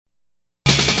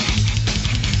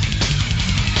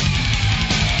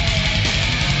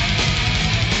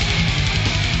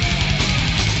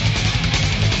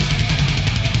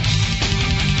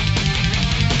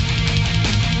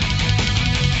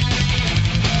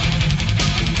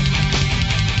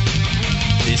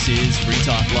is Free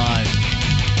Talk Live.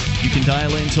 You can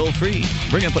dial in toll-free.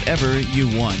 Bring up whatever you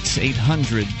want.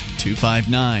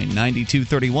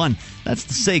 800-259-9231. That's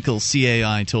the SACL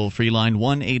CAI toll-free line,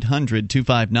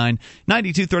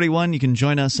 1-800-259-9231. You can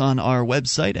join us on our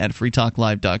website at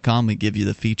freetalklive.com. We give you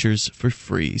the features for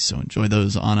free, so enjoy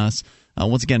those on us.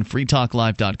 Once again,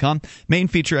 freetalklive.com. Main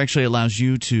feature actually allows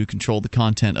you to control the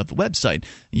content of the website.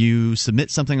 You submit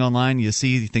something online you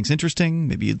see you think's interesting,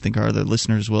 maybe you think our other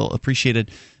listeners will appreciate it.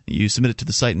 You submit it to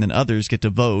the site, and then others get to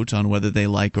vote on whether they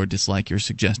like or dislike your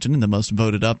suggestion, and the most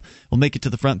voted up will make it to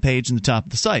the front page and the top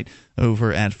of the site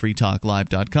over at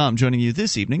freetalklive.com. Joining you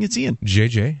this evening, it's Ian,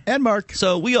 JJ, and Mark.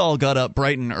 So we all got up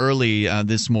bright and early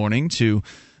this morning to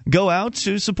go out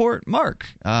to support Mark.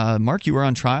 Mark, you were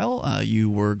on trial. You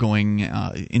were going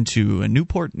into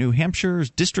Newport, New Hampshire's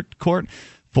district court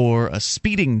for a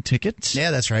speeding ticket.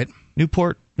 Yeah, that's right.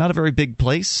 Newport, not a very big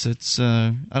place. It's,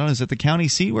 I don't know, is it the county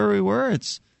seat where we were?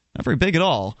 It's not very big at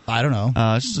all. I don't know.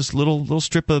 It's just a little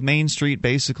strip of Main Street,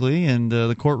 basically, and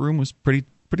the courtroom was pretty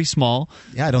small.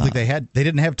 Yeah, I don't think they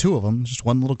didn't have two of them, just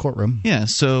one little courtroom. Yeah,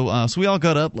 so we all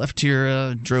got up, left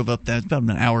here, drove up that, about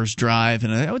an hour's drive,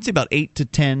 and I would say about 8 to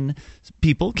 10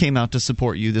 people came out to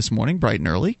support you this morning, bright and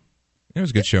early. It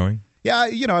was a good showing. Yeah,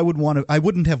 I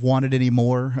wouldn't have wanted any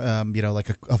more. Like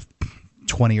a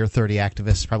 20 or 30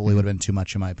 activists probably would have been too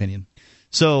much, in my opinion.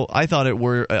 So I thought it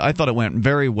went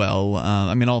very well.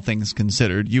 I mean, all things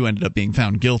considered, you ended up being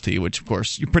found guilty, which of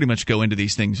course you pretty much go into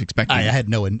these things expecting. I had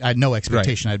no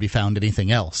expectation I'd be found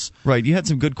anything else. Right. You had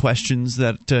some good questions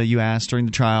that you asked during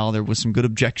the trial. There was some good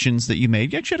objections that you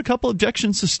made. You actually had a couple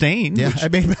objections sustained. Yeah, I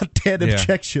made about 10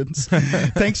 objections,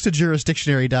 thanks to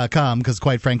jurisdictionary.com, because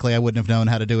quite frankly, I wouldn't have known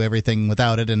how to do everything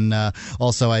without it. And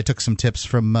also, I took some tips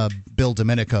from Bill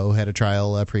Domenico, who had a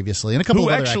trial previously, and a couple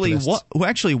of other activists. Who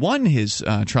actually won his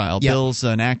trial. Yeah. Bill's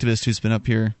an activist who's been up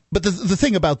here. But the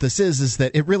thing about this is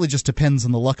that it really just depends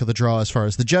on the luck of the draw as far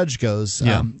as the judge goes.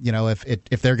 Yeah.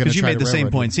 If they're going to try to you made the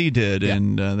same points he did,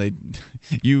 and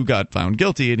you got found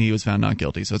guilty and he was found not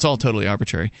guilty. So it's all totally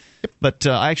arbitrary. Yep. But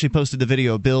I actually posted the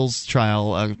video of Bill's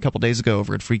trial a couple days ago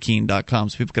over at freekeen.com,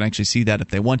 so people can actually see that if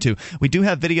they want to. We do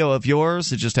have video of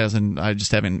yours. I just haven't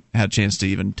had a chance to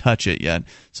even touch it yet.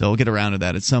 So we'll get around to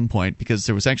that at some point, because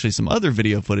there was actually some other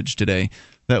video footage today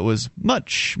that was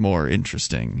much more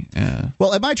interesting.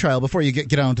 Well, at my trial, before you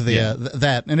get on to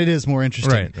that, and it is more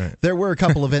interesting. Right. There were a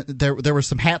couple of there were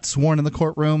some hats worn in the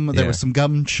courtroom. There was some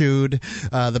gum chewed. Some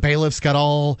of the bailiffs got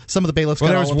all. There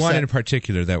was one in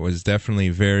particular that was definitely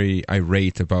very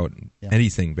irate about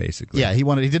anything, basically. Yeah, he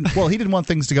didn't want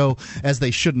things to go as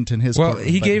they shouldn't in his. Well,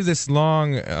 courtroom, he gave this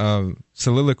long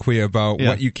soliloquy about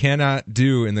what you cannot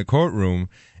do in the courtroom.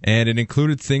 And it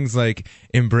included things like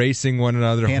embracing one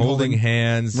another, holding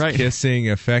hands,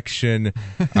 kissing, affection,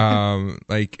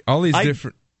 like all these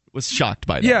different. Was shocked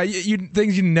by that. Yeah,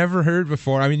 things you never heard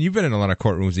before. I mean, you've been in a lot of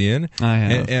courtrooms, Ian. I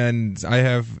have, and I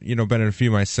have, been in a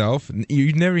few myself.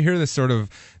 You never hear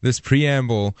this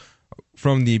preamble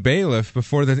from the bailiff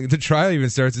before the trial even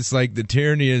starts. It's like the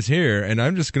tyranny is here, and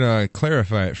I'm just going to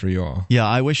clarify it for you all. Yeah,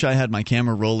 I wish I had my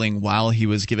camera rolling while he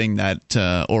was giving that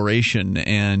oration,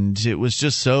 and it was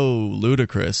just so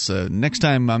ludicrous. Next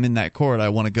time I'm in that court, I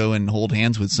want to go and hold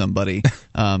hands with somebody,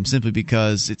 simply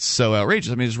because it's so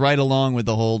outrageous. I mean, it's right along with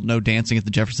the whole no dancing at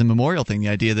the Jefferson Memorial thing, the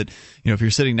idea that, if you're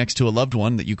sitting next to a loved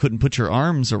one, that you couldn't put your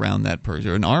arms around that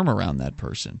person, or an arm around that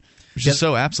person. Which is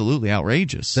so absolutely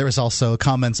outrageous. There was also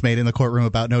comments made in the courtroom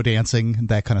about no dancing,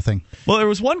 that kind of thing. Well, there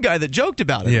was one guy that joked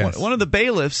about it. Yes. One of the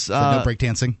bailiffs. No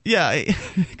breakdancing. Yeah,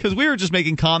 because we were just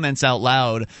making comments out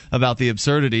loud about the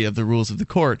absurdity of the rules of the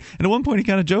court. And at one point he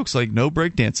kind of jokes like, no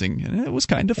breakdancing. And it was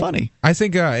kind of funny. I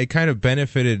think it kind of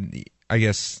benefited, I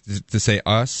guess, to say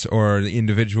us or the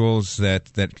individuals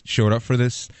that showed up for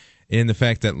this, in the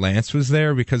fact that Lance was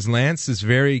there, because Lance is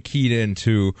very keyed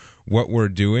into what we're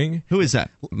doing. Who is that?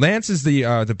 Lance is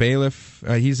the bailiff.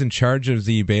 He's in charge of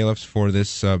the bailiffs for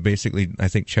this, basically, I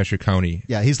think, Cheshire County.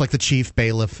 Yeah, he's like the chief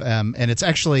bailiff, and it's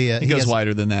actually... he goes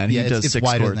wider than that. Yeah, it's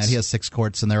wider than that. He has 6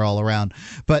 courts, and they're all around.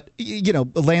 But,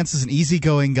 Lance is an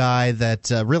easygoing guy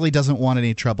that really doesn't want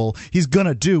any trouble. He's going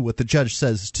to do what the judge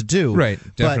says to do. Right,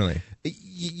 definitely. But,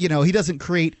 he doesn't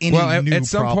create any new problems. At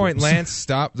some point, Lance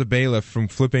stopped the bailiff from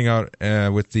flipping out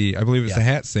with the, I believe it was the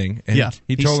hat thing. And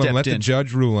he told him, let the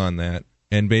judge rule on that,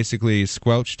 and basically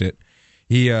squelched it.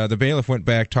 The bailiff went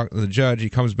back, talked to the judge. He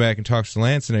comes back and talks to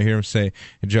Lance, and I hear him say,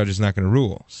 the judge is not going to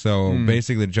rule. So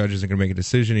basically, the judge isn't going to make a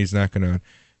decision. He's not going to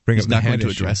bring up the hat issue. He's not going to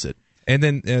address it. And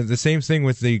then the same thing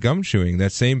with the gum chewing.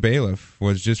 That same bailiff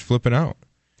was just flipping out.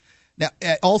 Now,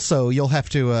 also, you'll have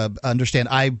to understand.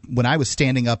 When I was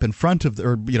standing up in front of,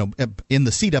 in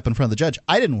the seat up in front of the judge,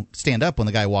 I didn't stand up when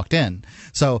the guy walked in.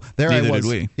 So there Neither I was.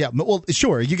 Did we. Yeah, well,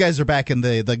 sure. You guys are back in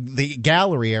the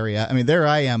gallery area. I mean, there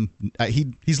I am.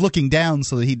 He's looking down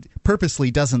so that he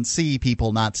purposely doesn't see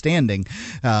people not standing.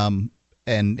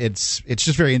 And it's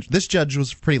just very. This judge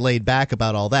was pretty laid back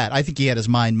about all that. I think he had his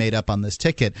mind made up on this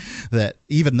ticket that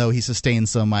even though he sustained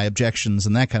some of my objections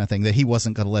and that kind of thing, that he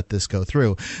wasn't going to let this go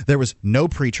through. There was no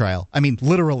pretrial. I mean,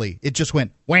 literally, it just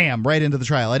went wham right into the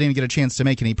trial. I didn't even get a chance to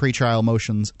make any pretrial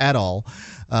motions at all.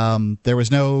 There was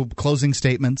no closing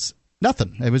statements.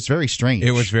 Nothing. It was very strange.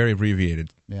 It was very abbreviated.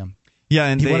 Yeah. Yeah,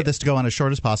 and he wanted this to go on as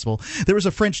short as possible. There was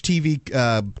a French TV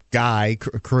guy,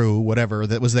 crew, whatever,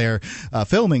 that was there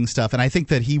filming stuff, and I think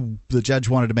that the judge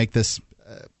wanted to make this,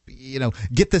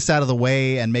 get this out of the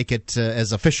way and make it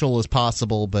as official as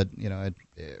possible. But it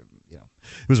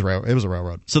was a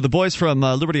railroad. So the boys from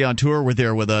Liberty on Tour were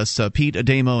there with us, Pete,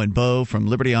 Ademo, and Bo from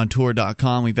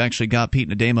LibertyOnTour.com. We've actually got Pete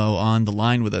and Ademo on the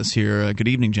line with us here. Good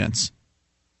evening, gents.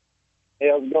 Hey,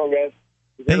 how's it going, guys?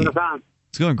 Hey.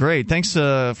 It's going great. Thanks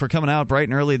for coming out bright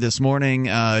and early this morning.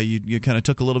 You kind of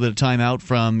took a little bit of time out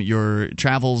from your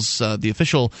travels, the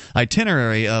official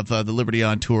itinerary of the Liberty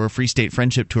on Tour, Free State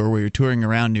Friendship Tour, where you're touring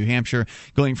around New Hampshire,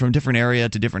 going from different area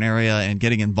to different area and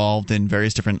getting involved in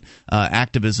various different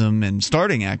activism and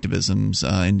starting activisms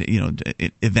and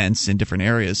events in different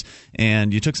areas.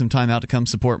 And you took some time out to come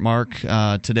support Mark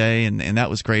today, and that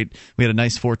was great. We had a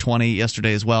nice 420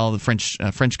 yesterday as well. The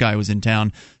French guy was in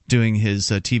town doing his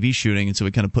TV shooting, and so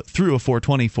we kind of put through a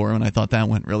 420 for him, and I thought that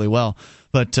went really well.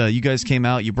 But you guys came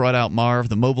out, you brought out MARV,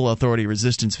 the Mobile Authority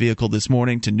Resistance Vehicle, this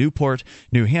morning to Newport,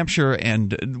 New Hampshire,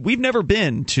 and we've never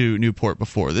been to Newport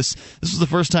before. This was the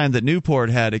first time that Newport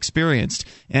had experienced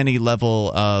any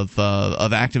level of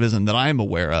activism that I'm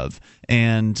aware of.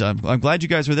 And I'm glad you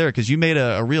guys were there because you made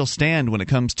a real stand when it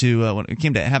came to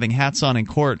having hats on in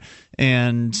court.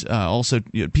 And also,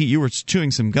 Pete, you were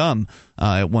chewing some gum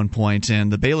at one point, and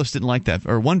the bailiffs didn't like that,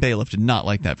 or one bailiff did not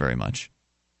like that very much.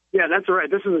 Yeah, that's right.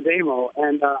 This is a demo,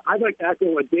 and I'd like to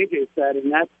echo what DJ said,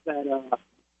 and that's that it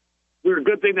was a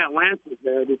good thing that Lance was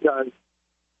there because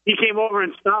he came over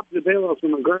and stopped the bailiffs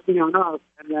from aggressing on us,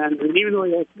 and even though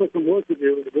he had still some work to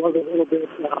do, it was a little bit.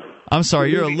 I'm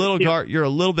sorry, you're a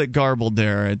little bit garbled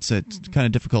there. It's kind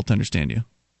of difficult to understand you.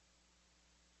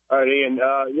 All right, Ian.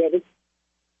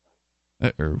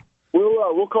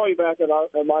 We'll call you back at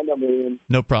my number, Ian.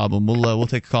 No problem. We'll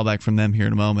take a call back from them here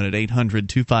in a moment at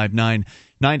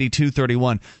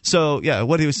 800-259-9231. So, yeah,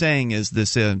 what he was saying is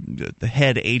this: the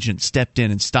head agent stepped in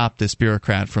and stopped this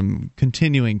bureaucrat from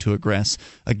continuing to aggress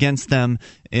against them,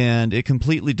 and it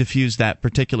completely diffused that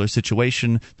particular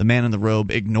situation. The man in the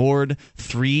robe ignored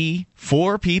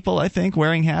 4 people, I think,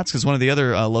 wearing hats, because one of the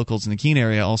other locals in the Keene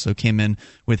area also came in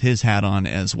with his hat on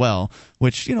as well,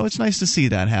 which, it's nice to see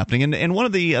that happening. And one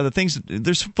of the other things,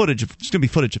 there's going to be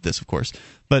footage of this, of course,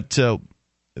 but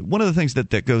one of the things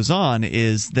that goes on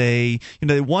is they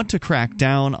want to crack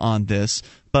down on this,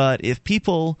 but if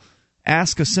people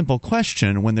ask a simple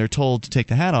question when they're told to take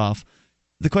the hat off,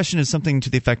 the question is something to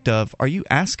the effect of, are you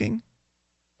asking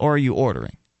or are you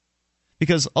ordering?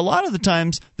 Because a lot of the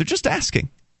times they're just asking.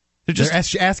 They're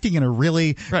asking in a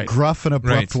really gruff and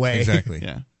abrupt way. Exactly.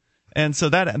 Yeah. And so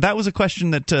that was a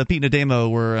question that Pete and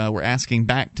Ademo were asking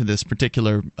back to this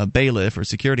particular bailiff or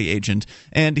security agent,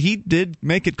 and he did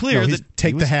make it clear that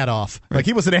take the hat off. Right. Like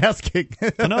he wasn't asking.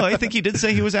 No, I think he did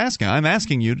say he was asking. I'm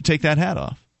asking you to take that hat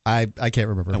off. I can't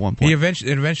remember. At one point,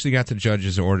 it eventually got the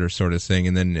judge's order sort of thing,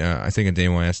 and then I think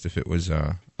Ademo asked if it was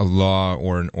a law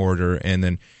or an order, and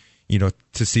then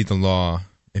to see the law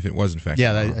if it was in fact.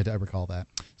 Yeah, I recall that.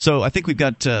 So I think we've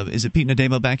got is it Pete and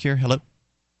Ademo back here? Hello.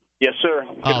 Yes, sir.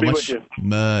 Good to be with you.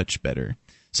 Much better.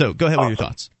 So go ahead with your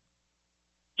thoughts.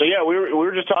 So yeah, we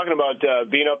were just talking about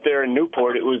being up there in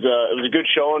Newport. It was a good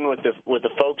showing with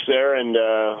the folks there, and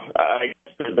I guess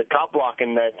the cop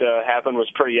blocking that happened was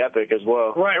pretty epic as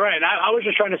well. Right. And I was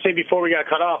just trying to say before we got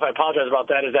cut off, I apologize about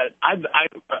that, is that I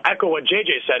echo what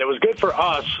JJ said. It was good for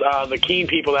us, the Keene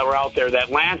people that were out there, that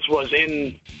Lance was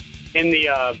in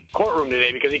the courtroom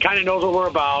today, because he kind of knows what we're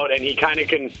about, and he kind of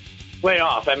can lay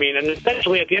off. I mean, and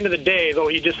essentially at the end of the day, though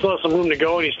he just still has some room to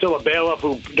go, and he's still a bailiff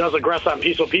who does aggress on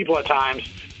peaceful people at times,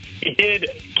 he did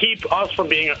keep us from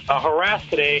being harassed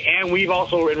today, and we've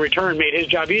also in return made his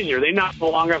job easier. They no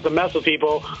longer have to mess with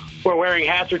people who are wearing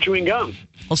hats or chewing gum.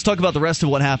 Let's talk about the rest of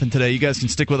what happened today. You guys can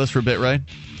stick with us for a bit, right?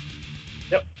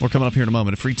 Yep. We're coming up here in a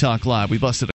moment at Free Talk Live. We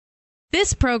busted.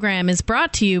 This program is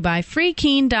brought to you by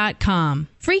FreeKeene.com.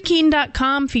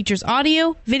 FreeKeene.com features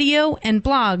audio, video, and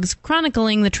blogs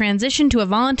chronicling the transition to a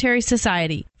voluntary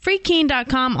society.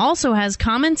 FreeKeene.com also has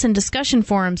comments and discussion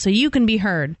forums so you can be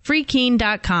heard.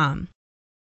 FreeKeene.com.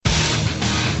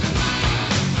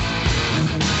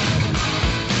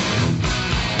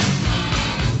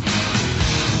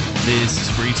 This is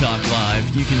Free Talk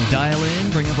Live. You can dial in,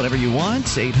 bring up whatever you want.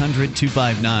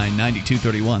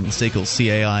 800-259-9231, the SACL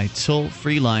CAI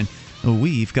toll-free line.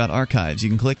 We've got archives. You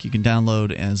can click, you can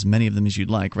download as many of them as you'd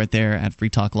like right there at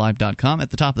freetalklive.com. At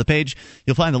the top of the page,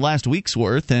 you'll find the last week's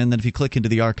worth, and then if you click into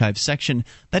the archives section,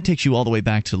 that takes you all the way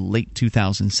back to late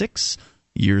 2006.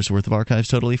 Years worth of archives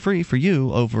totally free for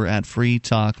you over at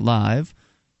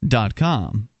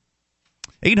freetalklive.com.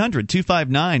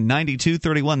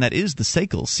 800-259-9231. That is the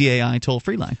SACL CAI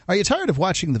toll-free line. Are you tired of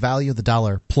watching the value of the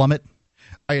dollar plummet?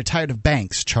 Are you tired of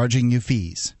banks charging you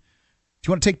fees? Do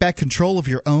you want to take back control of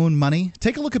your own money?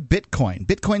 Take a look at Bitcoin.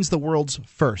 Bitcoin's the world's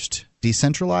first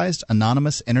decentralized,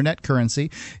 anonymous internet currency.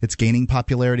 It's gaining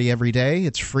popularity every day.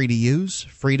 It's free to use,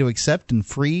 free to accept, and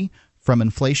free from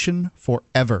inflation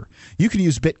forever. You can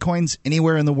use Bitcoins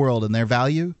anywhere in the world, and their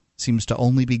value seems to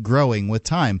only be growing with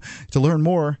time. To learn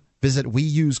more, visit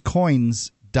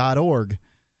weusecoins.org.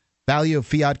 Value of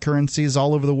fiat currencies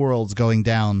all over the world is going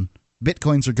down.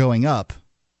 Bitcoins are going up.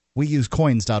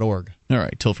 weusecoins.org. All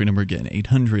right, toll-free number again,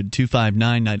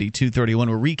 800-259-9231.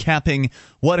 We're recapping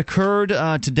what occurred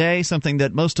today, something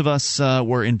that most of us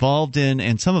were involved in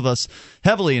and some of us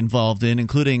heavily involved in,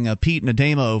 including Pete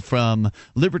Nademo from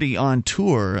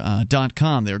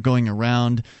libertyontour.com. They're going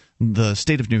around the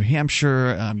state of New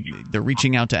Hampshire. They're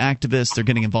reaching out to activists. They're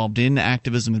getting involved in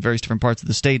activism in various different parts of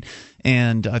the state.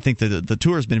 And I think the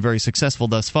tour has been very successful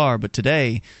thus far. But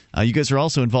today, you guys are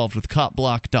also involved with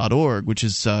copblock.org, which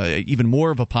is even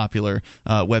more of a popular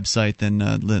website than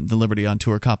the Liberty on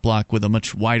Tour Cop Block, with a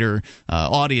much wider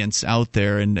audience out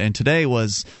there. And today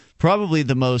was probably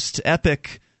the most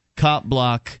epic cop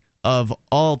block of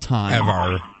all time.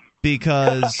 Ever.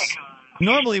 Because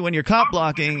normally when you're cop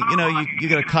blocking, you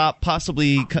get a cop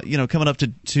possibly, coming up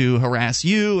to harass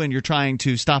you, and you're trying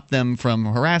to stop them from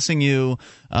harassing you,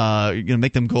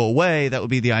 make them go away. That would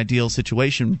be the ideal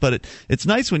situation. But it's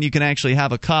nice when you can actually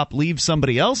have a cop leave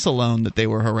somebody else alone that they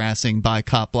were harassing by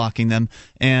cop blocking them.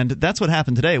 And that's what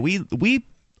happened today. We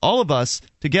all of us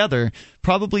together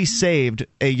probably saved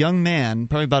a young man,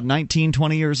 probably about 19,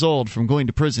 20 years old, from going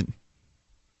to prison.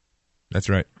 That's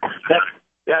right.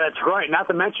 Yeah, that's right. Not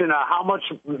to mention how much,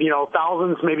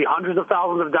 thousands, maybe hundreds of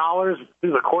thousands of dollars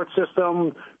through the court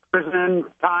system, prison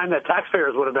time that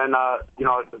taxpayers would have been,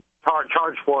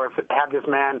 charged for if had this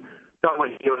man done what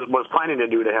he was planning to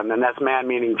do to him. And that's man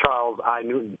meaning Charles I.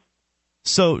 Newton.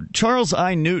 So Charles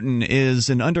I. Newton is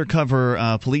an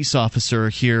undercover police officer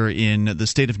here in the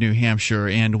state of New Hampshire,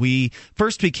 and we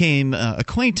first became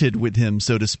acquainted with him,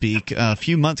 so to speak, a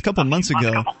couple months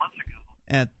ago,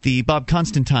 at the Bob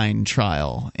Constantine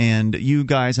trial. And you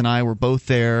guys and I were both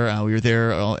there. We were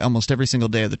there almost every single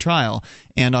day of the trial.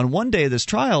 And on one day of this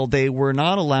trial, they were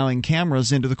not allowing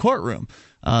cameras into the courtroom.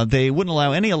 They wouldn't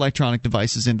allow any electronic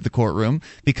devices into the courtroom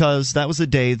because that was the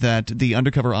day that the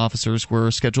undercover officers were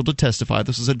scheduled to testify.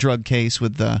 This was a drug case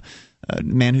with a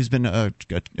man who's been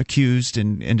accused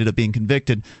and ended up being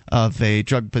convicted of a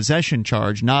drug possession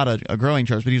charge, not a growing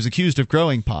charge, but he was accused of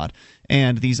growing pot.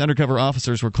 And these undercover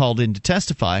officers were called in to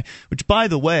testify, which, by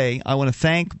the way, I want to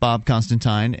thank Bob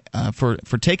Constantine for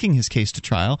taking his case to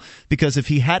trial, because if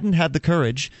he hadn't had the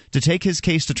courage to take his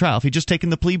case to trial, if he'd just taken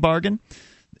the plea bargain,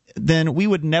 then we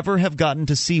would never have gotten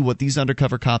to see what these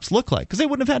undercover cops look like, because they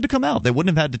wouldn't have had to come out. They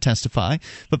wouldn't have had to testify.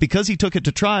 But because he took it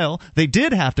to trial, they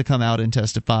did have to come out and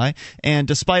testify. And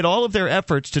despite all of their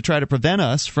efforts to try to prevent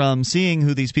us from seeing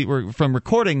who these people were, from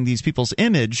recording these people's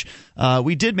image,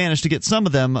 we did manage to get some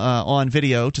of them on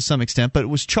video to some extent. But it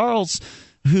was Charles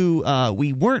who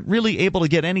we weren't really able to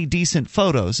get any decent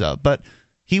photos of. But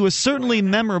he was certainly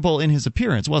memorable in his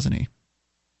appearance, wasn't he?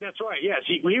 That's right. Yes,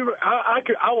 I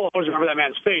will always remember that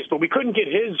man's face, but we couldn't get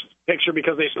his picture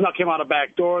because they snuck him out a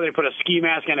back door. They put a ski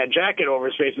mask and a jacket over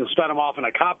his face and sped him off in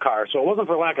a cop car. So it wasn't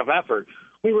for lack of effort.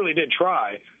 We really did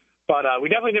try, but we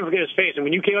definitely didn't forget his face. And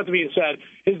when you came up to me and said,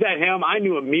 "Is that him?" I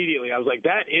knew immediately. I was like,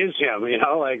 "That is him."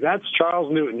 That's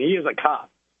Charles Newton. He is a cop.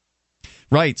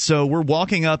 Right, so we're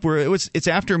walking up. It's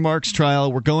after Mark's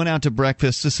trial. We're going out to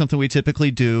breakfast. This is something we typically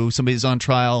do. Somebody's on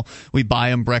trial, we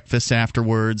buy them breakfast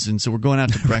afterwards, and so we're going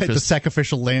out to breakfast. Right, the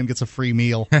sacrificial lamb gets a free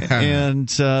meal. And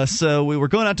so we were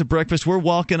going out to breakfast. We're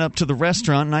walking up to the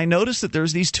restaurant, and I noticed that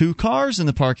there's these two cars in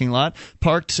the parking lot,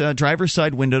 parked driver's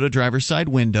side window to driver's side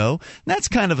window. And that's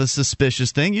kind of a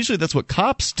suspicious thing. Usually that's what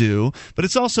cops do, but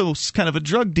it's also kind of a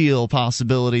drug deal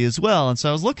possibility as well. And so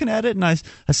I was looking at it, and I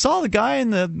saw the guy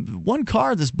in the one car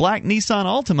car, this black Nissan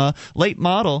Altima, late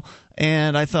model.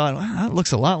 And I thought, wow, that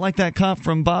looks a lot like that cop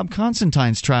from Bob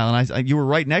Constantine's trial. And you were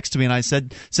right next to me, and I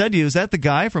said to you, is that the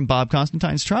guy from Bob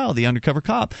Constantine's trial, the undercover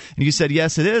cop? And you said,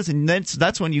 yes, it is. And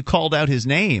that's when you called out his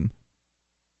name.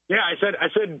 Yeah, I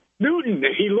said Newton.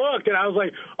 He looked, and I was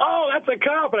like, oh, that's a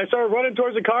cop. And I started running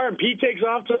towards the car, and Pete takes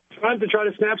off to the front to try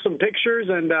to snap some pictures.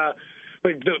 And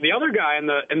but the other guy in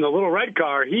the little red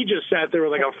car, he just sat there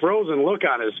with like a frozen look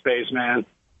on his face, man.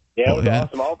 Yeah, it was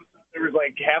awesome. All of a sudden, there was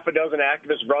like half a dozen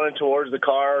activists running towards the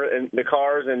cars,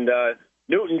 and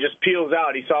Newton just peels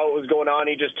out. He saw what was going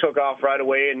on. He just took off right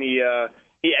away, and he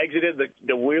exited.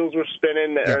 The wheels were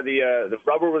spinning, or the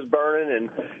rubber was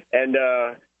burning, and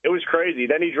it was crazy.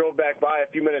 Then he drove back by a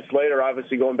few minutes later,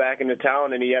 obviously going back into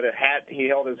town, and he had a hat. He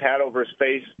held his hat over his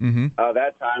face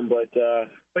that time, but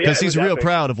because he's real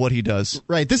proud of what he does.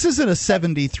 Right. This isn't a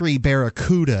 73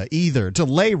 Barracuda either. To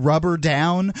lay rubber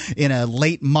down in a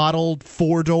late model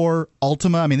 4-door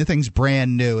Altima, I mean, the thing's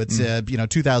brand new. It's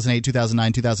 2008,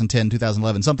 2009, 2010,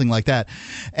 2011, something like that.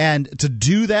 And to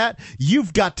do that,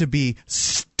 you've got to be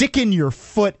sticking your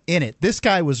foot in it. This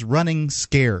guy was running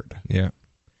scared. Yeah.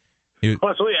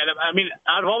 Absolutely. I mean,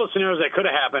 out of all the scenarios that could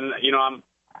have happened,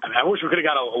 I wish we could have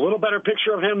got a little better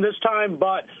picture of him this time,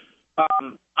 but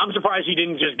I'm surprised he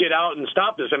didn't just get out and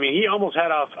stop this. I mean, he almost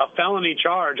had a felony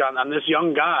charge on this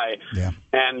young guy. Yeah.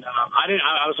 And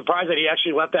I was surprised that he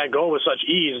actually let that go with such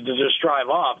ease to just drive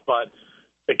off, but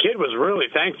the kid was really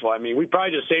thankful. I mean, we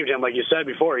probably just saved him, like you said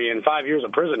before, in 5 years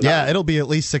of prison. Yeah, it'll be at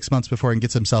least 6 months before he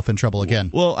gets himself in trouble again.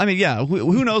 Well, I mean, yeah,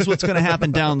 who knows what's going to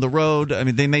happen down the road? I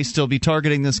mean, they may still be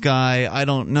targeting this guy. I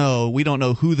don't know. We don't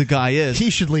know who the guy is. He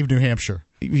should leave New Hampshire.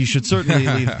 You should certainly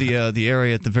leave the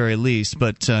area at the very least.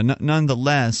 But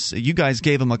nonetheless, you guys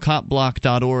gave him a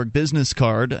copblock.org business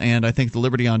card, and I think the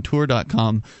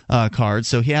libertyontour.com card,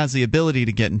 so he has the ability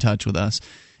to get in touch with us.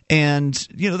 And,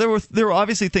 there were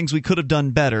obviously things we could have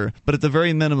done better, but at the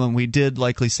very minimum, we did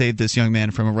likely save this young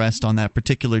man from arrest on that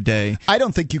particular day. I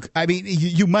don't think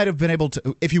you might have been able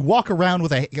to, if you walk around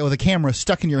with a camera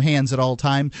stuck in your hands at all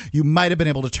time, you might have been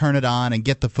able to turn it on and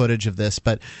get the footage of this,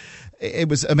 but it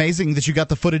was amazing that you got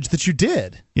the footage that you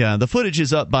did. Yeah, the footage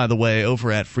is up, by the way,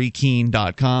 over at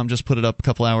freekeen.com. Just put it up a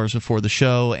couple hours before the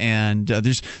show, and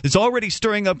it's already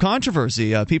stirring up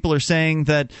controversy. People are saying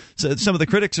that, some of the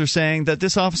critics are saying that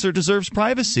this officer deserves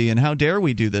privacy, and how dare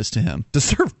we do this to him?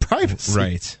 Deserve privacy?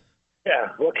 Right. Yeah,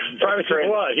 look, privacy for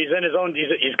what? He's in his own.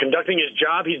 He's conducting his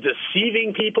job. He's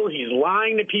deceiving people. He's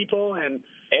lying to people, and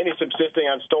he's subsisting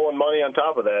on stolen money on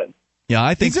top of that. Yeah,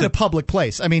 I think he's in a public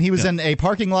place. I mean, he was in a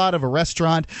parking lot of a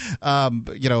restaurant. I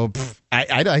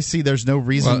see there's no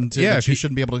reason that you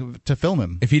shouldn't be able to film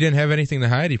him. If he didn't have anything to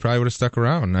hide, he probably would have stuck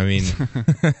around. I mean,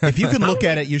 if you can look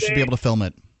at it, you should be able to film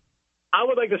it. I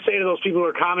would like to say to those people who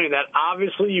are commenting that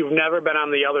obviously you've never been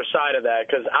on the other side of that,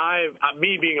 because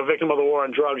me being a victim of the war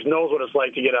on drugs knows what it's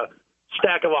like to get a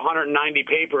stack of 190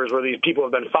 papers where these people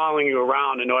have been following you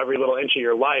around and know every little inch of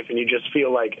your life, and you just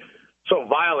feel like so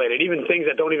violated, even things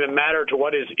that don't even matter to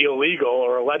what is illegal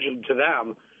or alleged to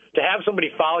them. To have somebody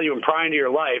follow you and pry into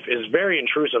your life is very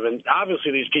intrusive, and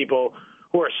obviously these people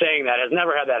who are saying that has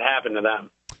never had that happen to them.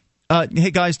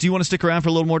 Hey, guys, do you want to stick around for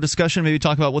a little more discussion, maybe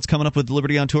talk about what's coming up with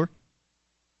Liberty on Tour?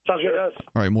 Sounds good.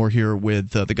 All right, more here with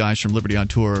the guys from Liberty on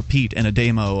Tour. Pete and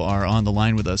Ademo are on the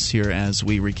line with us here as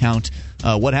we recount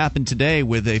what happened today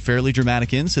with a fairly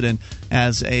dramatic incident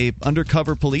as a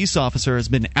undercover police officer has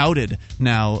been outed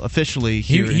now officially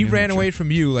here. He ran away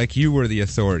from you like you were the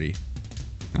authority.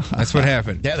 That's what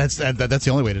happened. Yeah, that's the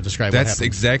only way to describe what happened. That's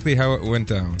exactly how it went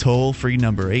down. Toll-free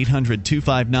number,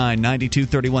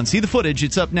 800-259-9231. See the footage.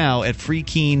 It's up now at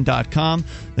freekeen.com.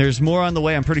 There's more on the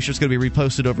way. I'm pretty sure it's going to be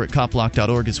reposted over at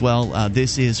copblock.org as well.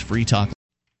 This is Free Talk.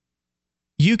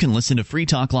 You can listen to Free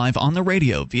Talk Live on the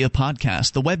radio, via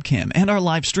podcast, the webcam, and our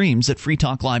live streams at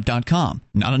freetalklive.com.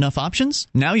 Not enough options?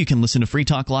 Now you can listen to Free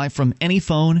Talk Live from any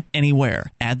phone,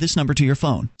 anywhere. Add this number to your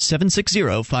phone,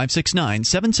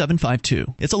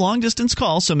 760-569-7752. It's a long-distance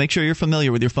call, so make sure you're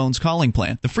familiar with your phone's calling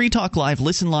plan. The Free Talk Live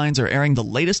listen lines are airing the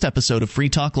latest episode of Free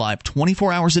Talk Live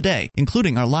 24 hours a day,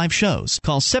 including our live shows.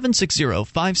 Call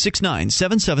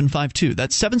 760-569-7752.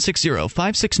 That's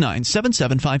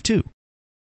 760-569-7752.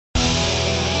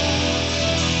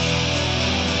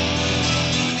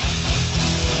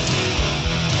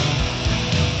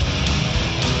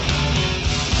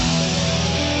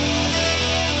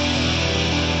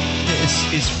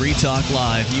 is Free Talk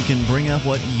Live. You can bring up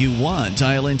what you want.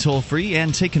 Dial in toll-free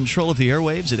and take control of the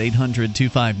airwaves at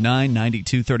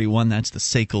 800-259-9231. That's the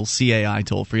SACL CAI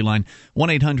toll-free line,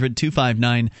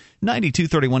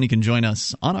 1-800-259-9231. You can join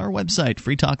us on our website,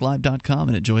 freetalklive.com,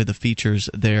 and enjoy the features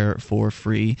there for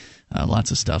free.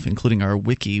 Lots of stuff, including our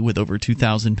wiki with over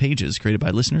 2,000 pages created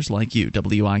by listeners like you,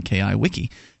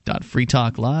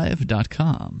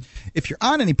 WIKIwiki.freetalklive.com. If you're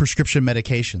on any prescription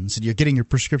medications and you're getting your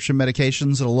prescription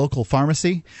medications at a local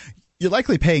pharmacy, you're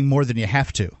likely paying more than you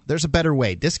have to. There's a better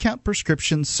way. Discount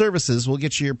Prescription Services will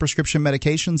get you your prescription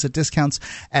medications at discounts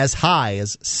as high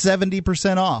as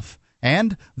 70% off,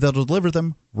 and they'll deliver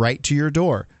them right to your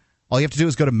door. All you have to do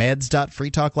is go to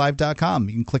meds.freetalklive.com.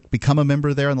 You can click Become a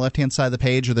Member there on the left-hand side of the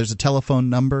page, or there's a telephone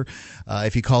number.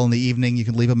 If you call in the evening, you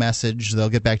can leave a message. They'll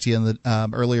get back to you in the,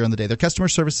 earlier in the day. Their customer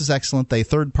service is excellent. They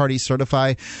third-party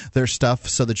certify their stuff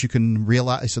so that you can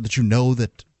realize, so that you know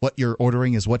that what you're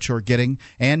ordering is what you're getting,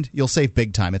 and you'll save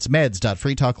big time. It's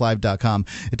meds.freetalklive.com.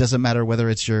 It doesn't matter whether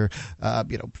it's your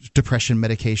depression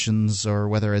medications or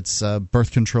whether it's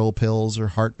birth control pills or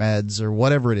heart meds or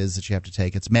whatever it is that you have to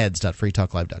take. It's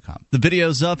meds.freetalklive.com. The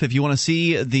video's up if you want to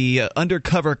see the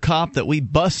undercover cop that we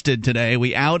busted today.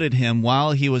 We outed him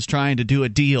while he was trying to do a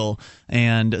deal,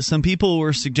 and some people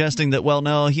were suggesting that, well,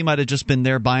 no, he might have just been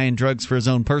there buying drugs for his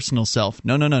own personal self.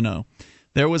 No.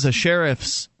 There was a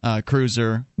sheriff's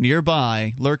cruiser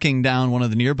nearby, lurking down one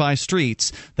of the nearby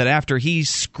streets, that after he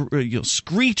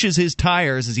screeches his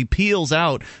tires as he peels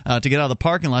out to get out of the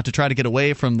parking lot to try to get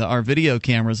away from our video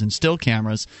cameras and still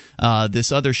cameras,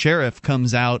 this other sheriff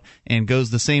comes out and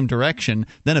goes the same direction.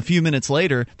 Then a few minutes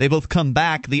later, they both come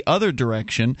back the other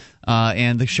direction,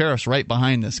 and the sheriff's right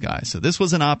behind this guy. So this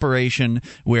was an operation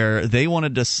where they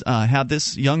wanted to have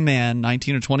this young man,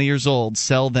 19 or 20 years old,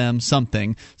 sell them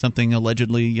something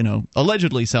allegedly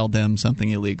sell them something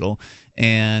illegal,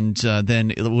 and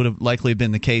then it would have likely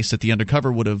been the case that the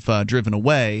undercover would have driven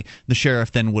away. The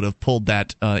sheriff then would have pulled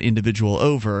that individual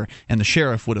over, and the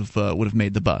sheriff would have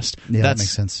made the bust. Yeah, that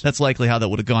makes sense. That's likely how that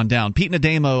would have gone down. Pete and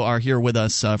Ademo are here with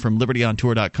us from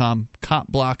libertyontour.com,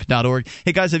 copblock.org.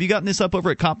 Hey guys, have you gotten this up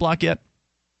over at Copblock yet?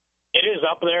 It is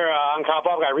up there on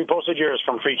Copblock. I reposted yours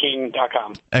from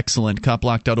freeking.com. Excellent.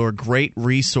 Copblock.org, great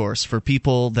resource for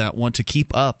people that want to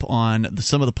keep up on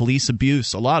some of the police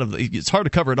abuse. It's hard to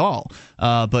cover it all,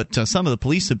 but some of the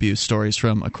police abuse stories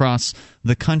from across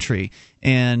the country.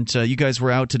 And you guys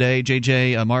were out today.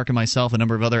 JJ, Mark, and myself, a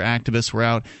number of other activists were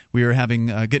out. We were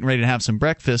getting ready to have some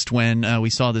breakfast when we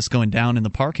saw this going down in the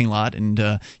parking lot,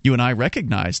 and you and I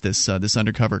recognized this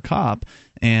undercover cop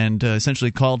and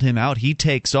essentially called him out. He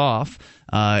takes off.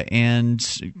 And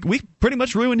we pretty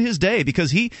much ruined his day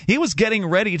because he was getting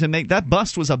ready to make that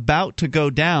bust was about to go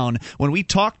down when we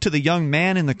talked to the young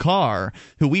man in the car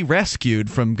who we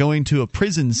rescued from going to a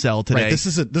prison cell today. Right,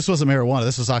 this wasn't marijuana.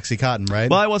 This was OxyContin,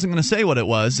 right? Well, I wasn't going to say what it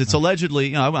was. It's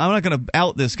allegedly. I'm not going to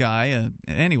out this guy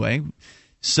anyway.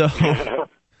 So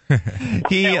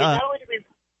he. Go ahead.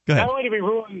 Not only did we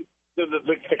ruin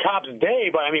the cop's day,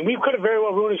 but I mean, we could have very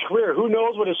well ruined his career. Who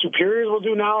knows what his superiors will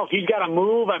do now if he's got to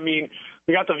move? I mean,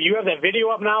 you have that video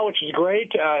up now, which is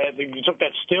great. You took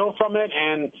that still from it,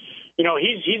 and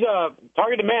he's a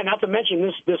targeted man. Not to mention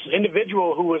this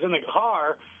individual who was in the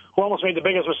car who almost made the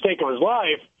biggest mistake of his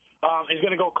life is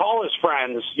going to go call his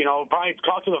friends. Probably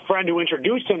talk to the friend who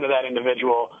introduced him to that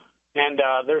individual. And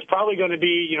there's probably going to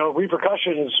be,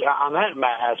 repercussions on that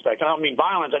aspect. I don't mean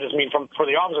violence. I just mean for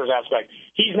the officer's aspect.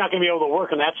 He's not going to be able to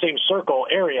work in that same circle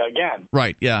area again.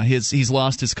 Right, yeah. He's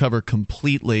lost his cover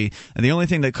completely. And the only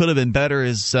thing that could have been better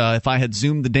is if I had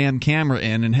zoomed the damn camera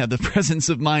in and had the presence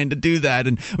of mind to do that,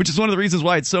 and which is one of the reasons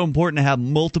why it's so important to have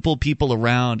multiple people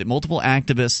around, multiple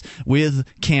activists with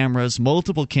cameras,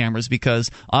 multiple cameras,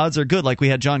 because odds are good. Like we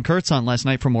had John Kurtz on last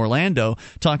night from Orlando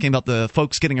talking about the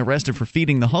folks getting arrested for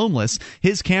feeding the homeless.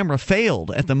 His camera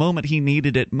failed at the moment he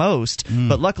needed it most,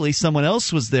 but luckily someone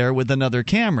else was there with another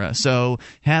camera. So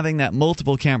having that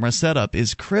multiple camera setup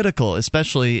is critical,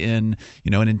 especially in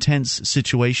an intense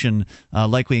situation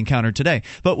like we encountered today.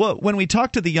 But when we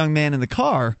talked to the young man in the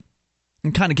car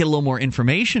and kind of get a little more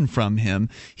information from him,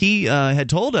 he had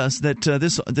told us that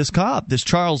this cop, this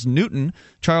Charles I.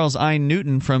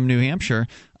 Newton from New Hampshire,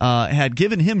 had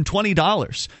given him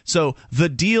 $20. So the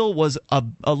deal was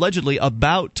allegedly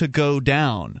about to go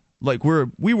down. Like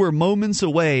we were moments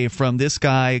away from this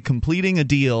guy completing a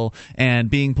deal and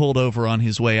being pulled over on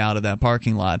his way out of that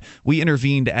parking lot. We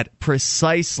intervened at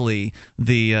precisely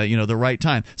the right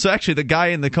time. So actually, the guy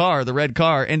in the car, the red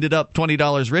car, ended up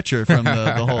 $20 richer from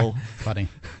the whole funny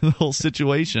the whole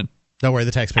situation. Don't worry,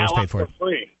 the taxpayers paid for it.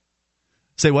 Free.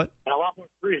 Say what? And a lot more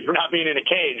free for not being in a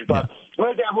cage, but. Yeah. I'd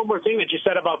like to have one more thing that you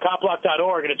said about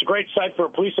copblock.org, and it's a great site for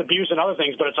police abuse and other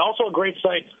things, but it's also a great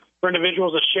site for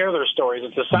individuals to share their stories.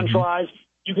 It's decentralized.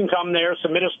 You can come there,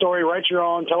 submit a story, write your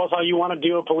own, tell us how you want to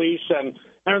deal with police and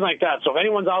everything like that. So if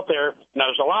anyone's out there, and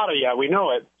there's a lot of you, we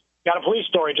know it, got a police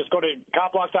story, just go to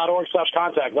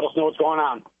copblock.org/contact. Let us know what's going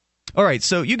on. All right,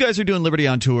 so you guys are doing Liberty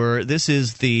on Tour. This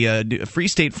is the Free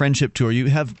State Friendship Tour.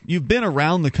 You've been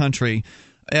around the country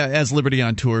as Liberty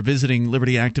on Tour, visiting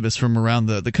liberty activists from around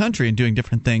the country and doing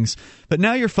different things. But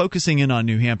now you're focusing in on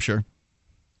New Hampshire.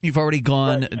 You've already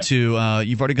gone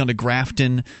to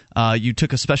Grafton. You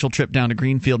took a special trip down to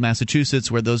Greenfield, Massachusetts,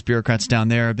 where those bureaucrats down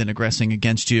there have been aggressing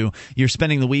against you. You're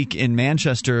spending the week in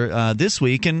Manchester this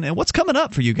week, and what's coming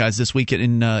up for you guys this week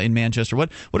in Manchester? What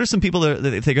are some people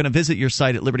that if they're going to visit your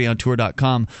site at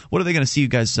libertyontour.com, what are they going to see you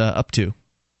guys up to?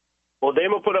 Well,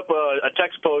 Damo put up a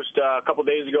text post a couple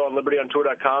days ago on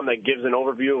libertyontour.com that gives an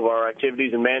overview of our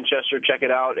activities in Manchester. Check it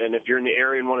out, and if you're in the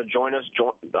area and want to join us,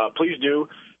 please do.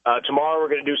 Tomorrow we're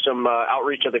going to do some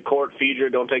outreach at the court,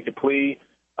 Phaedra, don't take the plea.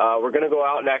 We're going to go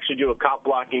out and actually do a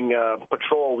cop-blocking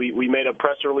patrol. We made a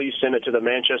press release, sent it to the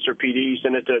Manchester PD,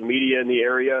 sent it to media in the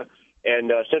area,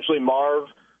 and essentially Marv,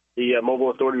 the Mobile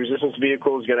Authority Resistance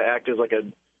Vehicle, is going to act as like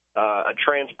a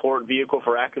transport vehicle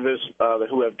for activists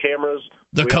who have cameras.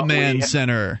 The command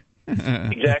center.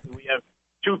 Exactly. We have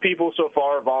 2 people so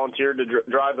far volunteered to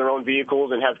drive their own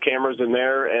vehicles and have cameras in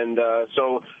there, and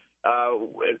so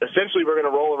essentially we're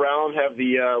going to roll around, have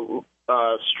the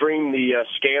stream the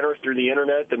scanner through the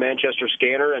internet, the Manchester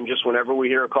scanner, and just whenever we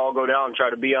hear a call go down, try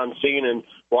to be on scene and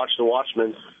watch the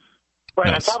Watchmen. Right,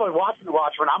 nice. I'm probably watching the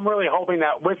Watchmen. I'm really hoping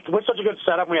that with such a good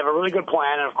setup, we have a really good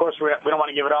plan, and of course we don't want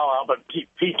to give it all out, but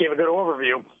Pete gave a good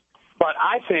overview. But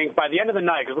I think by the end of the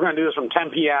night, because we're going to do this from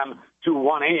 10 p.m. to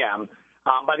 1 a.m.,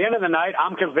 by the end of the night,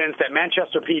 I'm convinced that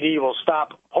Manchester PD will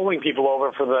stop pulling people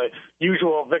over for the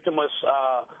usual victimless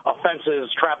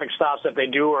offenses, traffic stops that they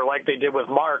do, or like they did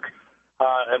with Mark,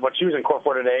 what she was in court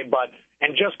for today,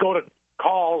 and just go to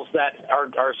calls that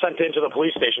are sent into the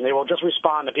police station. They will just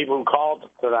respond to people who called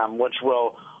to them, which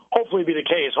will hopefully be the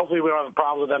case. Hopefully we don't have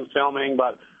problems with them filming,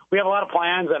 but we have a lot of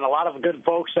plans and a lot of good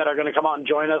folks that are going to come out and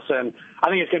join us, and I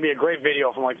think it's going to be a great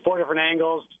video from like 4 different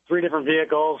angles, 3 different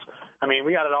vehicles. I mean,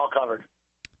 we got it all covered.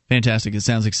 Fantastic. It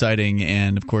sounds exciting.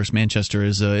 And, of course, Manchester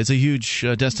is a huge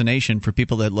destination for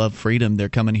people that love freedom. They're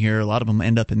coming here. A lot of them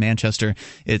end up in Manchester.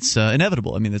 It's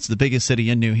inevitable. I mean, it's the biggest city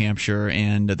in New Hampshire,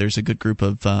 and there's a good group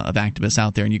of activists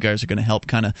out there, and you guys are going to help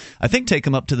kind of, I think, take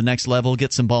them up to the next level,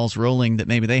 get some balls rolling that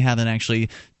maybe they haven't actually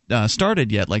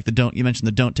started yet, like you mentioned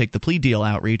the Don't Take the Plea Deal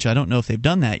outreach. I don't know if they've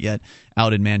done that yet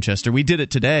out in Manchester. We did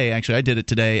it today. Actually, I did it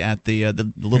today at the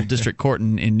little district court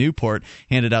in Newport,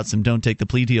 handed out some Don't Take the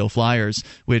Plea Deal flyers,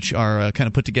 which are kind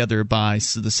of put together by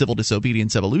the Civil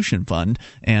Disobedience Evolution Fund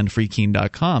and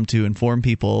freekeen.com to inform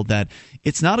people that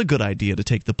it's not a good idea to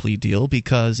take the plea deal,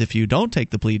 because if you don't take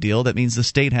the plea deal, that means the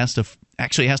state has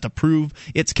to prove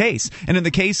its case. And in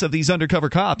the case of these undercover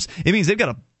cops, it means they've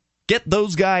got to get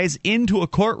those guys into a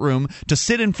courtroom to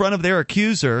sit in front of their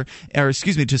accuser, to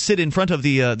sit in front of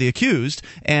the accused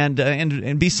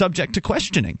and be subject to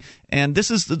questioning. And this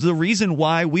is the reason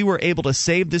why we were able to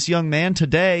save this young man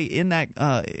today in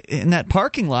that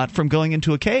parking lot from going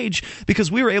into a cage,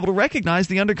 because we were able to recognize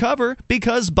the undercover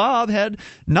because Bob had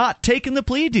not taken the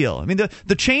plea deal. I mean,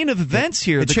 the chain of events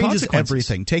here, it changes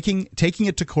everything. Taking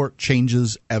it to court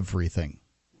changes everything.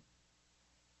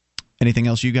 Anything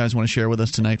else you guys want to share with us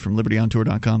tonight from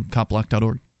libertyontour.com,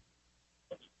 copblock.org?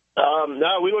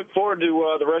 No, we look forward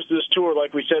to the rest of this tour.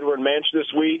 Like we said, we're in Manchester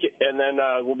this week, and then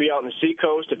we'll be out in the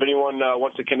Seacoast. If anyone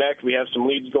wants to connect, we have some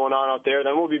leads going on out there.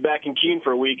 Then we'll be back in Keene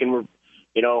for a week, and we're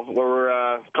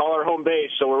call our home base,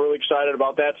 so we're really excited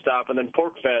about that stop. And then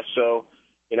Pork Fest, so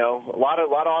a lot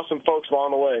of awesome folks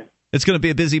along the way. It's going to be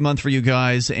a busy month for you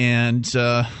guys, and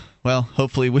well,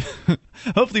 hopefully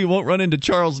you won't run into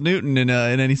Charles Newton in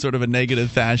any sort of a negative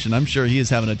fashion. I'm sure he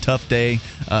is having a tough day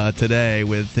today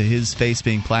with his face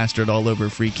being plastered all over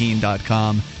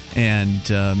freekeen.com, and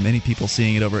many people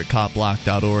seeing it over at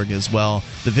copblock.org as well.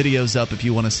 The video's up if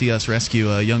you want to see us rescue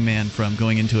a young man from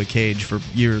going into a cage for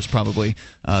years, probably,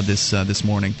 this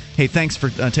morning. Hey, thanks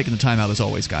for taking the time out as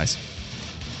always, guys.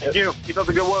 Thank you. Keep up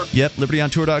the good work. Yep,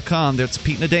 libertyontour.com. That's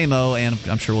Pete Nademo, and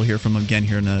I'm sure we'll hear from him again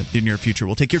here in the near future.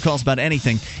 We'll take your calls about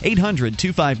anything.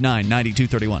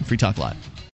 800-259-9231. Free Talk Live.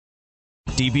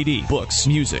 DVD, books,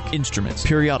 music, instruments,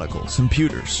 periodicals,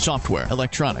 computers, software,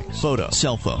 electronics, photo,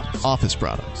 cell phones, office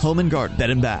products, home and garden, bed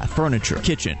and bath, furniture,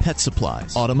 kitchen, pet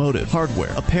supplies, automotive,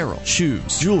 hardware, apparel,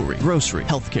 shoes, jewelry, grocery,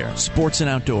 healthcare, sports and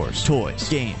outdoors, toys,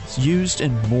 games, used,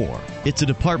 and more. It's a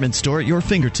department store at your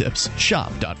fingertips.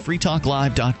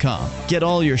 Shop.freetalklive.com. Get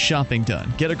all your shopping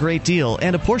done, get a great deal,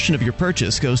 and a portion of your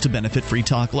purchase goes to benefit Free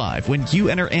Talk Live when you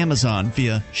enter Amazon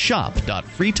via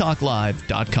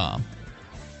shop.freetalklive.com.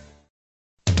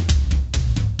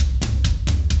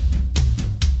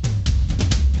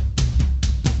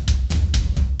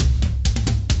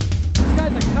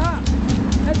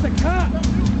 That's a cop.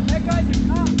 That guy's a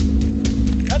cop.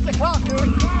 That's a cop,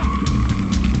 dude.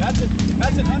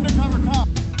 That's an undercover cop.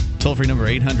 Toll-free number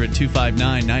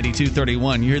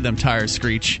 800-259-9231. You hear them tires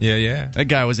screech. Yeah. That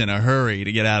guy was in a hurry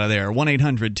to get out of there.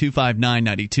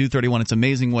 1-800-259-9231. It's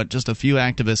amazing what just a few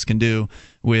activists can do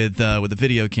with a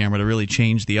video camera to really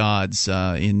change the odds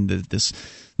in this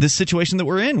situation that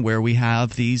we're in, where we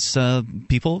have these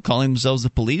people calling themselves the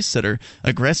police that are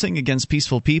aggressing against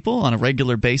peaceful people on a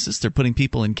regular basis. They're putting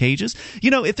people in cages.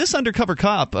 You know, if this undercover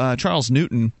cop, Charles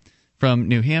Newton from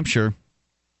New Hampshire,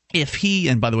 if he,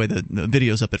 and by the way, the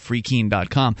video's up at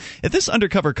freekeen.com, if this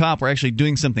undercover cop were actually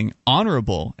doing something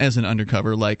honorable as an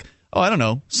undercover, like, I don't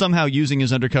know, somehow using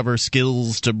his undercover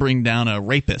skills to bring down a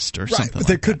rapist or something like that.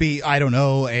 There could be, I don't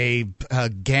know, a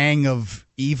gang of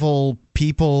evil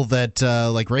people that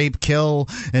like rape, kill,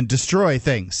 and destroy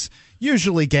things.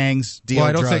 Usually gangs deal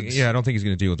drugs. I don't think he's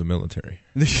going to deal with the military.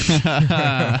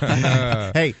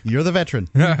 Hey, you're the veteran.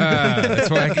 That's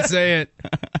why I can say it.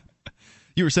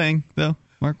 You were saying, though?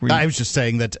 Mark, I was just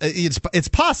saying that it's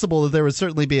possible that there would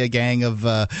certainly be a gang of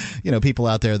people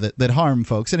out there that harm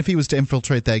folks, and if he was to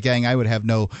infiltrate that gang, I would have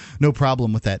no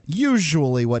problem with that.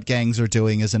 Usually, what gangs are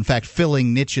doing is, in fact,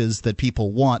 filling niches that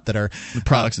people want that are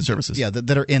products and services. Yeah,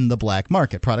 that are in the black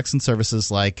market. Products and services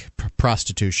like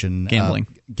prostitution, gambling,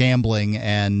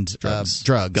 and drugs.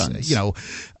 Guns.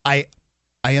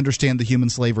 I understand the human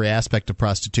slavery aspect of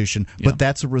prostitution, but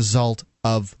that's a result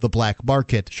of the black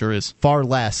market. Sure is. Far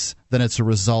less than it's a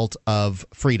result of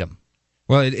freedom.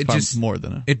 Well, it just more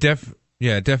than it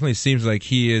definitely seems like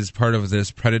he is part of this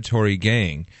predatory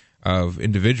gang of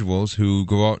individuals who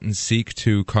go out and seek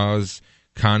to cause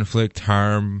conflict,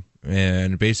 harm,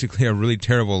 and basically a really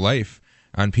terrible life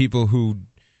on people who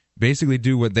basically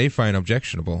do what they find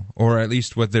objectionable, or at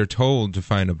least what they're told to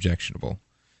find objectionable.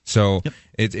 So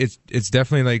it's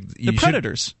definitely like the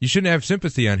predators. You shouldn't have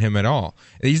sympathy on him at all.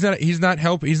 He's not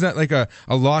like a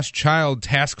lost child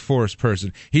task force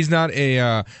person. He's not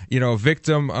a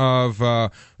victim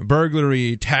of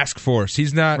burglary task force.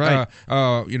 He's not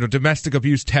domestic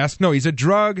abuse task. No, he's a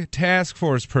drug task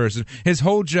force person. His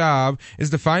whole job is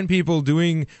to find people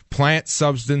doing plant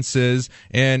substances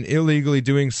and illegally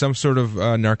doing some sort of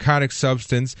narcotic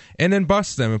substance, and then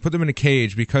bust them and put them in a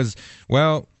cage because,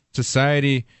 well,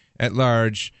 society at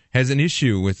large has an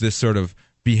issue with this sort of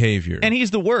behavior. And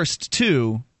he's the worst,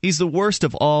 too. He's the worst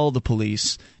of all the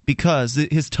police because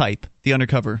his type, the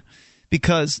undercover,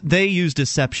 because they use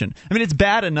deception. I mean, it's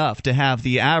bad enough to have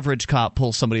the average cop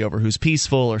pull somebody over who's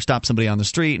peaceful or stop somebody on the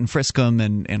street and frisk them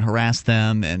and harass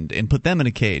them and put them in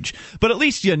a cage. But at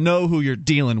least you know who you're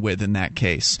dealing with in that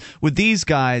case. With these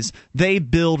guys, they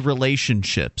build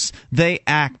relationships. They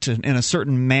act in a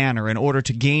certain manner in order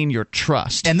to gain your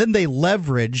trust. And then they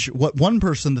leverage what one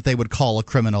person that they would call a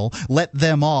criminal, let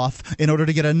them off in order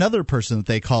to get another person that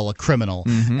they call a criminal.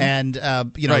 Mm-hmm. And,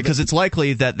 right, because it's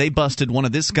likely that they busted one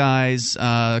of this guy's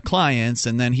clients,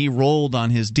 and then he rolled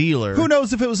on his dealer. Who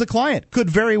knows if it was a client?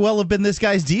 Could very well have been this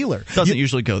guy's dealer. Doesn't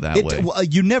usually go that way.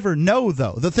 You never know,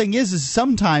 though. The thing is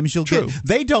sometimes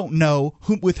they don't know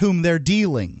with whom they're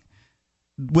dealing.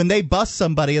 When they bust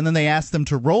somebody and then they ask them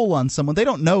to roll on someone, they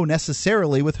don't know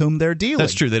necessarily with whom they're dealing.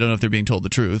 That's true. They don't know if they're being told the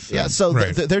truth. Yeah, so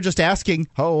right. They're just asking,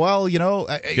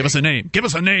 give us a name. Give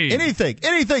us a name. Anything.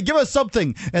 Give us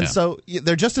something. And so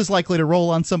they're just as likely to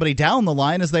roll on somebody down the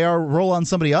line as they are roll on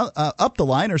somebody up the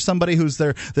line, or somebody who's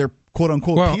their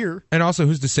quote-unquote peer. And also,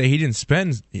 who's to say he didn't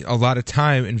spend a lot of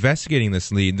time investigating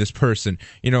this person?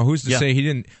 Who's to say he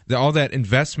didn't, all that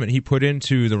investment he put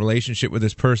into the relationship with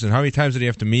this person, how many times did he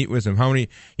have to meet with him? How many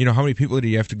people did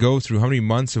he have to go through? How many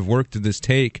months of work did this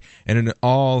take? And then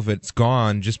all of it's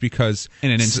gone just because...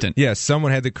 in an instant.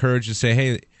 Someone had the courage to say,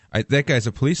 hey, that guy's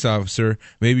a police officer.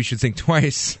 Maybe you should think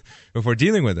twice before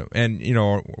dealing with him. And,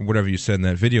 or whatever you said in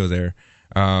that video there.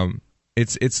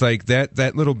 It's like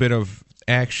that little bit of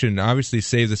action obviously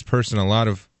saved this person a lot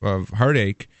of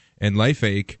heartache and life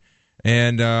ache,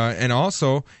 and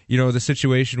also the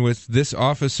situation with this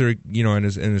officer, and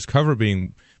his cover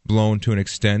being blown to an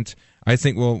extent. I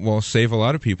think will save a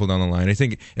lot of people down the line. I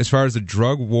think as far as the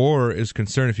drug war is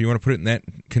concerned, if you want to put it in that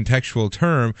contextual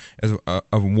term as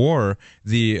of war,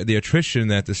 the attrition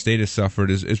that the state has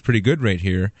suffered is pretty good right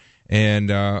here.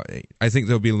 And I think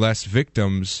there'll be less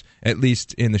victims, at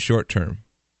least in the short term.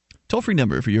 Toll-free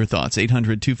number for your thoughts,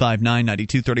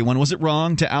 800-259-9231. Was it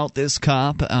wrong to out this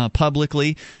cop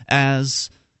publicly as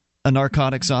a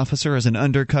narcotics officer, as an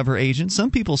undercover agent? Some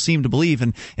people seem to believe,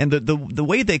 and the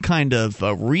way they kind of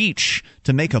reach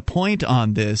to make a point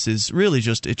on this is really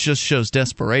just shows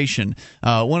desperation.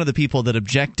 One of the people that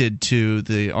objected to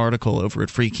the article over at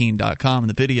freekeen.com and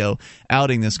the video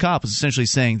outing this cop was essentially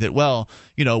saying that, well,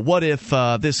 what if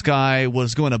this guy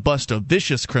was going to bust a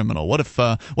vicious criminal? What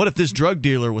if this drug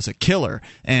dealer was a killer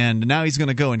and now he's going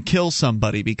to go and kill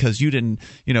somebody because you didn't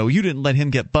let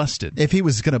him get busted? If he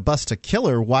was going to bust a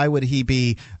killer, why would he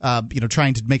be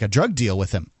trying to make a drug deal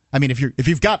with him? I mean, if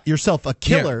you've got yourself a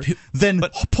killer, then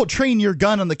train your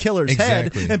gun on the killer's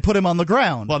head and put him on the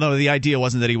ground. Well, no, the idea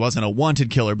wasn't that he wasn't a wanted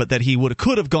killer, but that he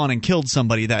could have gone and killed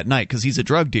somebody that night because he's a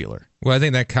drug dealer. Well, I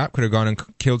think that cop could have gone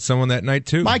and killed someone that night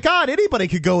too. My God, anybody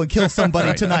could go and kill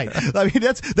somebody tonight. I mean,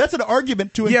 that's an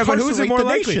argument to incarcerate but who's it more the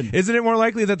likely? nation. Isn't it more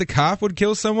likely that the cop would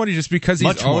kill somebody just because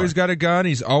he's always got a gun,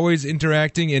 he's always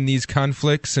interacting in these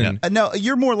conflicts? And no,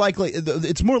 you're more likely.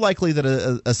 It's more likely that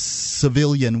a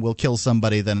civilian will kill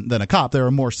somebody than a cop. There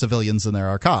are more civilians than there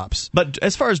are cops. But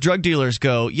as far as drug dealers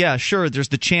go, yeah, sure, there's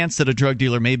the chance that a drug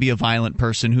dealer may be a violent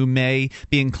person who may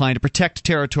be inclined to protect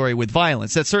territory with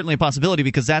violence. That's certainly a possibility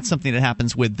because that's something that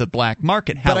happens with the black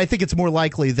market. But I think it's more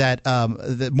likely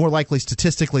more likely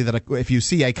statistically that if you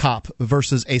see a cop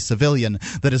versus a civilian,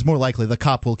 that is more likely the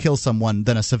cop will kill someone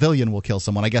than a civilian will kill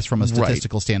someone, I guess, from a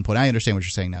statistical standpoint. I understand what you're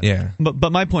saying now. Yeah.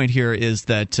 But my point here is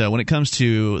that when it comes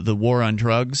to the war on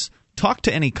drugs, talk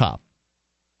to any cop.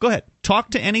 Go ahead.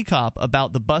 Talk to any cop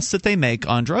about the busts that they make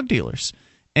on drug dealers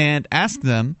and ask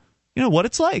them, what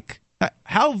it's like.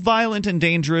 How violent and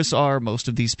dangerous are most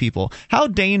of these people? How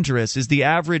dangerous is the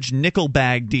average nickel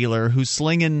bag dealer who's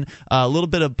slinging a little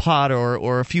bit of pot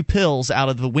or a few pills out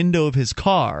of the window of his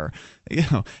car?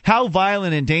 How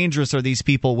violent and dangerous are these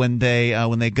people when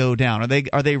they go down?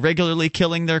 Are they regularly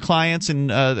killing their clients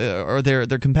and or their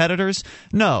competitors?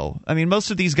 No. I mean,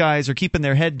 most of these guys are keeping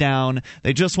their head down.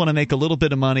 They just want to make a little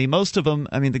bit of money. Most of them.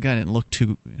 I mean, the guy didn't look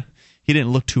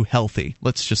too healthy.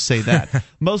 Let's just say that.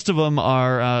 Most of them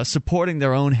are supporting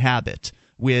their own habit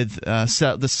with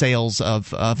the sales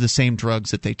of the same drugs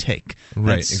that they take.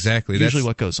 Right, exactly. Usually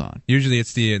what goes on. Usually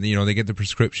it's they get the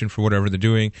prescription for whatever they're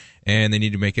doing, and they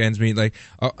need to make ends meet. Like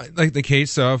the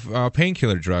case of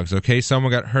painkiller drugs. Okay,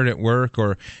 someone got hurt at work,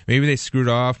 or maybe they screwed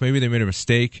off, maybe they made a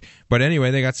mistake. But anyway,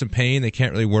 they got some pain, they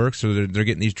can't really work, so they're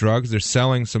getting these drugs. They're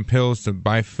selling some pills to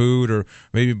buy food, or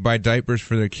maybe buy diapers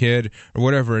for their kid, or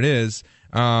whatever it is.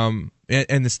 And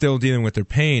they're still dealing with their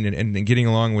pain and getting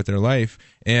along with their life.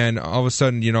 And all of a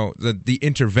sudden, the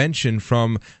intervention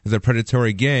from the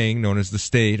predatory gang known as the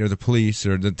state or the police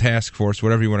or the task force,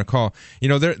 whatever you want to call,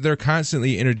 they're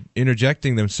constantly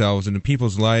interjecting themselves into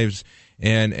people's lives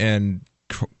and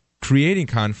creating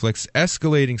conflicts,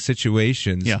 escalating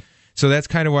situations. Yeah. So that's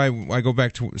kind of why I go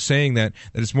back to saying that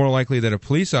it's more likely that a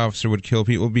police officer would kill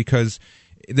people, because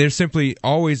they're simply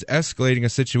always escalating a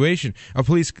situation. A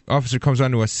police officer comes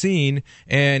onto a scene,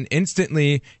 and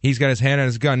instantly he's got his hand on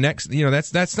his gun. Next,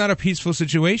 that's not a peaceful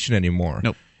situation anymore.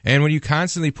 Nope. And when you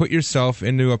constantly put yourself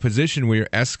into a position where you're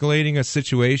escalating a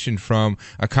situation from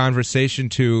a conversation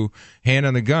to hand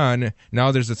on the gun,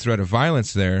 now there's a threat of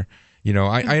violence there.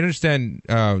 I understand.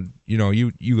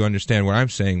 You understand what I'm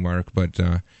saying, Mark, but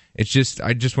it's just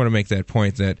I just want to make that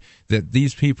point that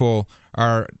these people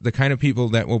are the kind of people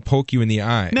that will poke you in the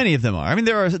eye. Many of them are. I mean,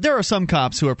 there are some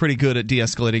cops who are pretty good at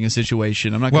de-escalating a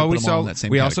situation. I'm not going to put them all in that same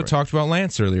category. We also talked about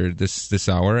Lance earlier this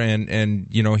hour, and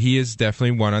he is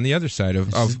definitely one on the other side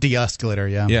of de-escalator.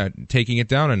 Yeah, taking it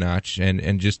down a notch,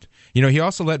 and just he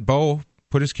also let Bo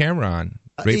put his camera on.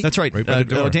 That's right.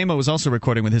 Damo was also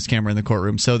recording with his camera in the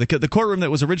courtroom. So the courtroom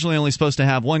that was originally only supposed to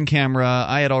have one camera,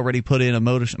 I had already put in a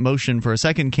motion for a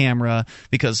second camera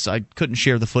because I couldn't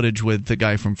share the footage with the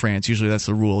guy from France. Usually that's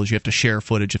the rule, is you have to share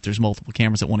footage if there's multiple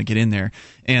cameras that want to get in there.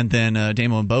 And then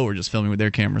Damo and Bo were just filming with their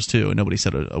cameras too, and nobody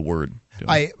said a word.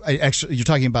 doing. I actually, you're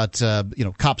talking about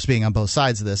cops being on both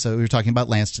sides of this. So we were talking about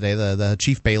Lance today, the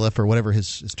chief bailiff or whatever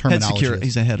his terminology is.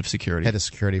 He's a head of security. Head of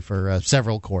security for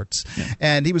several courts, yeah.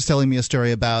 And he was telling me a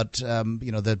story about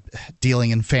the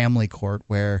dealing in family court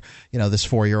where this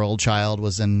 4-year-old child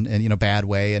was in a bad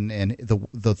way, and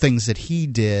the things that he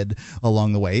did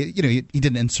along the way. He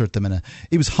didn't insert them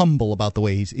he was humble about the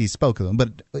way he spoke of them.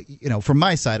 But from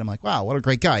my side, I'm like, wow, what a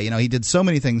great guy. He did so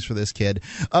many things for this kid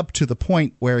up to the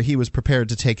point where he was prepared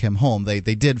to take him home. They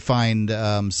did find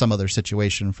some other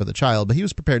situation for the child, but he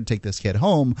was prepared to take this kid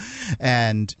home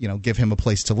and give him a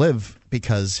place to live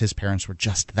because his parents were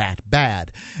just that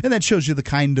bad. And that shows you the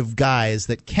kind of guys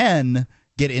that can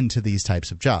get into these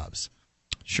types of jobs.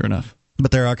 Sure enough.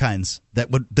 But there are kinds that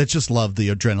just love the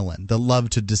adrenaline, that love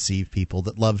to deceive people,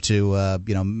 that love to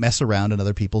mess around in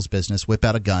other people's business, whip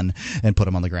out a gun, and put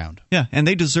them on the ground. Yeah, and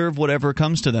they deserve whatever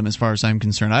comes to them, as far as I'm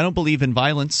concerned. I don't believe in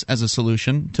violence as a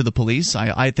solution to the police.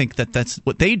 I think that's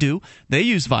what they do. They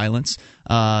use violence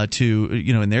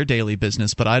in their daily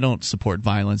business, but I don't support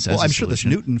violence as a solution. Well, I'm sure this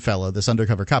Newton fellow, this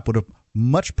undercover cop, would have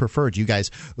much preferred you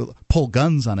guys pull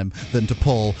guns on him than to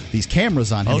pull these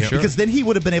cameras on him. Oh, sure. Because then he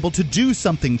would have been able to do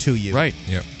something to you. Right.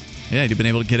 Yep. Yeah, he'd have been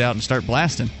able to get out and start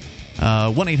blasting.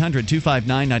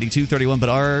 1-800-259-9231, but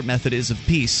our method is of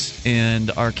peace,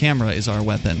 and our camera is our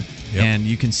weapon. Yep. And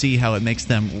you can see how it makes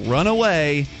them run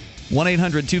away.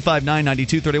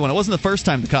 1-800-259-9231. It wasn't the first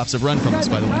time the cops have run from us,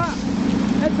 by the way.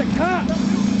 That's a cop.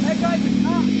 That guy's a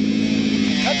cop.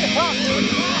 That's a cop, dude.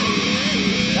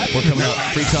 We're coming up.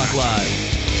 Free Talk Live.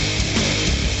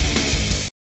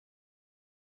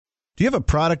 Do you have a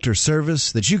product or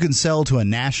service that you can sell to a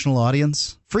national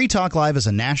audience? Free Talk Live is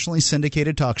a nationally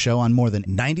syndicated talk show on more than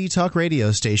 90 talk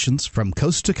radio stations from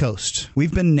coast to coast.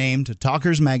 We've been named to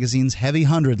Talkers Magazine's Heavy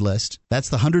 100 list. That's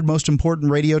the 100 most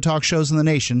important radio talk shows in the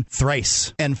nation,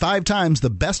 thrice. And 5 times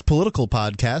the best political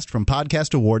podcast from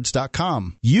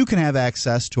podcastawards.com. You can have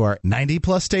access to our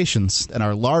 90-plus stations and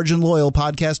our large and loyal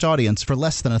podcast audience for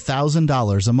less than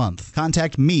 $1,000 a month.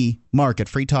 Contact me, Mark, at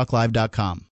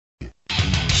freetalklive.com.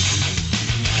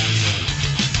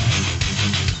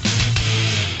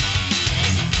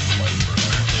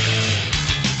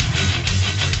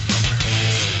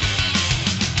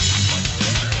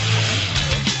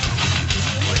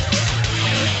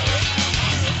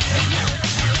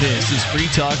 This is Free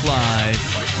Talk Live.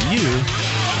 You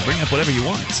bring up whatever you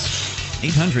want.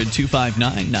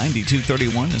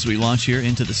 800-259-9231 as we launch here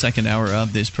into the second hour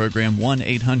of this program.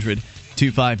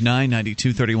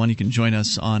 1-800-259-9231. You can join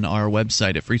us on our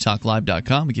website at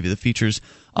freetalklive.com. We give you the features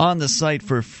on the site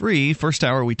for free. First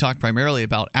hour, we talked primarily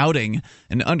about outing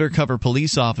an undercover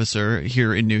police officer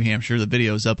here in New Hampshire. The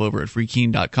video is up over at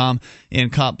freekeen.com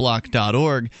and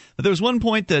copblock.org. But there was one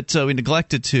point that we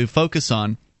neglected to focus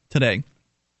on today.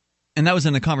 And that was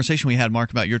in the conversation we had,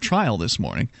 Mark, about your trial this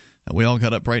morning. We all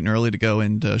got up bright and early to go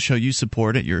and show you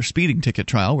support at your speeding ticket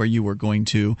trial, where you're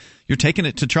taking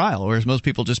it to trial, whereas most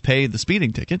people just pay the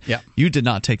speeding ticket. Yeah. You did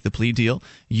not take the plea deal.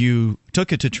 You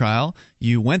took it to trial.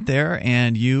 You went there,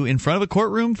 and you, in front of a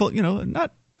courtroom full,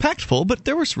 not packed full, but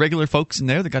there were regular folks in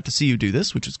there that got to see you do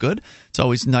this, which is good. It's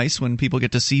always nice when people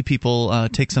get to see people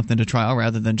take something to trial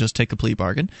rather than just take a plea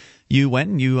bargain. You went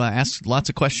and you asked lots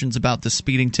of questions about the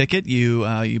speeding ticket.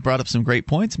 You brought up some great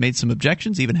points, made some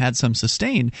objections, even had some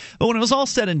sustained. But when it was all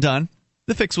said and done,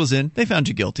 the fix was in. They found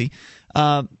you guilty.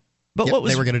 But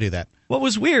they were going to do that. What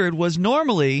was weird was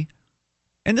normally,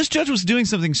 and this judge was doing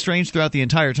something strange throughout the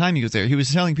entire time he was there. He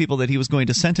was telling people that he was going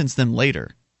to sentence them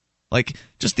later. Like,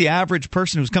 just the average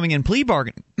person who's coming in plea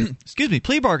bargaining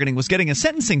was getting a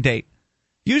sentencing date.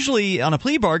 Usually on a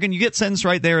plea bargain, you get sentenced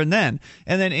right there and then.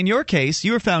 And then in your case,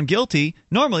 you were found guilty.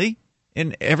 Normally,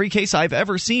 in every case I've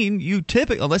ever seen, you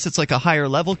typically, unless it's like a higher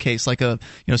level case, like a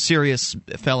serious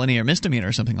felony or misdemeanor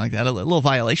or something like that, a little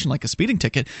violation like a speeding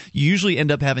ticket, you usually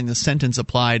end up having the sentence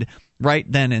applied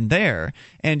right then and there.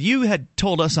 And you had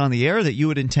told us on the air that you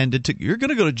had intended to, you're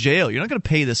going to go to jail. You're not going to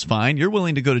pay this fine. You're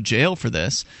willing to go to jail for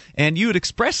this. And you had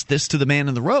expressed this to the man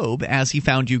in the robe as he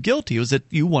found you guilty, was that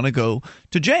you want to go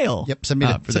to jail. Yep, send me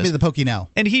the pokey now.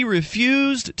 And he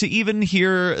refused to even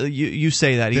hear you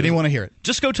say that. Didn't want to hear it.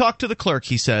 Just go talk to the clerk,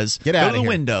 he says. Get out of here. Go to the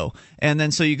window. And then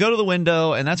so you go to the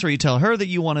window, and that's where you tell her that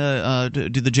you want to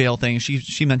do the jail thing.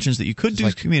 She mentions that you could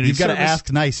do community service. You've got to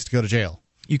ask nice to go to jail.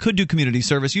 You could do community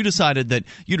service. You decided that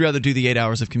you'd rather do the 8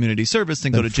 hours of community service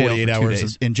than go to jail 48 for 2 hours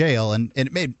days. in jail, and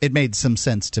it made some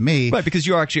sense to me. Right, because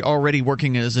you're actually already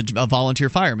working as a volunteer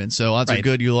fireman, so odds are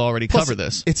good you'll already cover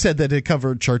this. It said that it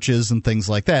covered churches and things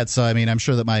like that, so I mean, I'm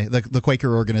sure that the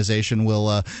Quaker organization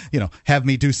will, have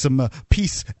me do some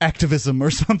peace activism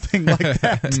or something like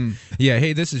that. Yeah,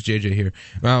 hey, this is JJ here.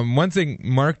 One thing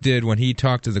Mark did when he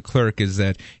talked to the clerk is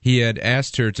that he had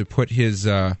asked her to put his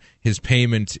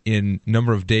payment in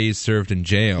number of days served in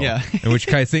jail, and which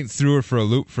I think threw her for a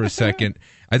loop for a second.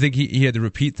 I think he had to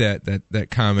repeat that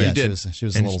comment. Yeah, she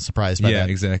was a little surprised by that.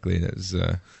 Yeah, exactly. That was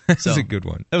this is a good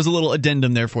one. That was a little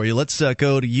addendum there for you. Let's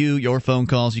go to your phone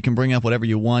calls. You can bring up whatever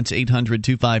you want,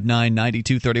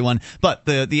 800-259-9231. But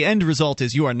the end result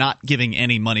is you are not giving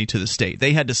any money to the state.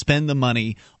 They had to spend the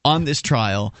money on this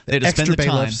trial. They had to spend the time.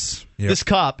 Bailiffs. Yep. This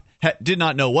cop did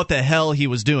not know what the hell he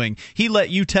was doing. He let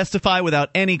you testify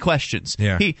without any questions.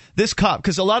 Yeah. This cop,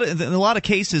 because in a lot of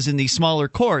cases in these smaller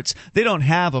courts, they don't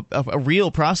have a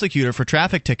real prosecutor for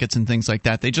traffic tickets and things like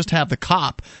that. They just have the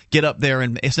cop get up there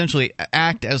and essentially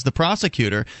act as the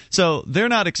prosecutor. So they're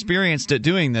not experienced at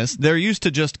doing this. They're used to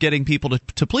just getting people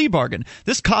to plea bargain.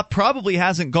 This cop probably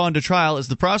hasn't gone to trial as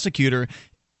the prosecutor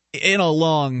in a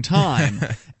long time.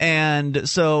 And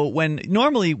so when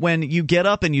you get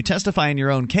up and you testify in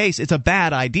your own case, it's a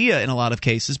bad idea in a lot of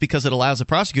cases because it allows the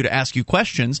prosecutor to ask you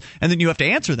questions and then you have to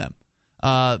answer them.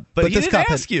 But he didn't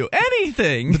ask you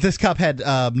anything. But this cop had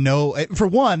no. For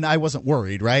one, I wasn't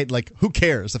worried, right? Like, who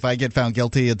cares if I get found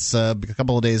guilty? It's a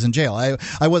couple of days in jail. I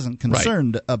wasn't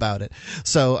concerned about it,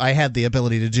 so I had the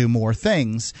ability to do more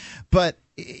things. But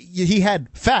he had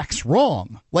facts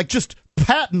wrong, like just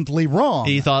patently wrong.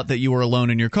 He thought that you were alone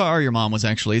in your car. Your mom was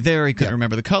actually there. He couldn't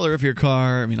remember the color of your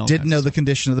car. I mean, didn't know the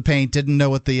condition of the paint. Didn't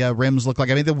know what the rims looked like.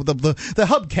 I mean, the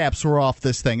hubcaps were off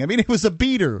this thing. I mean, it was a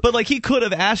beater. But like, he could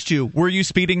have asked you, "Were you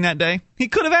speeding that day?" He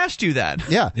could have asked you that.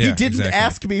 Yeah, he didn't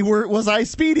ask me, "Was I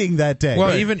speeding that day?"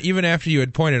 Well, even after you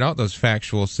had pointed out those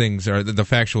factual things or the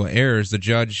factual errors, the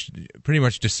judge pretty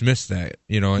much dismissed that.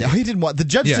 No, he didn't want. The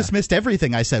judge dismissed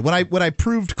everything I said when I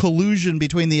proved collusion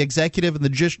between the executive and the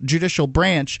judicial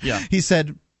branch. Yeah. He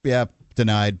said, "Yeah,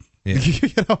 denied." Yeah.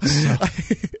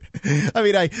 I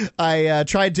mean, I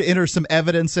tried to enter some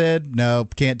evidence in. No,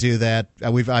 can't do that.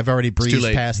 I've already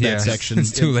breezed past that section.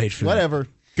 It's too late for whatever. That.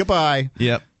 Goodbye.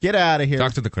 Yep. Get out of here.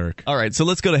 Talk to the clerk. All right, so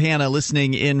let's go to Hannah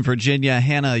listening in Virginia.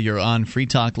 Hannah, you're on Free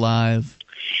Talk Live.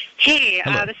 Hey,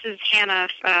 this is Hannah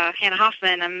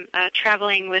Hoffman. I'm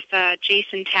traveling with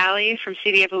Jason Talley from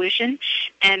CD Evolution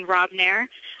and Rob Nair.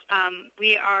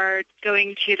 We are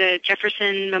going to the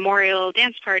Jefferson Memorial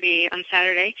Dance Party on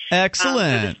Saturday.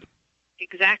 Excellent.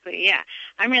 Exactly, yeah.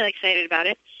 I'm really excited about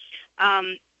it.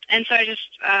 And so I just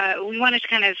we wanted to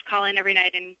kind of call in every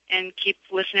night and keep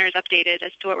listeners updated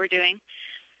as to what we're doing.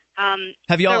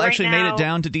 Have you all actually made it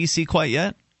down to D.C. quite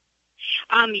yet?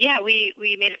 Yeah, we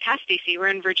made it past D.C. We're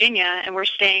in Virginia, and we're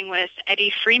staying with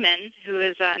Eddie Freeman, who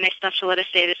is nice enough to let us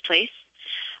stay at his place.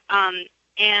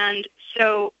 And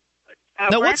so...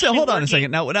 Now, hold on a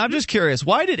second. Now, I'm just curious.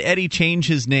 Why did Eddie change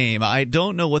his name? I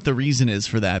don't know what the reason is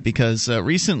for that, because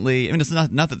recently, I mean, it's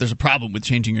not that there's a problem with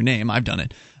changing your name. I've done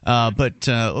it.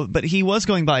 But he was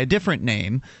going by a different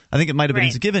name. I think it might have been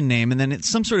his given name, and then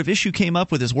some sort of issue came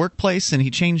up with his workplace, and he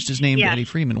changed his name to Eddie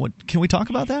Freeman. Can we talk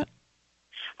about that?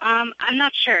 I'm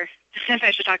not sure if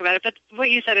I should talk about it, but what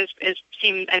you said I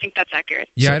think that's accurate.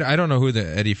 Yeah, I don't know who the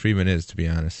Eddie Freeman is, to be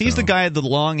honest. He's the guy with the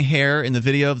long hair in the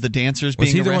video of the dancers being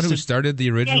arrested. Was he the one who started the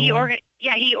original one?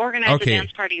 He organized the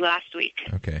dance party last week.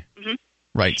 Okay. Mm-hmm.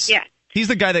 Right. Yeah. He's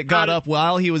the guy that got up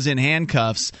while he was in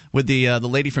handcuffs with the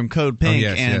lady from Code Pink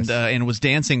and was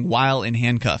dancing while in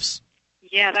handcuffs.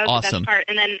 Yeah, that was the best part.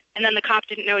 And then the cop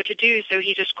didn't know what to do, so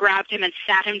he just grabbed him and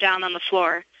sat him down on the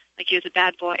floor. Like he was a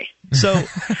bad boy.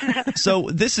 So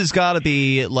this has got to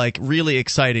be like really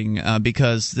exciting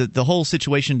because the whole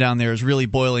situation down there is really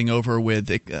boiling over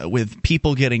with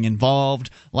people getting involved.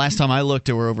 Last time I looked,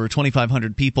 there were over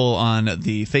 2,500 people on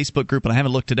the Facebook group, and I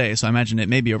haven't looked today, so I imagine it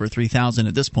may be over 3,000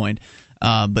 at this point.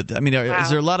 But I mean, is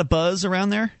there a lot of buzz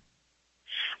around there?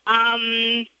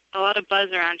 A lot of buzz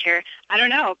around here. I don't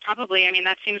know, probably. I mean,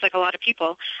 that seems like a lot of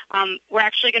people. We're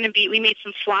actually going to we made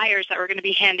some flyers that we're going to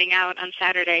be handing out on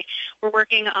Saturday. We're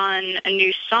working on a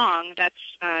new song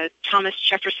that's Thomas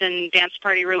Jefferson Dance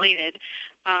Party related.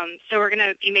 So we're going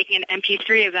to be making an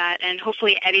MP3 of that, and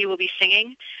hopefully Eddie will be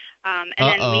singing. And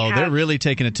then they're really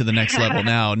taking it to the next level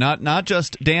now. Not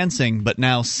just dancing, but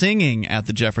now singing at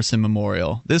the Jefferson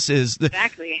Memorial. This is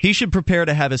exactly. He should prepare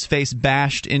to have his face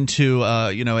bashed into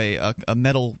a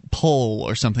metal pole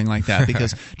or something like that.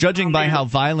 Because judging by how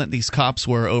violent these cops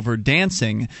were over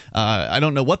dancing, I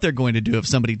don't know what they're going to do if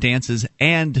somebody dances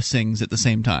and sings at the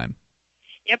same time.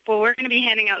 Yep. Well, we're going to be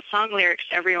handing out song lyrics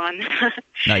to everyone.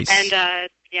 Nice. And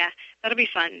that'll be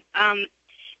fun.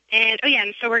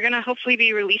 And so we're going to hopefully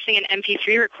be releasing an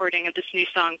MP3 recording of this new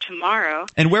song tomorrow.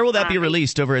 And where will that be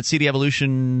released? Over at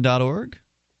cdevolution.org?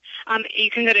 You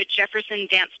can go to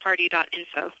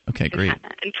jeffersondanceparty.info. Okay, great.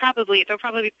 And there'll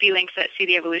probably be links at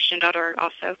cdevolution.org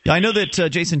also. Yeah, I know that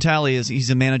Jason Talley he's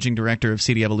a managing director of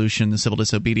CD Evolution, the Civil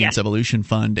Disobedience Evolution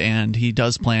Fund, and he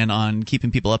does plan on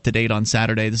keeping people up to date on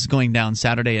Saturday. This is going down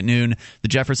Saturday at noon, the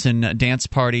Jefferson Dance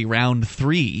Party Round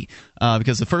 3.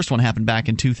 Because the first one happened back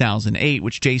in 2008,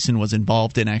 which Jason was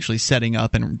involved in actually setting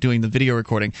up and doing the video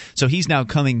recording. So he's now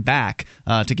coming back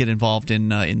to get involved in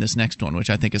this next one, which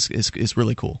I think is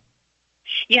really cool.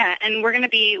 Yeah, and we're going to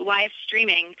be live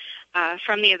streaming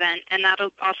from the event, and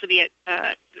that'll also be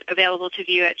available to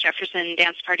view at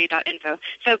jeffersondanceparty.info.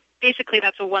 So basically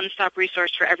that's a one-stop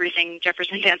resource for everything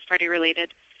Jefferson Dance Party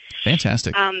related.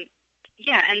 Fantastic. And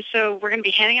so we're going to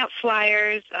be handing out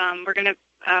flyers. We're going to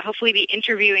hopefully be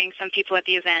interviewing some people at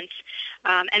the event.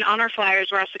 And on our flyers,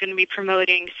 we're also going to be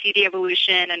promoting CD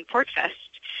Evolution and PortFest.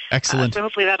 Excellent. So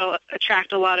hopefully that'll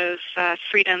attract a lot of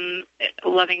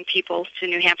freedom-loving people to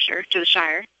New Hampshire, to the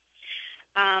Shire.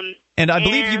 And I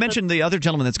believe you mentioned the other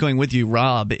gentleman that's going with you,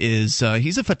 Rob, he's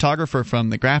a photographer from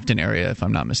the Grafton area, if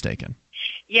I'm not mistaken.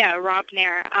 Yeah, Rob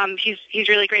Nair. He's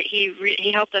really great.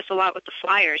 He helped us a lot with the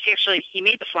flyers. He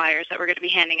made the flyers that we're going to be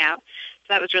handing out,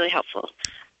 so that was really helpful.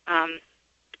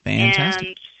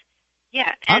 Fantastic.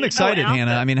 I'm excited,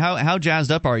 Hannah. I mean, how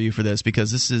jazzed up are you for this?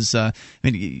 Because this is,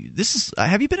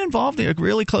 have you been involved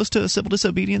really close to civil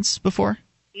disobedience before?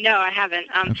 No, I haven't.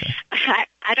 Okay. I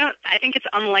think it's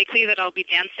unlikely that I'll be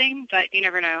dancing, but you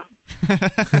never know.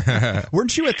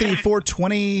 Weren't you at the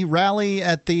 420 rally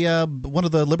at the one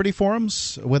of the Liberty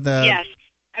Forums? Yes,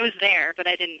 I was there, but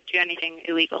I didn't do anything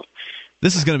illegal.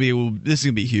 This is going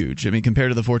to be huge. I mean, compared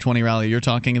to the 420 rally you're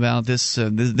talking about, there's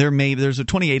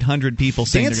 2,800 people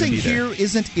saying they're going to be there. Dancing here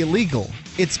isn't illegal.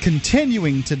 It's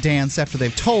continuing to dance after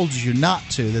they've told you not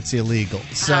to that's illegal.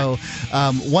 So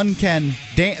one can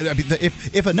dance. I mean,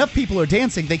 if enough people are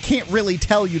dancing, they can't really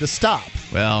tell you to stop.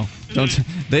 Well,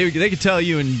 they can tell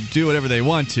you and do whatever they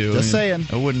want to. Just saying.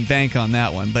 I wouldn't bank on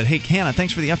that one. But hey, Hannah,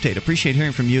 thanks for the update. Appreciate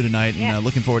hearing from you tonight, and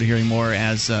looking forward to hearing more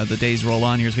as the days roll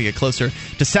on here as we get closer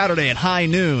to Saturday at high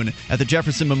noon at the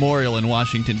Jefferson Memorial in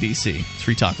Washington, D.C. It's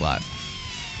Free Talk Live.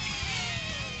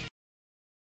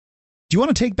 Do you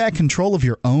want to take back control of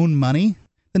your own money?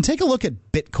 Then take a look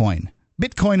at Bitcoin.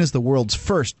 Bitcoin is the world's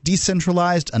first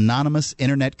decentralized, anonymous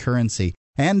internet currency,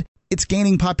 and it's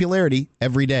gaining popularity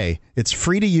every day. It's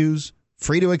free to use,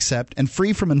 free to accept, and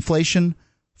free from inflation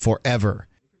forever.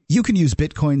 You can use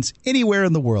Bitcoins anywhere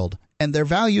in the world, and their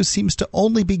value seems to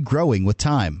only be growing with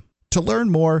time. To learn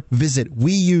more, visit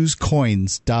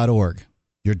weusecoins.org.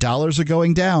 Your dollars are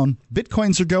going down.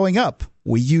 Bitcoins are going up.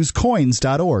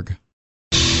 weusecoins.org.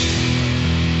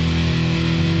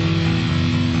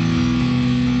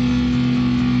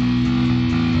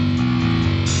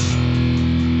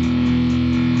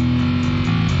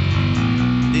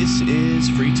 This is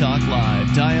Free Talk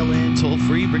Live. Dial in toll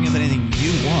free. Bring up anything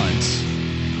you want.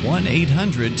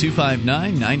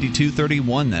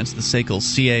 1-800-259-9231. That's the SACL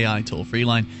CAI toll-free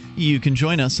line. You can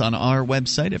join us on our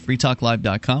website at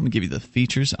freetalklive.com and give you the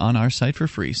features on our site for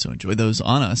free. So enjoy those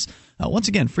on us. Once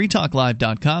again,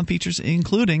 freetalklive.com, features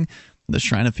including the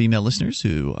Shrine of Female Listeners,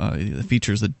 who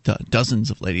features the dozens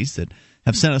of ladies that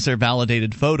have sent us their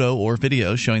validated photo or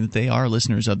video showing that they are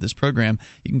listeners of this program.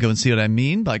 You can go and see what I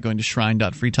mean by going to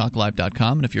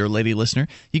shrine.freetalklive.com. And if you're a lady listener,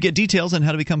 you get details on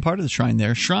how to become part of the Shrine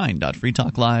there,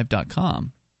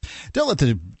 shrine.freetalklive.com. Don't let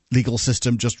the legal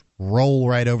system just roll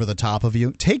right over the top of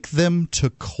you. Take them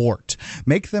to court.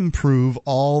 Make them prove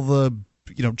all the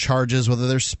charges, whether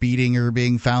they're speeding or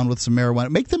being found with some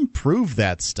marijuana. Make them prove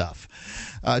that stuff.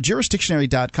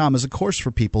 Jurisdictionary.com is a course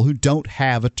for people who don't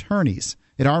have attorneys.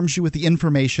 It arms you with the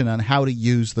information on how to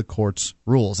use the court's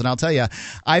rules. And I'll tell you,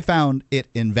 I found it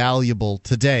invaluable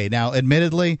today. Now,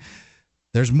 admittedly,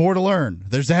 there's more to learn.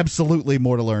 There's absolutely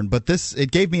more to learn. But it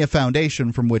gave me a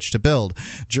foundation from which to build.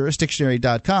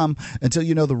 Jurisdictionary.com, until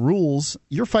you know the rules,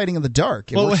 you're fighting in the dark.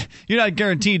 Well, you're not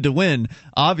guaranteed to win,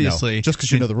 obviously. No, just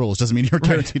because you know the rules doesn't mean you're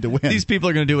guaranteed to win. These people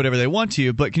are going to do whatever they want to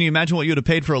you, but can you imagine what you would have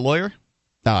paid for a lawyer?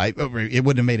 No, it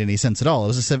wouldn't have made any sense at all. It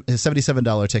was a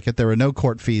 $77 ticket. There were no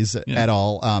court fees at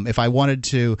all. If I wanted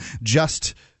to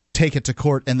just take it to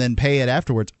court and then pay it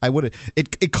afterwards, I would have.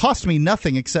 It cost me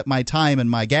nothing except my time and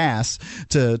my gas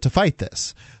to fight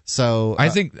this. So I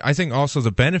think also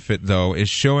the benefit though is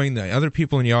showing the other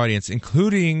people in the audience,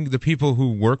 including the people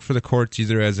who work for the courts,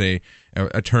 either as a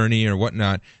attorney or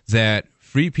whatnot, that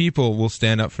free people will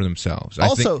stand up for themselves.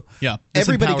 Also,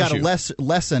 everybody got a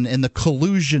lesson in the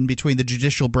collusion between the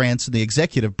judicial branch and the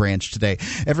executive branch today.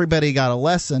 Everybody got a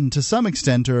lesson to some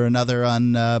extent or another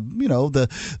on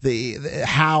the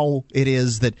how it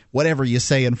is that whatever you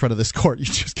say in front of this court, you're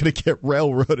just going to get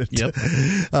railroaded. Yep.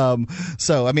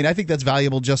 So, I mean, I think that's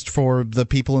valuable just for the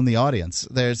people in the audience.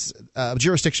 There's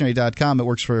jurisdictionary.com. It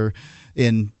works for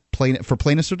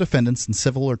plaintiffs or defendants in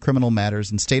civil or criminal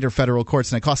matters in state or federal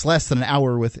courts, and it costs less than an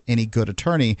hour with any good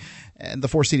attorney. And the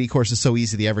 4CD course is so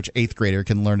easy, the average 8th grader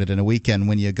can learn it in a weekend.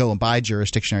 When you go and buy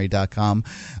jurisdictionary.com,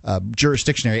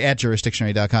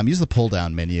 jurisdictionary.com, use the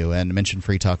pull-down menu and mention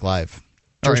Free Talk Live.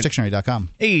 Jurisdictionary.com.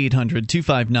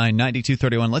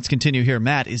 800-259-9231. Let's continue here.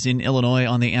 Matt is in Illinois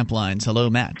on the amp lines. Hello,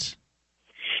 Matt.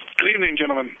 Good evening,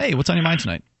 gentlemen. Hey, what's on your mind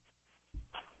tonight?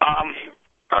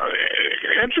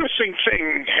 Interesting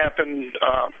thing happened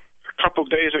a couple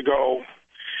days ago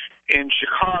in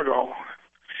Chicago.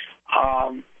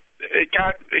 It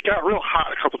got real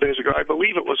hot a couple days ago. I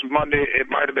believe it was Monday. It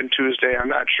might have been Tuesday. I'm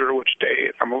not sure which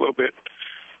day. I'm a little bit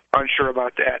unsure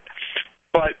about that.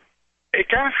 But it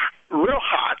got real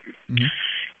hot,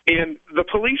 and the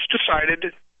police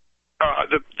decided,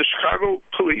 the Chicago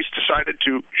police decided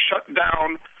to shut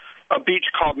down a beach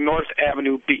called North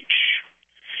Avenue Beach.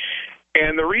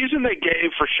 And the reason they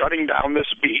gave for shutting down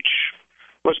this beach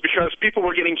was because people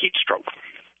were getting heat stroke,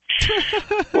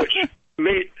 which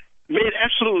made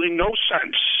absolutely no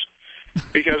sense,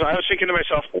 because I was thinking to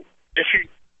myself, if you're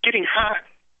getting hot,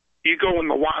 you go in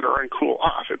the water and cool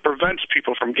off. It prevents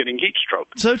people from getting heat stroke.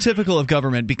 So typical of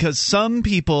government, because some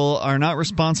people are not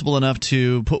responsible enough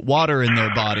to put water in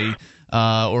their body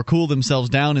or cool themselves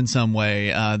down in some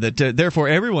way, that therefore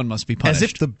everyone must be punished.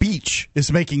 As if the beach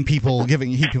is making people,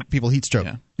 giving people heat stroke.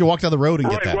 Yeah. You walk down the road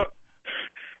and get that.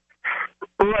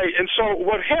 Right, and so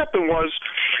what happened was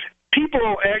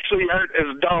people actually aren't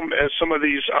as dumb as some of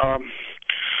these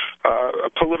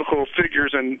political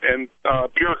figures and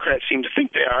bureaucrats seem to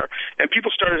think they are, and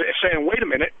people started saying, wait a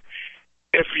minute,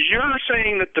 if you're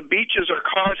saying that the beaches are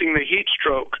causing the heat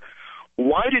stroke,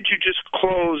 why did you just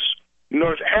close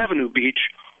North Avenue Beach?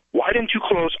 Why didn't you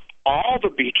close all the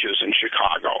beaches in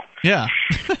Chicago? Yeah.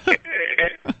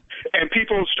 And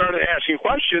people started asking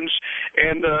questions,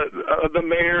 and the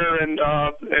mayor and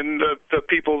the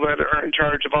people that are in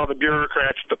charge of all the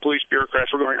bureaucrats, the police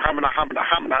bureaucrats, were going hamina, hamina,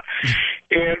 hamina.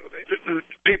 And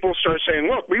people started saying,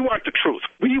 look, we want the truth.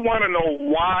 We want to know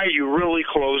why you really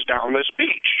closed down this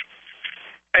beach.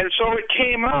 And so it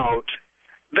came out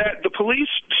that the police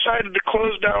decided to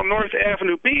close down North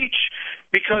Avenue Beach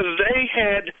because they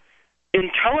had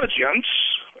intelligence,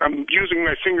 I'm using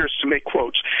my fingers to make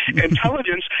quotes,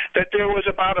 intelligence that there was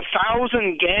about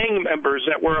 1,000 gang members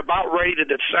that were about ready to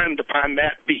descend upon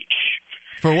that beach.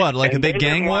 For what, like a big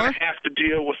gang war? They didn't want to have to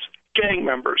deal with gang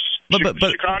members. But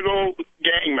Chicago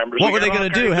gang members. What were they going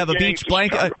to do? Have a beach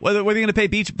blanket? Were they going to play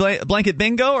beach blanket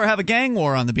bingo or have a gang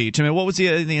war on the beach? I mean, what was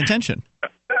the intention?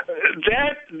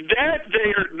 That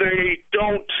they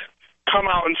don't come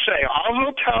out and say. All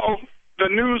they'll tell the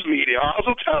news media, all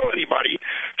they'll tell anybody,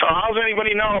 so all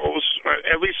anybody knows,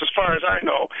 at least as far as I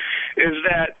know, is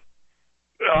that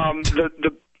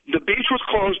the beach was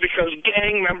closed because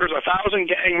gang members, 1,000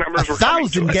 gang members were coming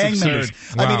to it. 1,000 gang members.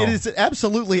 Wow. I mean, it is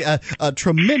absolutely a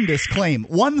tremendous claim.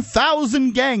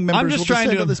 1,000 gang members will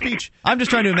descend on this beach. I'm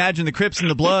just trying to imagine the Crips and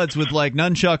the Bloods with like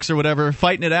nunchucks or whatever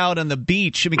fighting it out on the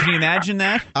beach. I mean, can you imagine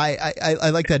that?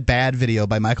 I like that Bad video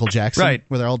by Michael Jackson, right,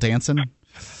 where they're all dancing.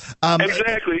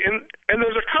 Exactly, and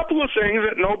there's a couple of things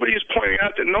that nobody's pointing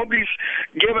out, that nobody's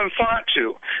given thought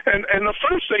to, and the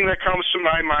first thing that comes to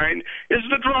my mind is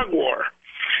the drug war,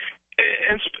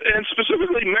 and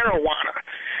specifically marijuana.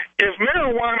 If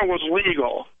marijuana was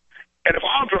legal, and if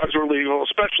all drugs were legal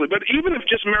especially, but even if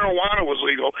just marijuana was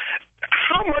legal,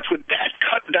 how much would that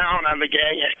cut down on the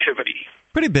gang activity?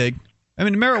 Pretty big. I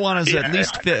mean, marijuana is at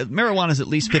least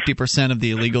 50% of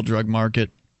the illegal drug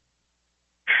market.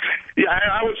 Yeah,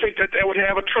 I would think that would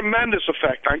have a tremendous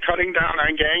effect on cutting down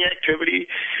on gang activity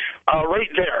right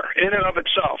there, in and of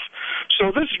itself.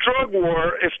 So this drug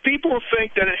war, if people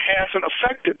think that it hasn't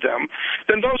affected them,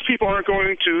 then those people aren't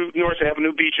going to North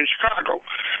Avenue Beach in Chicago,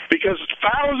 because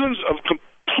thousands of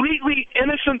completely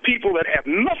innocent people that have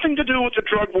nothing to do with the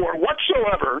drug war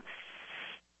whatsoever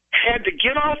had to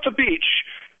get off the beach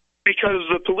because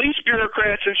the police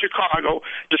bureaucrats in Chicago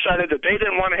decided that they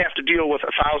didn't want to have to deal with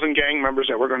 1,000 gang members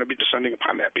that were going to be descending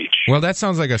upon that beach. Well, that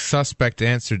sounds like a suspect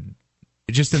answer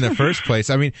just in the first place.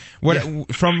 I mean,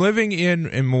 from living in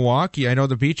Milwaukee, I know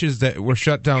the beaches that were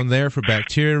shut down there for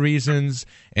bacteria reasons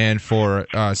and for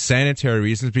sanitary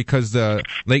reasons, because the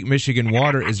Lake Michigan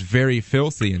water is very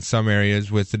filthy in some areas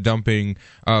with the dumping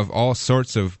of all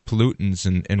sorts of pollutants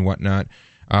and whatnot.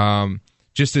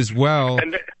 Just as well,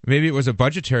 maybe it was a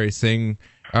budgetary thing,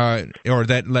 or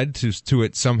that led to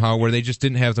it somehow, where they just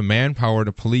didn't have the manpower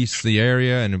to police the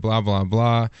area and blah, blah,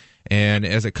 blah. And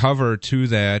as a cover to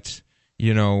that,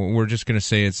 you know, we're just going to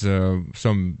say it's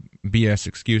some BS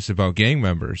excuse about gang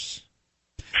members.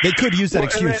 They could use that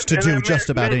excuse to do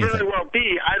just about anything. It may very well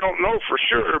be. I don't know for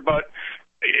sure, but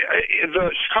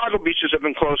the Chicago beaches have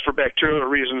been closed for bacterial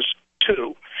reasons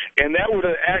too, and that would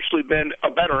have actually been a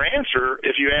better answer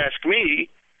if you ask me.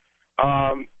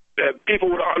 People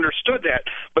would have understood that.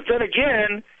 But then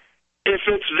again, if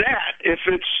it's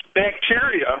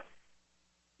bacteria,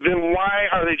 then why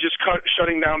are they just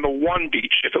shutting down the one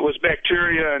beach? If it was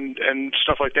bacteria and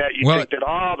stuff like that, you'd think that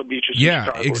all the beaches in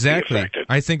Chicago would be affected.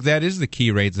 I think that is the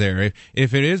key right there.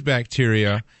 If it is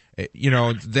bacteria, you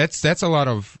know, that's a lot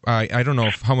of, I don't know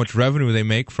how much revenue they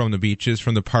make from the beaches,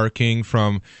 from the parking,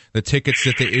 from the tickets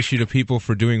that they issue to people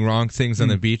for doing wrong things on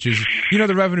the beaches. You know,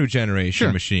 the revenue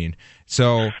generation machine.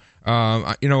 So,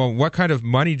 you know, what kind of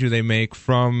money do they make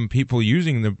from people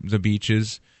using the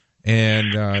beaches?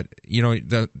 And, you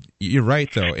know, you're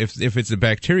right, though. If it's a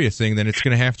bacteria thing, then it's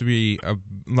going to have to be a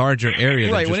larger area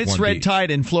than just when it's red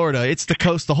tide in Florida, it's the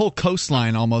coast, the whole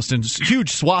coastline almost, and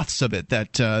huge swaths of it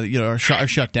that, you know, are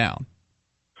shut down.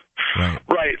 Right.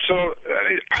 So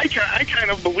I kind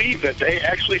of believe that they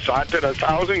actually thought that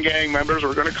 1,000 gang members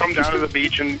were going to come down to the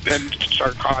beach and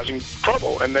start causing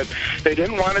trouble, and that they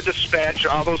didn't want to dispatch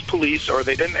all those police, or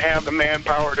they didn't have the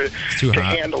manpower to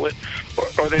handle it.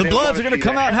 Or the Bloods are going to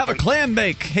come out and have a clam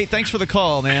bake. Hey, thanks for the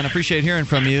call, man. Appreciate hearing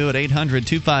from you at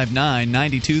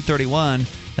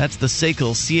 800-259-9231. That's the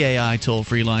SACL CAI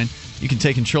toll-free line. You can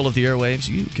take control of the airwaves.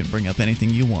 You can bring up anything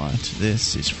you want.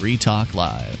 This is Free Talk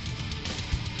Live.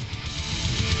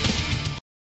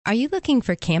 Are you looking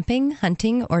for camping,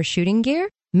 hunting, or shooting gear?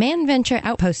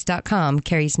 ManVentureOutpost.com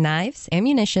carries knives,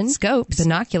 ammunition, scopes,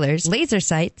 binoculars, laser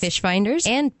sights, fish finders,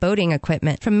 and boating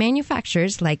equipment from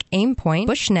manufacturers like Aimpoint,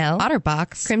 Bushnell,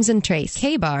 Otterbox, Crimson Trace,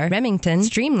 K-Bar, Remington,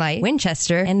 Streamlight,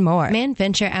 Winchester, and more.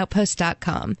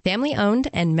 ManVentureOutpost.com. Family owned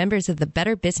and members of the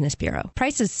Better Business Bureau.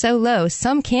 Prices so low,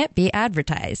 some can't be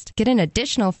advertised. Get an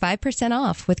additional 5%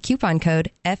 off with coupon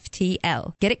code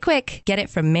FTL. Get it quick. Get it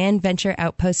from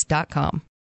ManVentureOutpost.com.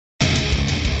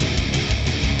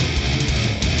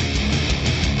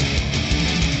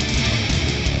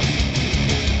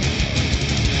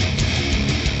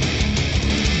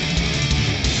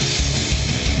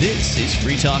 This is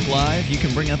Free Talk Live. You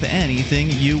can bring up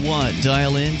anything you want.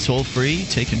 Dial in, toll free,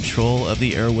 take control of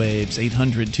the airwaves.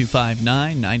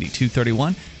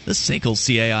 800-259-9231. The SACL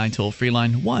CAI toll-free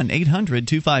line,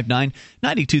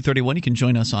 1-800-259-9231. You can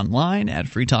join us online at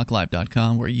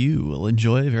freetalklive.com, where you will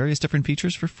enjoy various different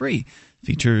features for free.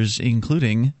 Features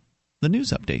including the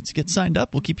news updates. Get signed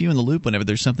up. We'll keep you in the loop whenever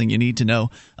there's something you need to know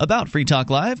about Free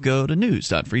Talk Live. Go to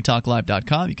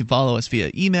news.freetalklive.com. You can follow us via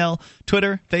email,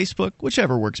 Twitter, Facebook,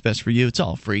 whichever works best for you. It's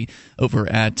all free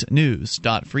over at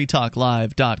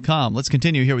news.freetalklive.com. Let's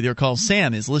continue here with your call.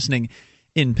 Sam is listening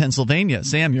in Pennsylvania.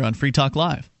 Sam, you're on Free Talk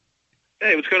Live.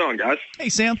 Hey, what's going on, guys? Hey,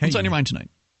 Sam. What's on your mind tonight?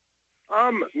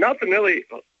 Nothing really.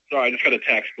 Sorry, I just got a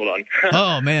text. Hold on.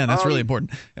 Oh, man, that's really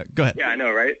important. Go ahead. Yeah, I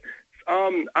know, right?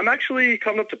 I'm actually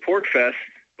coming up to PorkFest,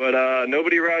 but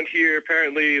nobody around here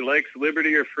apparently likes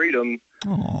liberty or freedom.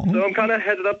 Aww. So I'm kind of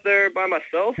headed up there by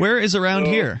myself. Where is around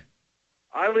here?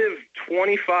 I live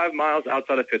 25 miles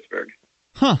outside of Pittsburgh.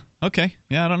 Huh. Okay.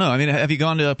 Yeah, I don't know. I mean, have you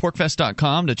gone to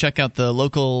porkfest.com to check out the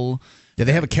local... Yeah,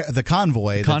 they have the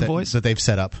convoys that they've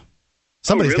set up.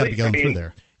 Somebody's got to be going through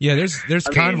there. Yeah, there's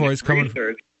convoys coming.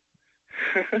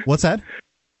 What's that?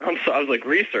 I was like,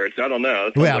 research? I don't know.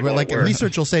 Yeah,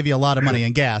 research will save you a lot of money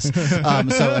and gas. So,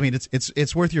 I mean,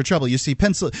 it's worth your trouble. You see,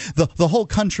 the whole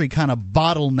country kind of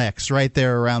bottlenecks right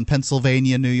there around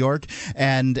Pennsylvania, New York,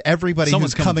 and everybody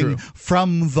who's coming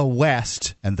from the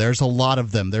West, and there's a lot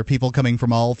of them. There are people coming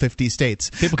from all 50 states.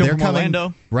 People come from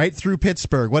Orlando. Right through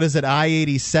Pittsburgh. What is it,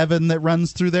 I-87 that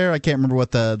runs through there? I can't remember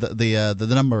what the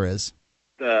number is.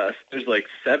 there's like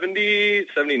 70,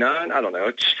 79, I don't know.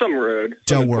 It's some road.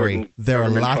 Don't worry. There are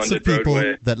lots of people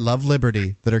that love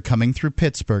liberty that are coming through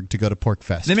Pittsburgh to go to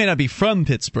PorcFest. They may not be from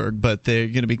Pittsburgh, but they're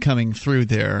going to be coming through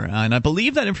there. And I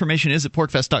believe that information is at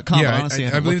porcfest.com. Yeah,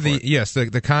 I believe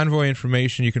the convoy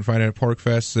information you can find at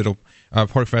PorcFest. It'll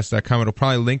porcfest.com. It'll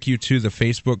probably link you to the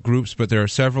Facebook groups, but there are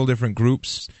several different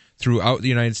groups throughout the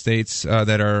United States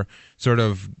that are sort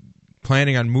of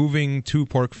planning on moving to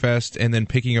PorcFest and then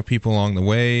picking up people along the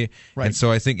way. Right. And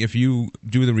so I think if you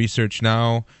do the research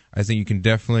now, I think you can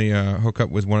definitely hook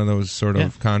up with one of those sort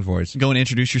of convoys. Go and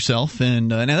introduce yourself, and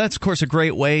that's of course a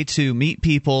great way to meet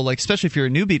people. Like especially if you're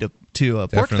a newbie to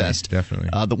PorcFest, definitely.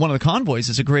 One of the convoys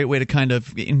is a great way to kind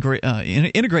of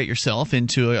integrate yourself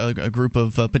into a group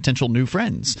of potential new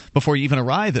friends before you even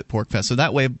arrive at PorcFest. So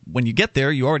that way, when you get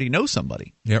there, you already know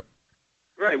somebody. Yep.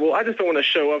 Right. Well, I just don't want to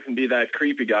show up and be that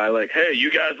creepy guy like, hey, you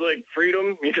guys like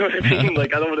freedom? You know what I mean?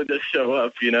 Like, I don't want to just show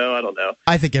up, I don't know.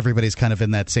 I think everybody's kind of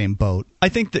in that same boat. I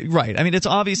think that, right. I mean,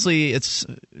 it's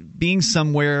being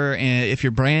somewhere, and if you're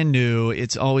brand new,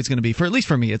 it's always going to be, at least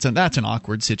for me, that's an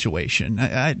awkward situation.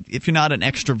 If you're not an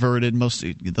extroverted,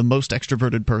 the most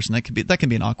extroverted person, that can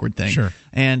be an awkward thing. Sure.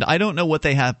 And I don't know what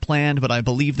they have planned, but I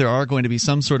believe there are going to be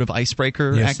some sort of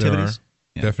icebreaker activities.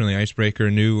 There are. Definitely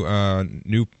icebreaker, new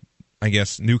I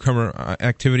guess, newcomer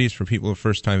activities for people,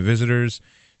 first-time visitors.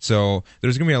 So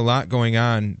there's going to be a lot going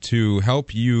on to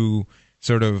help you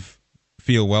sort of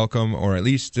feel welcome, or at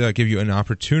least give you an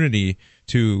opportunity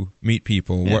to meet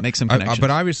people. Make some connections. But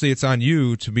obviously it's on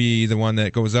you to be the one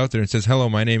that goes out there and says, hello,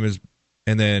 my name is,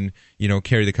 and then,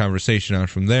 carry the conversation on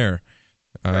from there.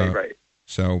 Right.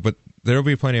 So, but there will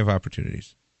be plenty of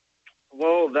opportunities.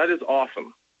 Well, that is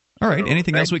awesome. All right.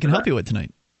 Anything else we can help you with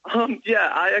tonight? Yeah,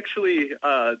 I actually,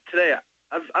 today,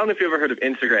 I don't know if you've ever heard of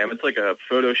Instagram. It's like a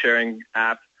photo sharing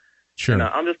app. Sure. And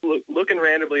I'm just looking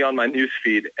randomly on my news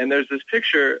feed, and there's this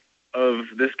picture of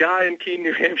this guy in Keene,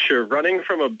 New Hampshire, running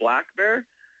from a black bear.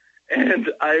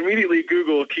 And I immediately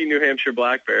Googled Keene, New Hampshire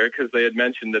black bear because they had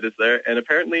mentioned that it's there. And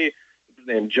apparently, his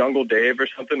name Jungle Dave or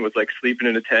something was like sleeping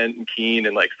in a tent in Keene,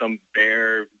 and like some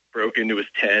bear broke into his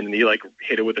tent, and he like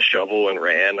hit it with a shovel and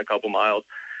ran a couple miles.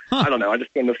 I don't know. I just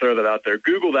wanted to throw that out there.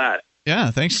 Google that. Yeah,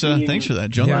 thanks for that,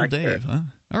 Jungle Dave. Huh?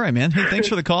 All right, man. Hey, thanks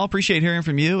for the call. Appreciate hearing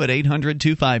from you at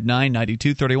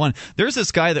 800-259-9231. There's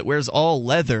this guy that wears all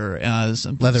leather.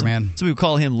 Leatherman. Some people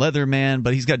call him Leatherman,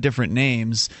 but he's got different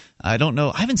names. I don't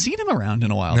know. I haven't seen him around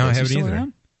in a while. No, I haven't either.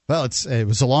 Around? Well, it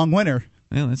was a long winter.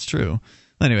 Yeah, that's true.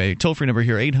 Anyway, toll-free number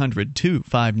here,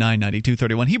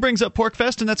 800-259-9231. He brings up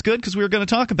PorcFest, and that's good because we were going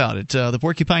to talk about it. The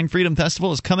Porcupine Freedom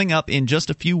Festival is coming up in just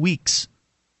a few weeks.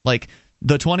 Like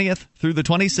the 20th through the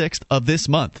 26th of this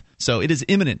month. So it is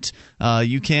imminent.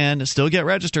 You can still get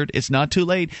registered. It's not too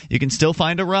late. You can still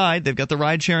find a ride. They've got the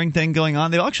ride-sharing thing going on.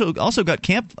 They've also got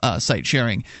campsite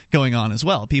sharing going on as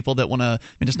well. People that want to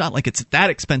 – it's not like it's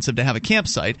that expensive to have a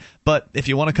campsite, but if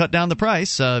you want to cut down the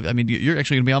price, you're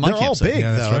actually going to be on my campsite. They're all big,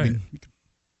 yeah, though. Right. I mean,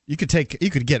 you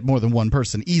could get more than one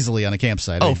person easily on a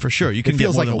campsite. Oh, for sure. You can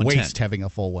get more than one tent. It feels like a waste having a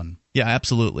full one. Yeah,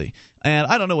 absolutely. And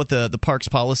I don't know what the park's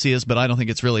policy is, but I don't think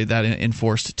it's really that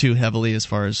enforced too heavily as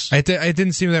far as... It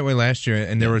didn't seem that way last year,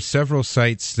 and there were several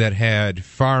sites that had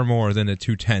far more than the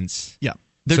 2 tents. Yeah.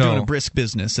 They're doing a brisk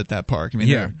business at that park. I mean,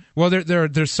 yeah. Well,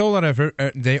 they're sold out of.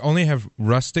 They only have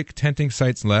rustic tenting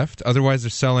sites left. Otherwise, they're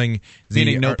selling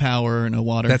meaning no power, no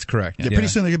water. That's correct. Yeah, pretty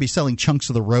soon they're going to be selling chunks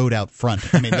of the road out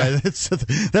front. I mean, that's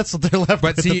what they're left.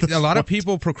 But see, a lot of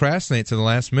people procrastinate to the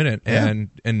last minute, and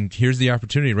here's the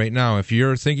opportunity right now. If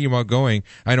you're thinking about going,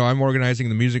 I know I'm organizing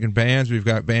the music and bands. We've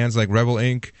got bands like Rebel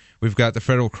Inc. We've got the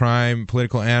Federal Crime,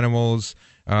 Political Animals.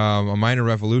 A Minor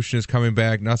Revolution is coming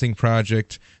back, Nothing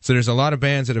Project. So there's a lot of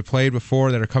bands that have played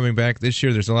before that are coming back this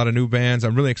year. There's a lot of new bands.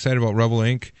 I'm really excited about Rebel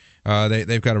Inc.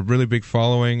 They've got a really big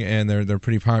following, and they're a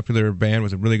pretty popular band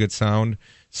with a really good sound.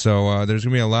 So there's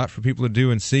going to be a lot for people to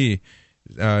do and see.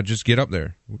 Just get up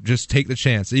there. Just take the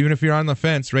chance. Even if you're on the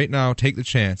fence right now, take the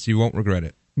chance. You won't regret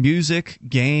it. Music,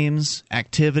 games,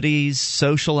 activities,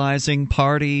 socializing,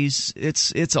 parties.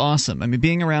 It's awesome. I mean,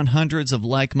 being around hundreds of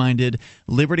like-minded,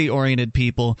 liberty-oriented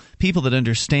people that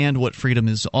understand what freedom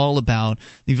is all about.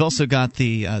 You've also got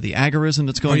the agorism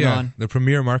that's going on. The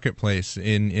premier marketplace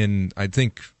in I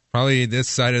think probably this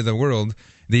side of the world.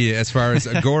 As far as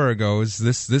Agora goes,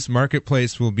 this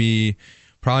marketplace will be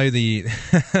probably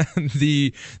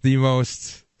the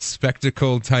most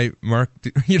spectacle type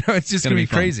it's just going to be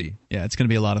crazy. Yeah, it's going to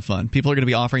be a lot of fun. People are going to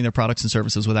be offering their products and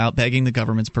services without begging the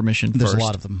government's permission There's first. a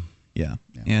lot of them. Yeah.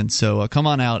 And so come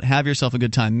on out, have yourself a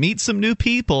good time, meet some new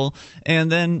people,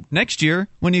 and then next year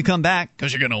when you come back,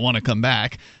 because you're going to want to come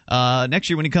back, next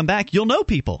year when you come back, you'll know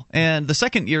people. And the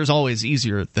second year is always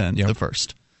easier than the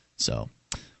first. So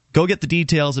go get the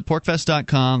details at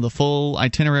porkfest.com. The full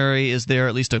itinerary is there,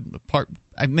 at least a part.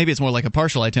 Maybe it's more like a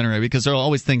partial itinerary because there are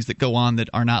always things that go on that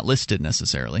are not listed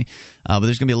necessarily. But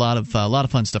there's going to be a lot of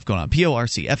fun stuff going on.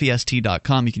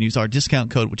 porcfest.com. You can use our discount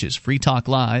code, which is Free Talk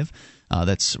Live.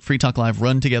 That's Free Talk Live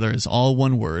run together is all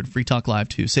one word. Free Talk Live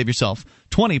to save yourself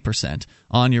 20%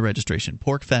 on your registration.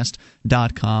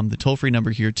 Porkfest.com. The toll-free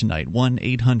number here tonight,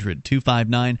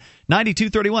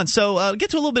 1-800-259-9231. So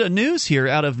get to a little bit of news here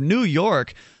out of New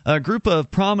York. A group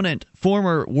of prominent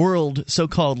former world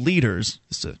so-called leaders.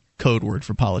 It's a code word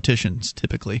for politicians,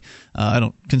 typically. I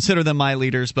don't consider them my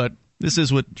leaders, but this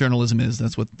is what journalism is.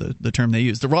 That's what the term they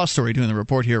use. The Raw Story doing the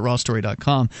report here at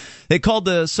rawstory.com. They said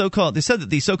that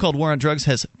the so-called war on drugs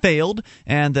has failed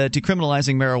and that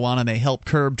decriminalizing marijuana may help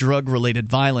curb drug-related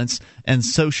violence and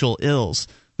social ills.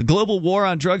 The global war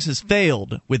on drugs has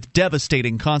failed with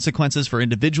devastating consequences for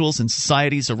individuals and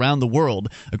societies around the world,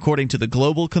 according to the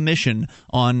Global Commission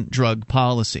on Drug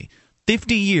Policy.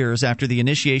 50 years after the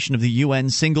initiation of the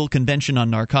UN Single Convention on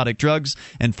Narcotic Drugs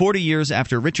and 40 years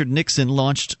after Richard Nixon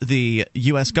launched the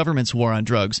U.S. government's war on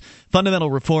drugs, fundamental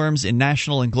reforms in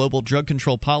national and global drug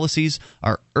control policies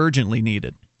are urgently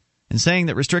needed. In saying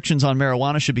that restrictions on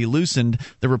marijuana should be loosened,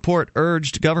 the report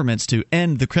urged governments to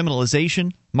end the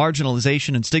criminalization,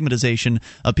 marginalization, and stigmatization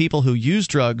of people who use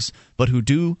drugs but who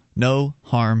do no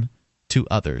harm to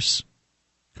others.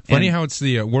 Funny how it's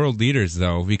the world leaders,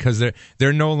 though, because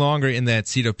they're no longer in that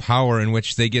seat of power in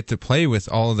which they get to play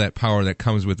with all of that power that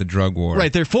comes with the drug war.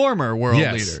 Right, they're former world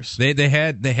leaders. They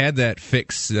had that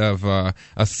fix of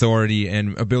authority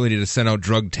and ability to send out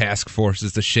drug task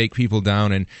forces to shake people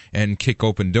down and kick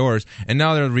open doors, and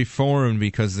now they're reformed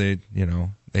because they've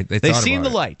seen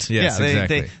the light. Yes,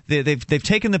 exactly. They've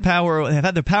taken the power, have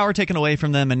had their power taken away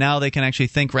from them, and now they can actually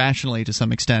think rationally to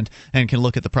some extent and can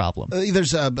look at the problem.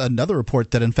 There's another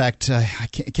report that, in fact, I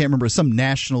can't remember, some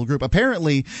national group.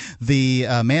 Apparently, the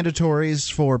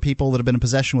mandatories for people that have been in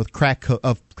possession with crack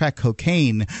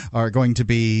cocaine are going to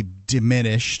be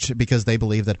diminished because they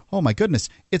believe that, oh my goodness,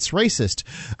 it's racist.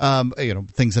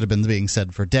 Things that have been being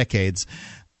said for decades.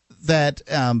 That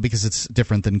because it's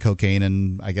different than cocaine,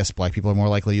 and I guess black people are more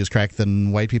likely to use crack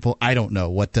than white people. I don't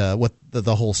know what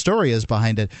the whole story is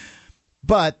behind it,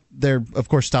 but they're of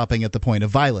course stopping at the point of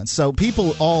violence. So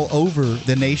people all over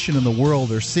the nation and the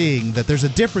world are seeing that there's a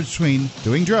difference between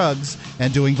doing drugs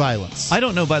and doing violence. I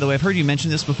don't know. By the way, I've heard you mention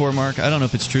this before, Mark. I don't know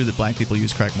if it's true that black people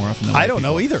use crack more often than white people. I don't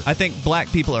know either. I think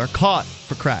black people are caught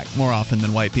for crack more often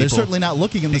than white people. They're certainly not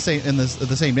looking in the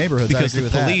same neighborhoods because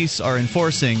the police are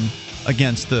enforcing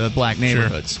against the black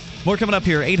neighborhoods. Sure. More coming up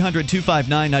here,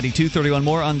 800-259-9231.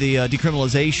 More on the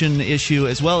decriminalization issue,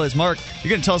 as well as, Mark, you're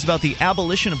going to tell us about the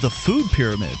abolition of the food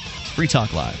pyramid. It's Free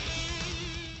Talk Live.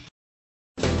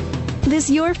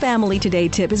 This Your Family Today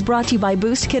tip is brought to you by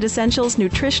Boost Kid Essentials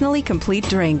Nutritionally Complete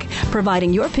Drink,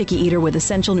 providing your picky eater with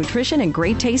essential nutrition and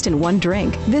great taste in one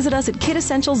drink. Visit us at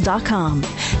kidessentials.com.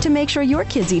 To make sure your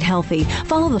kids eat healthy,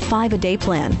 follow the 5-a-day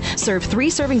plan. Serve 3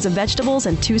 servings of vegetables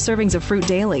and 2 servings of fruit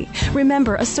daily.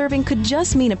 Remember, a serving could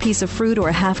just mean a piece of fruit or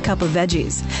a half cup of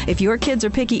veggies. If your kids are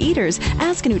picky eaters,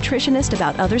 ask a nutritionist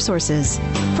about other sources.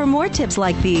 For more tips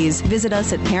like these, visit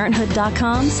us at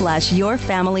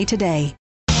parenthood.com/yourfamilytoday.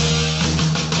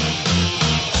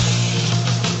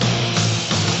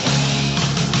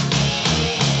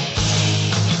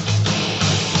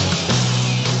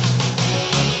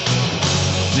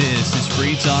 This is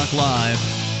Free Talk Live.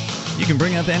 You can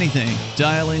bring up anything.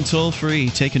 Dial in toll-free.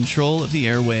 Take control of the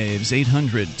airwaves.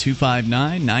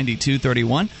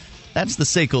 800-259-9231. That's the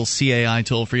SACL CAI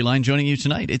toll-free line. Joining you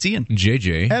tonight, it's Ian.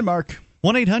 JJ. And Mark.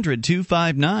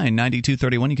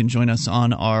 1-800-259-9231. You can join us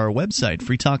on our website,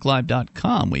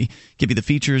 freetalklive.com. We give you the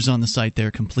features on the site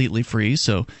there completely free,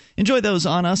 so enjoy those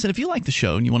on us. And if you like the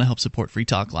show and you want to help support Free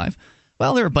Talk Live,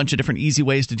 well, there are a bunch of different easy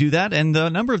ways to do that, and a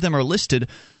number of them are listed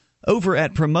over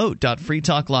at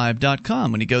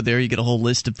promote.freetalklive.com. When you go there, you get a whole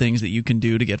list of things that you can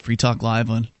do to get Free Talk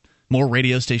Live on more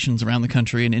radio stations around the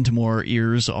country and into more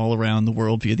ears all around the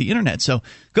world via the internet. So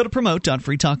go to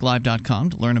promote.freetalklive.com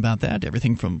to learn about that.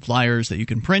 Everything from flyers that you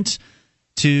can print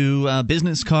to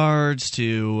business cards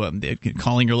to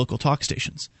calling your local talk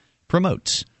stations.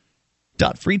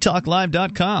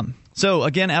 Promote.freetalklive.com. So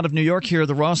again, out of New York here,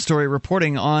 the Raw Story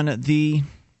reporting on the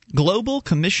Global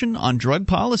Commission on Drug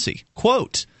Policy.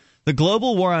 Quote, the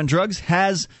global war on drugs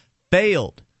has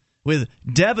failed with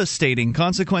devastating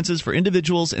consequences for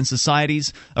individuals and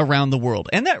societies around the world.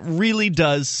 And that really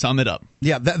does sum it up.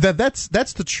 Yeah, that's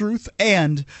the truth,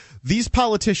 and these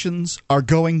politicians are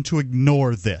going to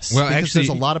ignore this. Well, because actually,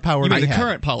 there's a lot of power. The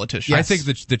current politicians. Yes.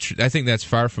 I think that's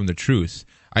far from the truth.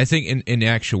 I think in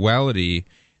actuality,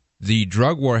 the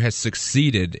drug war has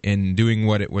succeeded in doing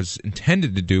what it was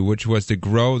intended to do, which was to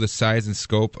grow the size and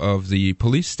scope of the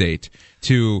police state,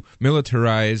 to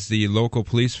militarize the local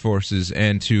police forces,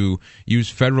 and to use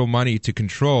federal money to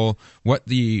control what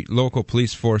the local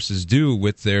police forces do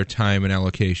with their time and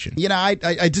allocation. You know,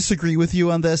 I disagree with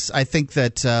you on this. I think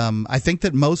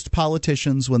that most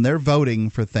politicians, when they're voting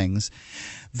for things,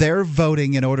 they're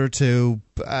voting in order to,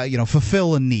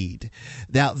 fulfill a need.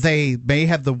 Now, they may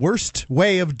have the worst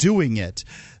way of doing it.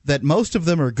 That most of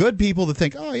them are good people that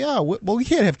think, oh yeah, well, we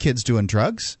can't have kids doing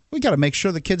drugs. We got to make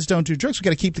sure the kids don't do drugs. We got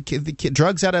to keep the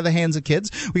drugs out of the hands of kids.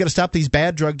 We got to stop these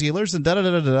bad drug dealers and da da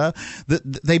da da da.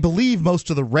 They believe most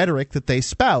of the rhetoric that they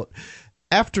spout.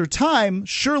 After time,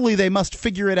 surely they must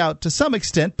figure it out to some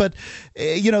extent, but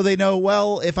they know,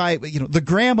 well, if the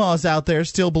grandmas out there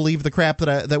still believe the crap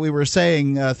that we were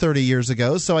saying 30 years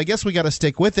ago, so I guess we got to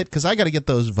stick with it because I got to get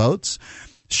those votes.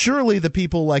 Surely the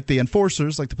people like the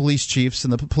enforcers, like the police chiefs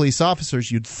and the police officers,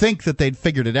 you'd think that they'd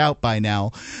figured it out by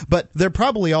now, but they're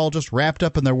probably all just wrapped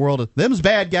up in their world of, them's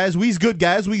bad guys, we's good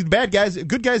guys, we bad guys,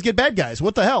 good guys get bad guys.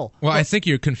 What the hell? Well, I think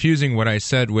you're confusing what I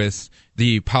said with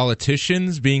the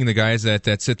politicians being the guys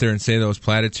that sit there and say those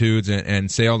platitudes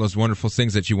and say all those wonderful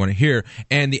things that you want to hear,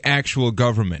 and the actual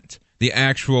government. The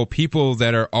actual people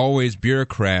that are always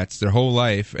bureaucrats their whole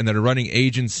life and that are running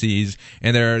agencies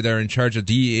and they're in charge of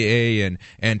DEA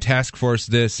and task force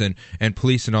this and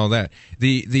police and all that.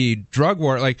 The drug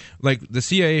war, like the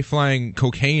CIA flying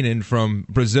cocaine in from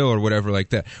Brazil or whatever like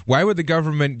that. Why would the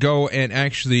government go and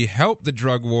actually help the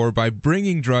drug war by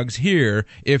bringing drugs here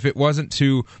if it wasn't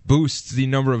to boost the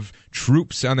number of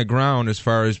troops on the ground as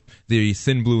far as the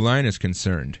thin blue line is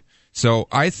concerned? So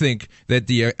I think that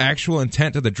the actual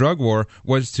intent of the drug war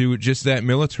was to just that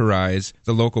militarize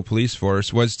the local police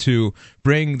force, was to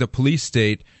bring the police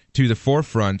state to the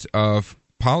forefront of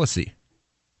policy.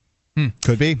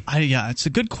 Could be. It's a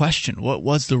good question. What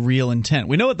was the real intent?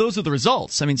 We know those are the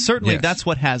results. I mean, certainly that's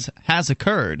what has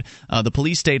occurred. The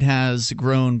police state has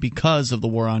grown because of the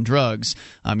war on drugs.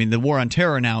 I mean, the war on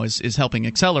terror now is helping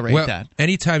accelerate that.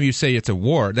 Anytime you say it's a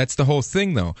war, that's the whole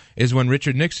thing, though, is when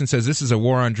Richard Nixon says this is a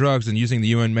war on drugs and using the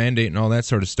UN mandate and all that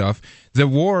sort of stuff, the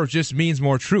war just means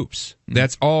more troops.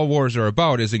 That's all wars are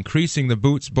about, is increasing the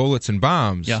boots, bullets, and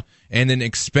bombs, and then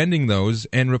expending those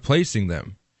and replacing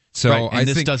them. So right, and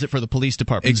this does it for the police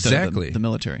department instead of the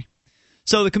military.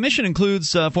 So the commission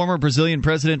includes former Brazilian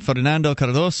President Fernando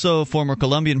Cardoso, former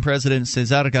Colombian President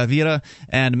Cesar Gaviria,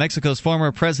 and Mexico's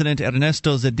former President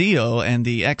Ernesto Zedillo, and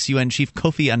the ex-UN Chief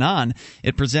Kofi Annan.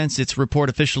 It presents its report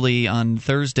officially on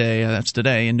Thursday, that's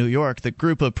today, in New York. The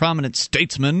group of prominent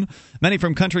statesmen, many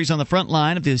from countries on the front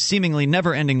line of the seemingly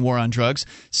never-ending war on drugs,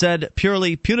 said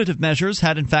purely punitive measures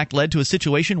had in fact led to a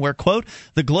situation where, quote,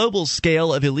 the global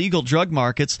scale of illegal drug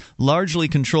markets, largely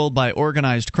controlled by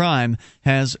organized crime,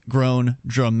 has grown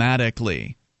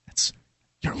dramatically.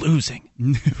 You're losing.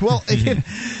 Well,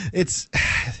 it's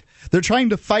they're trying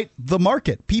to fight the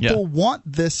market. People want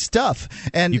this stuff,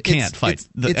 and you can't fight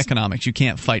the economics. You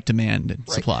can't fight demand and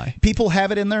supply. People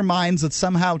have it in their minds that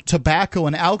somehow tobacco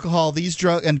and alcohol,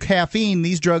 and caffeine,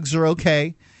 these drugs are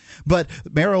okay. But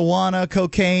marijuana,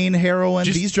 cocaine, heroin,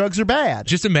 these drugs are bad.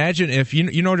 Just imagine if,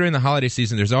 during the holiday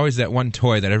season, there's always that one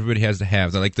toy that everybody has to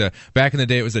have. Back in the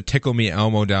day, it was a Tickle Me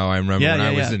Elmo doll, I remember when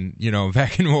I was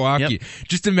back in Milwaukee. Yep.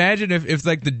 Just imagine if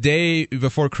like the day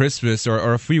before Christmas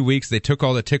or a few weeks, they took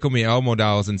all the Tickle Me Elmo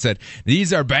dolls and said,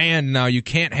 these are banned now, you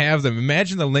can't have them.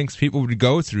 Imagine the lengths people would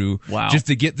go through just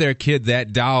to get their kid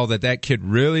that doll that kid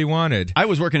really wanted. I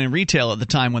was working in retail at the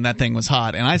time when that thing was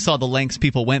hot, and I saw the lengths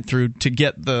people went through to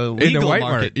get the legal in the white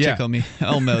market Tickle Me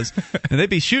Elmos, and they'd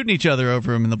be shooting each other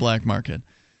over them in the black market.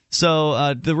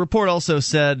 So the report also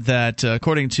said that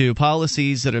according to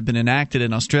policies that have been enacted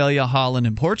in Australia, Holland,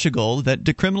 and Portugal, that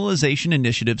decriminalization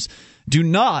initiatives do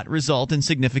not result in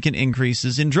significant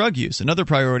increases in drug use. Another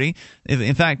priority,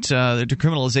 in fact, the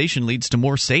decriminalization leads to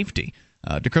more safety.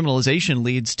 Decriminalization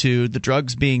leads to the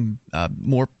drugs being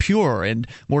more pure and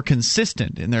more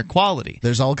consistent in their quality.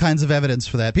 There's all kinds of evidence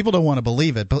for that. People don't want to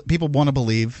believe it, but people want to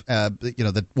believe,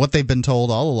 that what they've been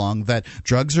told all along, that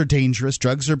drugs are dangerous,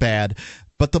 drugs are bad,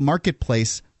 but the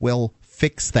marketplace will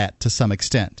fix that to some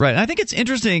extent. Right. And I think it's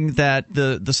interesting that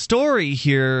the story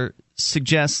here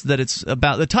suggests that it's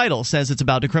about, the title says it's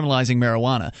about decriminalizing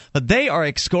marijuana, but they are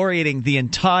excoriating the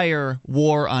entire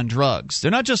war on drugs.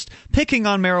 They're not just picking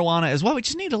on marijuana as well, we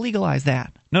just need to legalize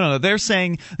that. No, they're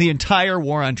saying the entire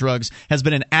war on drugs has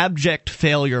been an abject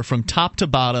failure from top to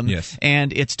bottom,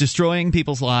 and it's destroying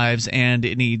people's lives, and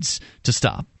it needs to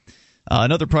stop.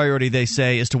 Another priority, they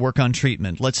say, is to work on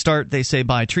treatment. Let's start, they say,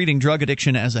 by treating drug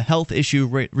addiction as a health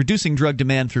issue, reducing drug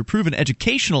demand through proven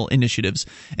educational initiatives,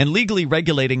 and legally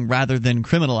regulating rather than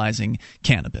criminalizing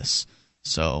cannabis.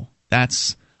 So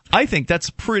I think that's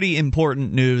pretty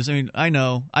important news. I mean, I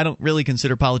know I don't really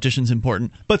consider politicians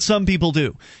important, but some people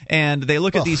do. And they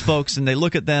look at these folks and they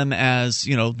look at them as,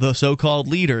 the so-called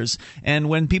leaders. And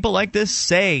when people like this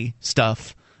say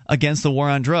stuff against the war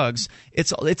on drugs,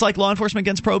 it's like law enforcement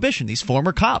against prohibition. These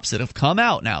former cops that have come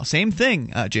out now, same thing,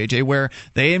 JJ, where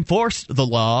they enforced the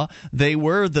law. They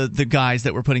were the guys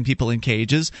that were putting people in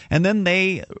cages, and then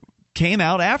they came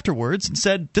out afterwards and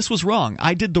said, this was wrong.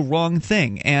 I did the wrong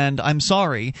thing, and I'm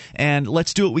sorry, and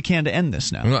let's do what we can to end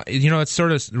this now. Well, it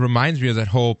sort of reminds me of that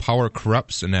whole power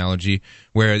corrupts analogy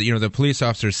where, the police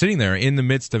officer is sitting there in the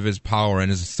midst of his power and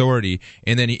his authority,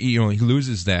 and then, he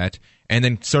loses that, and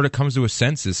then sort of comes to his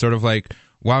senses, sort of like,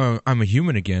 wow, I'm a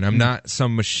human again. I'm not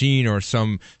some machine or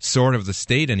some sort of the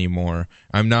state anymore.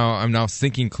 I'm now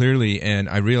thinking clearly, and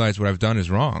I realize what I've done is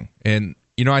wrong. And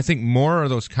I think more of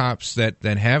those cops that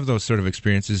have those sort of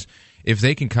experiences, if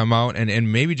they can come out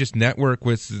and maybe just network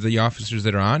with the officers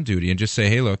that are on duty and just say,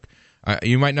 hey, look,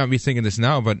 you might not be thinking this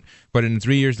now, but in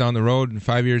 3 years down the road, in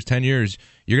 5 years, 10 years,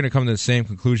 you're going to come to the same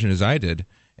conclusion as I did.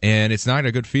 And it's not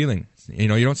a good feeling. You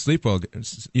don't sleep well.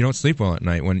 You don't sleep well at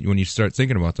night when you start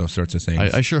thinking about those sorts of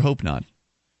things. I sure hope not.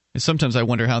 Sometimes I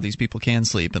wonder how these people can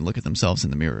sleep and look at themselves in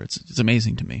the mirror. It's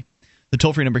amazing to me. The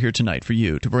toll-free number here tonight for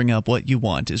you to bring up what you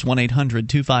want is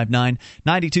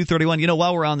 1-800-259-9231.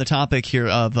 While we're on the topic here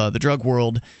of the drug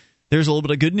world, there's a little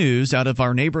bit of good news out of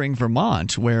our neighboring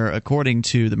Vermont, where, according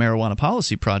to the Marijuana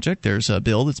Policy Project, there's a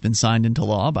bill that's been signed into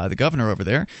law by the governor over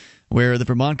there, where the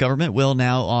Vermont government will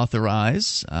now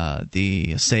authorize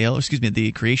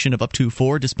the creation of up to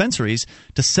 4 dispensaries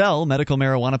to sell medical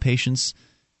marijuana patients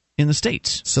in the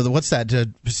state. So what's that,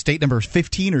 state number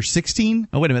 15 or 16?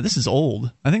 Oh, wait a minute. This is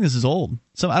old. I think this is old.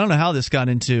 So I don't know how this got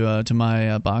into to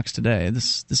my box today.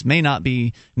 This may not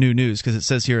be new news because it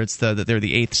says here that they're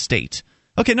the 8th state.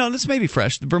 Okay, no, this may be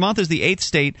fresh. Vermont is the 8th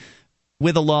state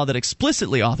with a law that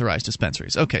explicitly authorized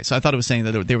dispensaries. Okay, so I thought it was saying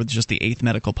that they were just the 8th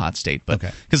medical pot state, but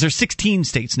because there's 16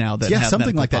 states now that have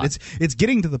something like pot. that. It's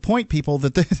getting to the point, people,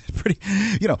 that they're pretty.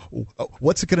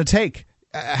 What's it going to take?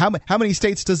 How many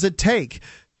states does it take?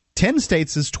 10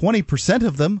 states is 20%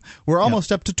 of them. We're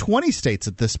almost up to 20 states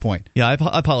at this point. Yeah,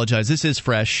 I apologize. This is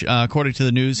fresh. According to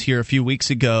the news here a few weeks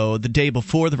ago, the day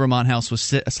before the Vermont House was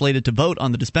slated to vote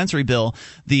on the dispensary bill,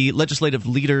 the legislative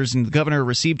leaders and the governor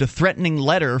received a threatening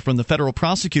letter from the federal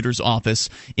prosecutor's office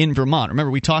in Vermont.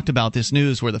 Remember, we talked about this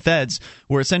news where the feds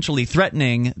were essentially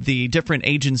threatening the different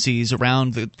agencies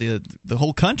around the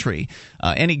whole country,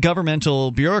 any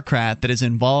governmental bureaucrat that is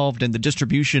involved in the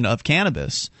distribution of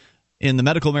cannabis in the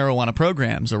medical marijuana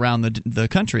programs around the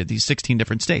country, these 16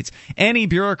 different states. Any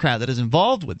bureaucrat that is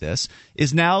involved with this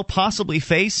is now possibly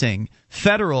facing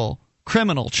federal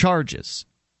criminal charges.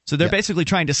 So they're basically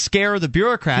trying to scare the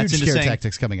bureaucrats into saying...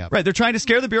 tactics coming up. Right, they're trying to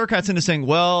scare the bureaucrats into saying,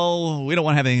 well, we don't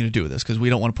want to have anything to do with this because we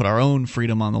don't want to put our own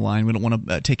freedom on the line. We don't want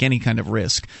to take any kind of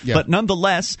risk. Yeah. But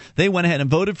nonetheless, they went ahead and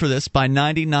voted for this by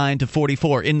 99 to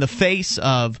 44 in the face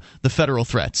of the federal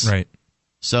threats. Right.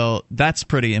 So that's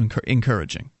pretty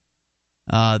encouraging.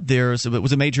 It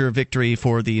was a major victory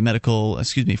for the the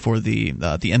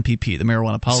MPP, the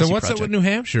Marijuana Policy Project. So what's up with New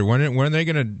Hampshire? When are they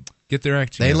going to get their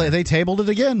act together? They tabled it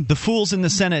again. The fools in the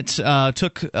Senate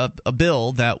took a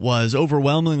bill that was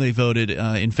overwhelmingly voted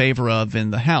in favor of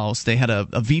in the House. They had a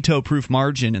veto-proof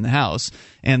margin in the House,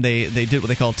 and they did what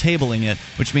they call tabling it,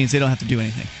 which means they don't have to do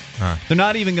anything. They're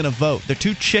not even going to vote. They're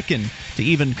too chicken to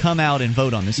even come out and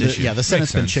vote on this issue. Yeah, the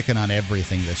Senate's been chicken on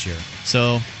everything this year.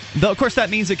 So, of course,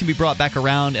 that means it can be brought back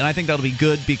around, and I think that'll be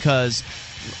good because,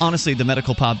 honestly, the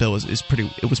medical pot bill was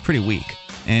pretty weak.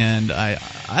 And I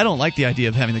don't like the idea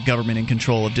of having the government in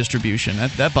control of distribution.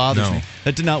 That bothers me.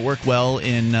 That did not work well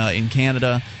in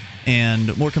Canada.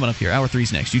 And more coming up here. Hour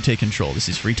 3's next. You take control. This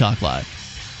is Free Talk Live.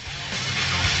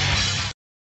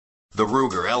 The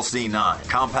Ruger LC9.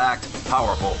 Compact,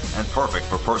 powerful, and perfect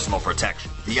for personal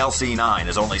protection. The LC9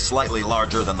 is only slightly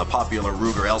larger than the popular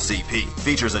Ruger LCP.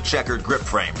 Features a checkered grip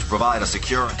frame to provide a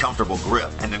secure and comfortable grip,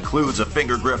 and includes a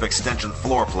finger grip extension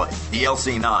floor plate. The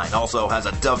LC9 also has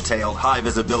a dovetailed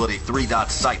high-visibility 3-dot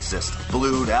sight system,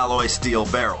 blued alloy steel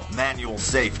barrel, manual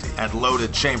safety, and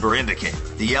loaded chamber indicator.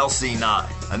 The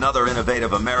LC9, another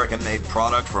innovative American-made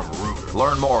product from Ruger.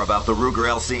 Learn more about the Ruger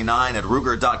LC9 at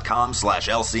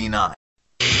Ruger.com/LC9.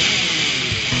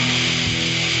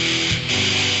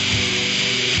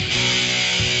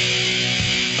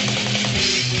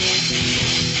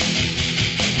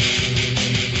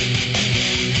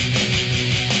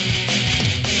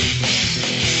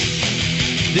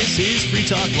 This is Free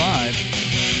Talk Live.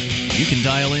 You can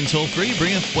dial in toll-free,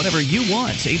 bring up whatever you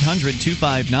want.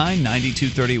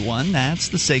 800-259-9231. That's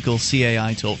the SACL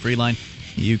CAI toll-free line.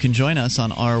 You can join us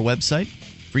on our website,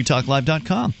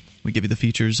 freetalklive.com. We give you the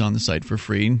features on the site for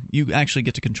free. You actually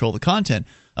get to control the content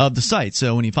of the site.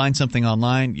 So when you find something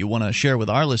online you want to share with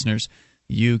our listeners,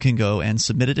 you can go and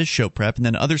submit it as show prep, and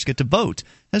then others get to vote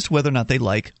as to whether or not they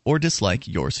like or dislike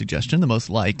your suggestion. The most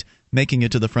liked making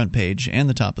it to the front page and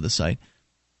the top of the site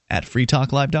at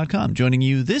freetalklive.com. Joining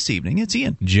you this evening, it's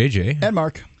Ian, JJ, and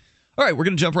Mark. All right, we're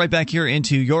going to jump right back here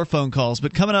into your phone calls.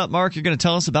 But coming up, Mark, you're going to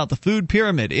tell us about the food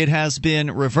pyramid. It has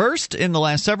been reversed in the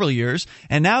last several years,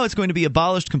 and now it's going to be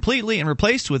abolished completely and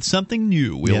replaced with something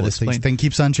new. This thing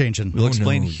keeps on changing. We'll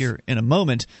explain here in a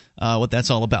moment what that's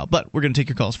all about. But we're going to take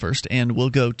your calls first, and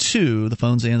we'll go to the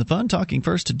phones and the fun. Talking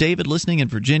first to David, listening in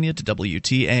Virginia to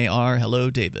WTAR. Hello,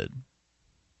 David.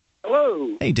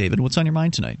 Hello. Hey, David. What's on your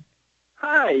mind tonight?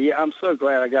 Hi, I'm so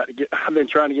glad I got to get. I've been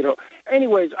trying to get.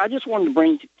 Anyways, I just wanted to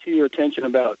bring to your attention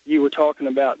about you were talking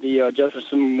about the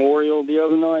Jefferson Memorial the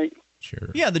other night.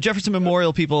 Sure. Yeah, the Jefferson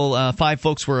Memorial people. 5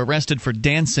 folks were arrested for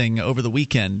dancing over the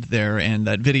weekend there, and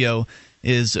that video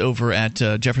is over at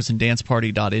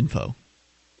jeffersondanceparty.info.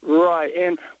 Right,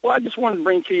 and I just wanted to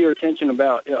bring to your attention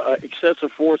about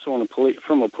excessive force on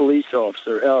from a police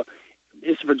officer.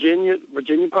 It's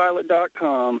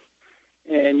VirginiaPilot.com.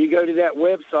 And you go to that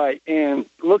website and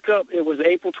look up, it was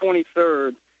April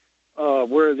 23rd,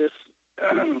 where this,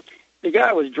 the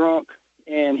guy was drunk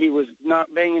and he was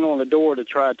not banging on the door to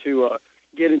try to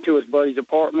get into his buddy's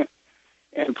apartment.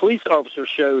 And a police officer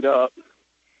showed up.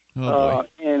 Oh,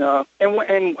 yeah.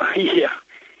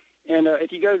 And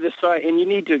if you go to this site, and you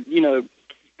need to,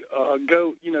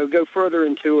 go further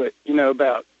into it,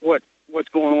 about what's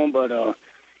going on. But,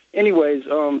 anyways,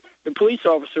 the police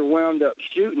officer wound up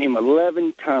shooting him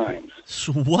 11 times.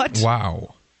 What?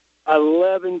 Wow.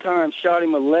 11 times. Shot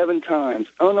him 11 times,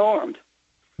 unarmed.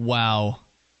 Wow.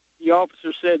 The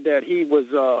officer said that he was,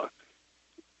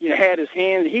 had his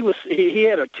hand. He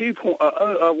had a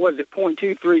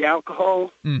 0.23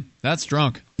 alcohol. That's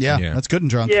drunk. Yeah, that's good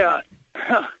and drunk. Yeah.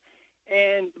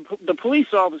 And the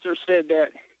police officer said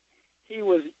that he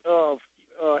was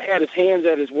had his hands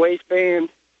at his waistband,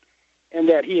 and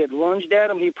that he had lunged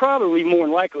at him. He probably more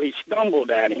than likely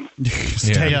stumbled at him.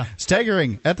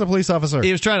 Staggering at the police officer.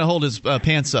 He was trying to hold his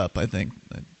pants up, I think.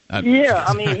 He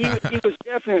was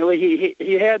definitely,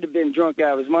 he had to have been drunk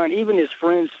out of his mind. Even his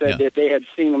friends said that they had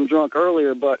seen him drunk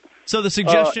earlier. But so the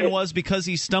suggestion was because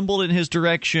he stumbled in his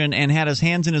direction and had his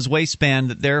hands in his waistband,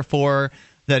 that therefore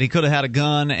that he could have had a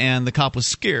gun and the cop was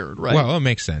scared, right? Well, that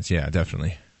makes sense. Yeah,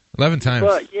 definitely. 11 times.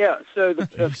 But, so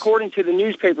according to the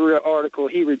newspaper article,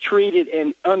 he retreated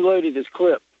and unloaded his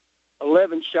clip.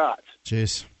 11 shots.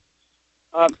 Jeez.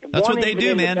 That's what they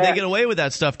do, man. They get away with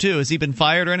that stuff, too. Has he been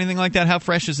fired or anything like that? How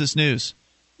fresh is this news?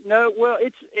 No, well,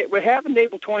 it happened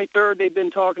April 23rd. They've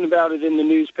been talking about it in the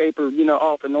newspaper,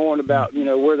 off and on about,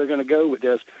 where they're going to go with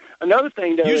this. Another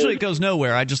thing, though, usually it goes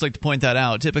nowhere. I'd just like to point that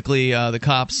out. Typically, the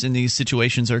cops in these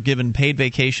situations are given paid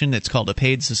vacation. It's called a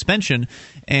paid suspension,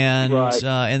 and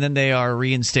then they are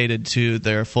reinstated to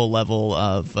their full level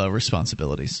of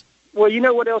responsibilities. Well, you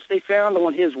know what else they found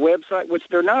on his website, which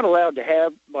they're not allowed to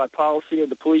have by policy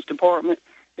of the police department?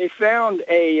 They found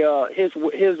his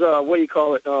what do you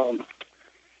call it?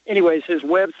 Anyways, his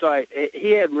website. He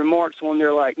had remarks on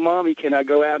there like, "Mommy, can I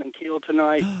go out and kill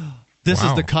tonight?" This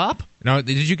is the cop? Now,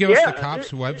 did you give us the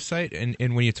cop's website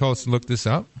and when you told us to look this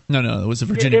up? No, it was a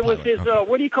Virginia It was his,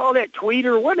 what do you call that,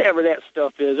 tweeter, whatever that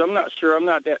stuff is. I'm not sure. I'm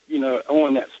not that,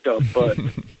 on that stuff. But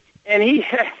and he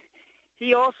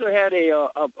also had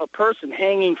a person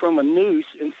hanging from a noose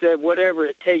and said whatever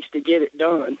it takes to get it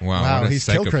done. Wow, he's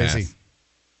still crazy.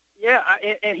 Yeah,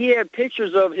 and he had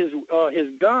pictures of his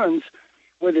guns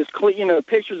with his,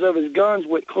 pictures of his guns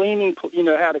with cleaning,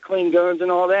 how to clean guns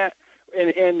and all that.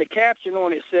 And the caption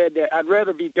on it said that I'd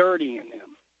rather be dirty in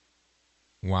them.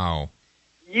 Wow.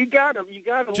 You gotta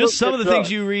just some of the this things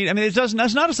up. you read. I mean, that's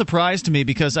not a surprise to me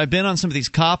because I've been on some of these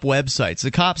cop websites.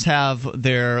 The cops have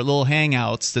their little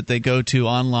hangouts that they go to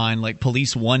online, like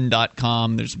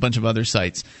police1.com. There's a bunch of other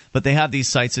sites, but they have these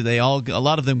sites that a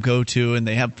lot of them go to, and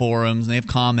they have forums and they have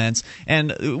comments.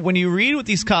 And when you read what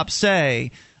these cops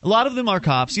say, a lot of them are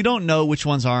cops. You don't know which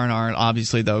ones are and aren't,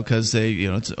 obviously, though, because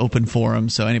it's an open forum,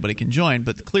 so anybody can join.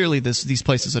 But clearly, these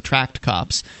places attract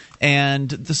cops.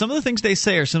 And some of the things they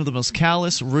say are some of the most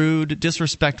callous, rude,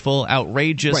 disrespectful,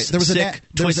 outrageous, sick,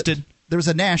 twisted. There was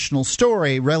a national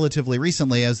story relatively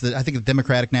recently, as I think the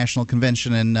Democratic National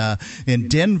Convention in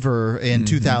Denver in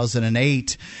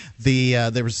 2008.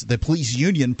 There was the police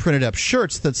union printed up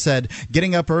shirts that said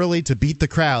 "Getting up early to beat the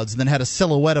crowds," and then had a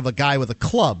silhouette of a guy with a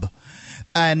club.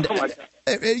 And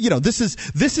this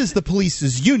is the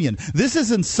police's union. This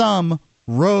isn't some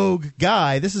rogue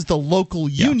guy. This is the local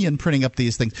union printing up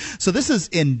these things. So this is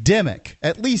endemic,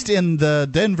 at least in the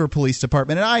Denver Police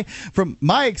Department. And from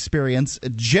my experience,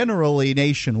 generally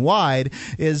nationwide,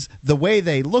 is the way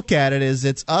they look at it is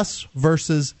it's us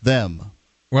versus them.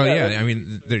 Well, yeah, I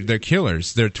mean, they're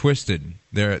killers. They're twisted.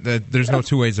 There's no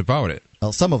two ways about it.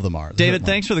 Well, some of them are. David,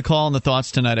 thanks for the call and the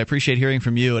thoughts tonight. I appreciate hearing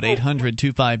from you at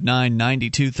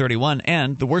 800-259-9231.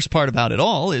 And the worst part about it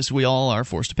all is we all are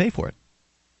forced to pay for it.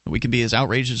 We can be as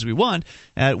outraged as we want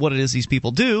at what it is these people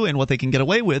do and what they can get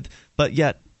away with, but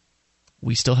yet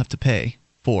we still have to pay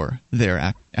for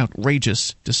their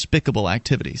outrageous, despicable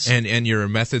activities. And your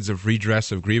methods of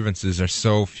redress of grievances are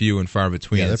so few and far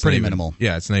between. Yeah, they're pretty minimal.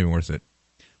 Yeah, it's not even worth it.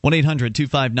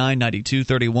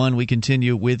 1-800-259-9231. We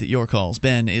continue with your calls.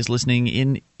 Ben is listening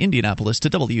in Indianapolis to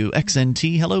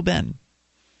WXNT. Hello, Ben.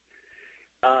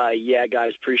 Yeah,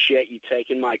 guys, appreciate you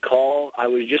taking my call. I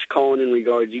was just calling in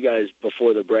regards, you guys,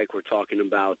 before the break, were talking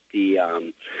about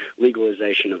the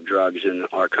legalization of drugs in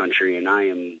our country, and I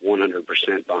am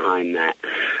 100% behind that.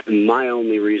 And my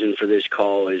only reason for this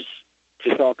call is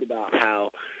to talk about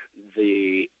how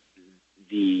I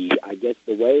guess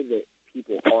the way that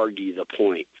people argue the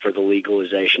point for the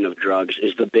legalization of drugs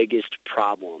is the biggest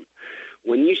problem.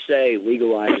 When you say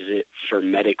legalize it for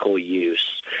medical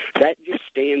use, that just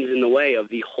stands in the way of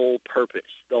the whole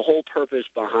purpose. The whole purpose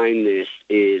behind this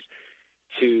is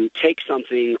to take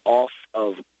something off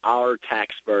of our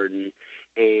tax burden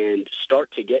and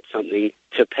start to get something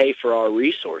to pay for our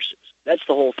resources. That's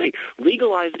the whole thing.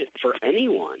 Legalize it for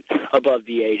anyone above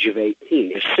the age of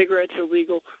 18. If cigarettes are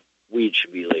legal, weed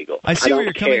should be legal. I see where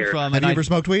you're coming from. Have you ever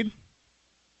smoked weed?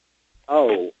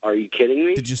 Oh, are you kidding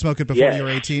me? Did you smoke it before you were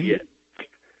 18? Yeah.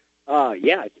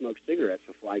 Yeah, I smoked cigarettes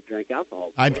before I drank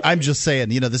alcohol. I'm just saying,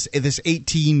 this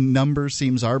 18 number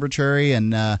seems arbitrary,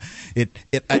 and I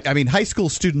mean, high school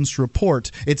students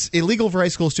report it's illegal for high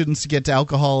school students to get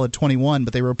alcohol at 21,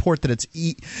 but they report that it's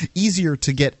easier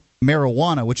to get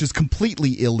marijuana, which is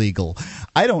completely illegal.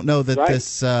 I don't know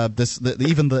that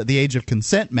even the age of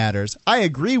consent matters. I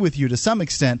agree with you to some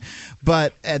extent,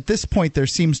 but at this point there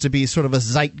seems to be sort of a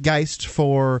zeitgeist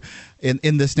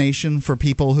in this nation for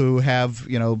people who have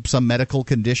some medical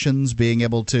conditions being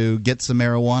able to get some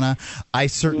marijuana. I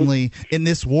certainly in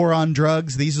this war on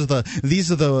drugs, these are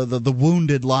the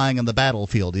wounded lying on the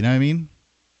battlefield. You know what I mean?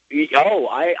 Oh,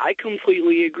 I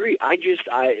completely agree. I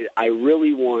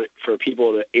really want for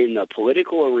people in the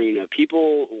political arena,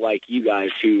 people like you guys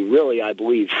who really, I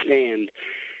believe, stand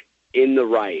in the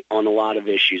right on a lot of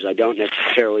issues. I don't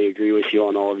necessarily agree with you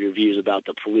on all of your views about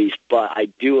the police, but I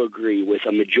do agree with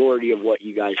a majority of what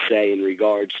you guys say in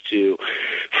regards to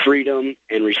freedom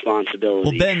and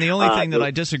responsibility. Well, Ben, the only thing that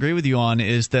I disagree with you on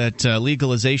is that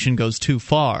legalization goes too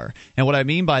far. And what I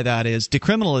mean by that is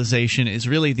decriminalization is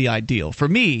really the ideal. For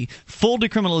me, full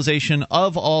decriminalization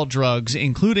of all drugs,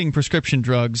 including prescription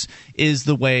drugs, is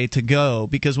the way to go.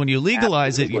 Because when you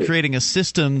legalize it, you're creating a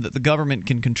system that the government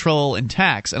can control and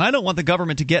tax. And I don't want the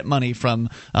government to get money from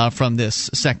this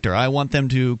sector. I want them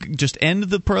to just end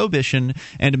the prohibition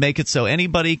and to make it so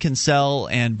anybody can sell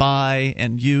and buy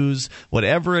and use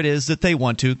whatever it is that they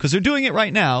want to, because they're doing it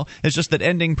right now. It's just that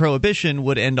ending prohibition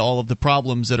would end all of the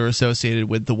problems that are associated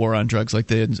with the war on drugs, like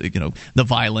the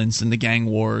violence and the gang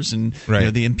wars and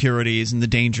the impurities and the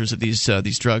dangers of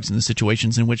these drugs and the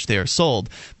situations in which they are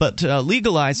sold. But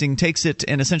legalizing takes it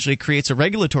and essentially creates a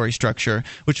regulatory structure,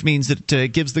 which means that it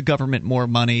gives the government more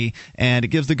money, and it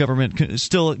gives the government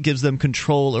still gives them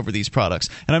control over these products.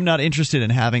 And I'm not interested in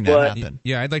having that happen.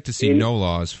 Yeah, I'd like to see no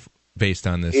laws based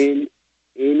on this. In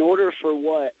order for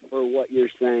what you're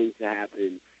saying to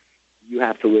happen, you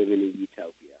have to live in a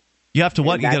utopia. You have to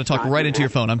what? You got to talk right into your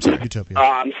phone. I'm sorry. Utopia.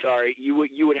 I'm sorry.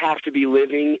 You would have to be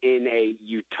living in a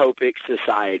utopic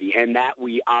society, and that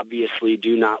we obviously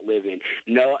do not live in.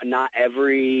 No, not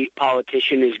every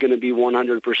politician is going to be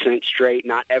 100% straight.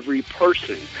 Not every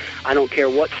person. I don't care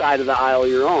what side of the aisle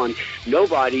you're on.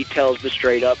 Nobody tells the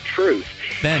straight up truth.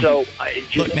 Ben, so,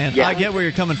 look, man, I get where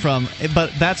you're coming from,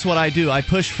 but that's what I do. I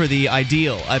push for the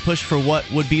ideal. I push for what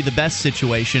would be the best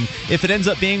situation. If it ends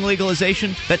up being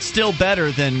legalization, that's still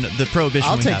better than the prohibition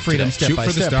I'll we take have freedom today. step by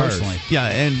step, personally. Yeah,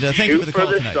 and thank you for the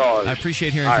call tonight. Stars. I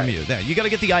appreciate hearing All from right. you. There, you got to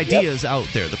get the ideas out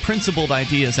there, the principled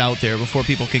ideas out there before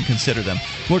people can consider them.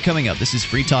 More coming up. This is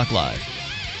Free Talk Live.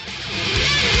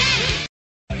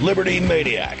 Liberty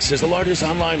Maniacs is the largest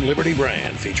online Liberty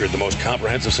brand, featured the most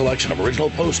comprehensive selection of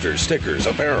original posters, stickers,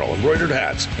 apparel, embroidered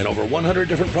hats, and over 100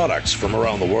 different products from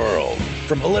around the world.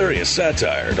 From hilarious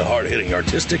satire to hard-hitting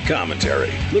artistic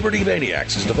commentary, Liberty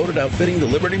Maniacs is devoted to outfitting the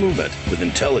Liberty movement with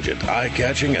intelligent,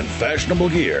 eye-catching, and fashionable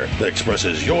gear that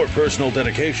expresses your personal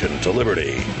dedication to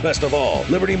liberty. Best of all,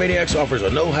 Liberty Maniacs offers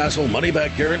a no-hassle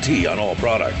money-back guarantee on all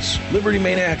products.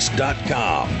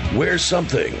 LibertyManiacs.com. Wear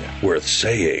something worth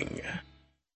saying.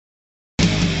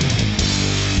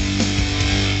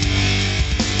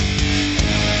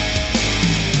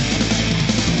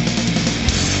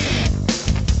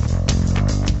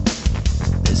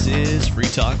 This is Free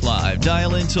Talk Live.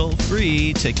 Dial in toll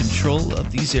free. Take control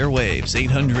of these airwaves.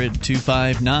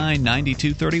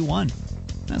 800-259-9231.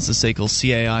 That's the SACL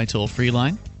CAI toll free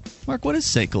line. Mark, what is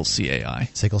SACL CAI?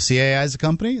 SACL CAI is a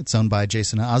company. It's owned by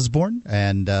Jason Osborne,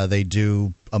 and they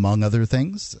do, among other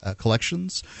things,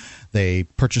 collections. They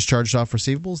purchase charged-off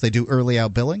receivables. They do early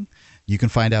out billing. You can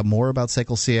find out more about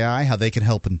SACL CAI, how they can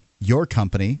help in your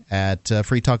company at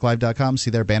freetalklive.com. See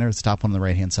their banner at the top one on the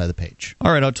right-hand side of the page.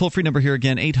 All right, our toll-free number here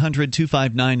again,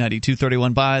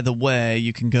 800-259-9231. By the way,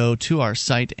 you can go to our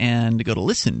site and go to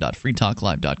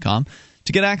listen.freetalklive.com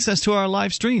to get access to our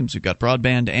live streams. We've got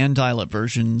broadband and dial-up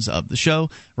versions of the show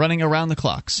running around the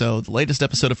clock. So the latest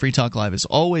episode of Free Talk Live is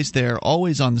always there,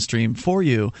 always on the stream for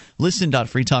you.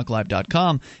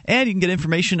 Listen.freetalklive.com. And you can get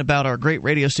information about our great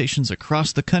radio stations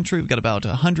across the country. We've got about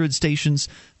 100 stations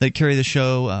that carry the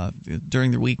show during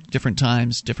the week, different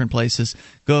times, different places.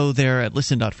 Go there at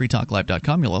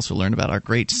listen.freetalklive.com. You'll also learn about our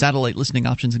great satellite listening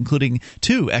options, including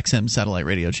 2 XM satellite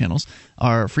radio channels,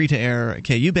 our free-to-air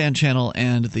KU band channel,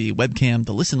 and the webcam,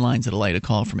 the listen lines that allow you to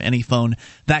call from any phone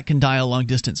that can dial long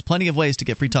distance. Plenty of ways to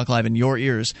get Free Talk Live in your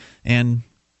ears, and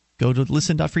go to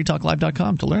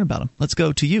listen.freetalklive.com to learn about them. Let's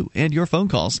go to you and your phone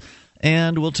calls,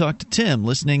 and we'll talk to Tim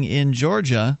listening in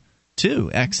Georgia to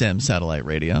XM satellite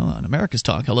radio on America's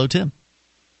Talk. Hello, Tim.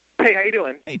 Hey, how you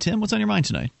doing? Hey, Tim, what's on your mind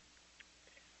tonight?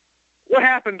 What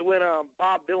happened when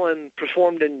Bob Dylan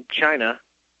performed in China?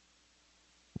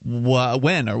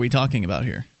 When are we talking about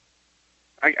here?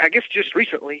 I guess just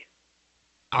recently.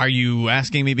 Are you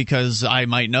asking me because I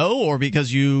might know, or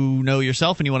because you know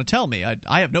yourself and you want to tell me?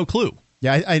 I have no clue.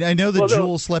 Yeah, I know that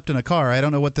Jewel slept in a car. I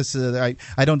don't know what this is. I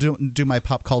don't do my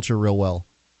pop culture real well.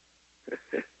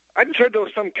 I just heard there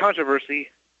was some controversy.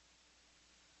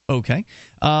 Okay.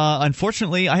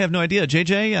 Unfortunately, I have no idea.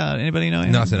 JJ, anybody know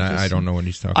anything? Nothing. I don't know what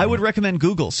he's talking about. I would recommend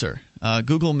Google, sir.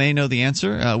 Google may know the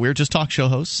answer. We're just talk show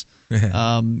hosts. We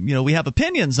have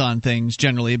opinions on things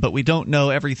generally, but we don't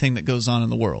know everything that goes on in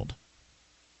the world.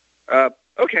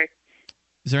 Okay.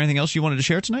 Is there anything else you wanted to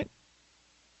share tonight?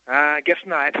 I guess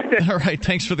not. All right.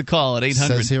 Thanks for the call at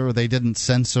 800. Says here they didn't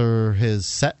censor his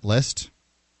set list.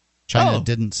 China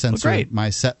didn't censor my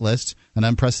set list. An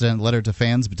unprecedented letter to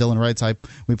fans. But Dylan writes,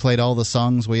 we played all the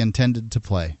songs we intended to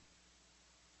play.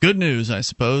 Good news, I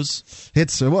suppose.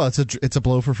 It's a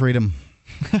blow for freedom.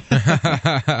 They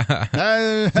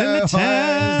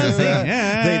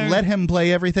let him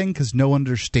play everything because no one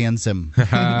understands him.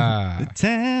 The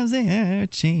times they are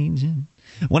changing.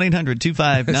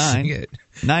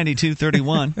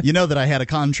 1-800-259-9231. You know that I had a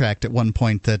contract at one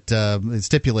point that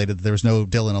stipulated that there was no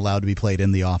Dylan allowed to be played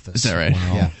in the office. Is that right?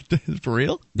 Wow. Yeah. For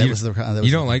real? You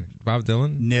don't like Bob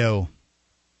Dylan? No.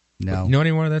 You know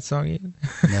any more of that song yet?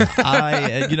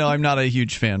 No. I'm not a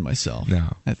huge fan myself.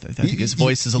 No. I think his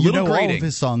voice is a little grating. All of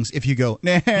his songs, if you go,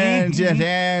 you've got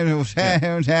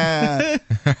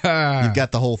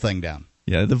the whole thing down.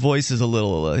 Yeah, the voice is a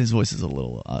little. His voice is a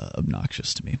little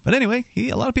obnoxious to me. But anyway,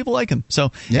 a lot of people like him.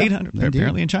 So 800,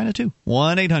 apparently in China too.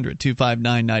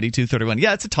 1-800-259-9231.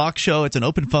 Yeah, it's a talk show. It's an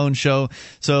open phone show.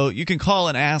 So you can call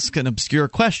and ask an obscure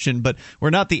question, but we're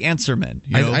not the answer men.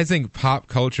 I think pop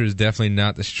culture is definitely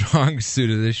not the strong suit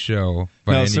of this show.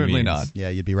 No, certainly not. Yeah,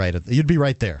 you'd be right. You'd be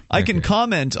right there. I can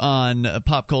comment on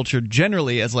pop culture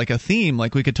generally as like a theme.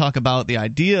 Like we could talk about the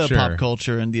idea of pop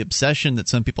culture and the obsession that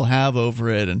some people have over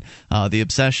it, and the the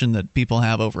obsession that people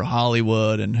have over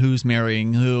Hollywood and who's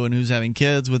marrying who and who's having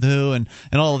kids with who and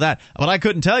all of that. But I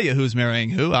couldn't tell you who's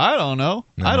marrying who. I don't know.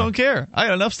 No. I don't care. I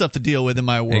got enough stuff to deal with in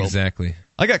my world. Exactly.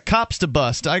 I got cops to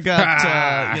bust. I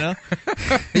got,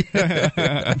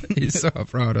 He's so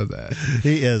proud of that.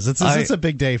 He is. It's a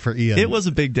big day for Ian. It was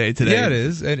a big day today. Yeah, it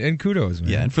is. And kudos,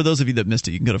 man. Yeah, and for those of you that missed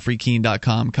it, you can go to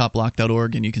freekeen.com,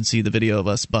 copblock.org, and you can see the video of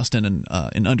us busting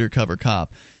an undercover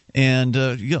cop. And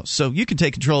so you can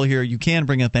take control here. You can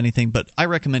bring up anything, but I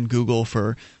recommend Google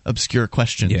for obscure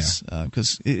questions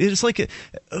because it's like I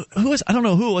don't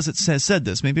know who it was that said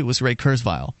this. Maybe it was Ray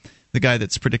Kurzweil, the guy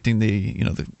that's predicting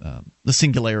the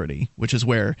singularity, which is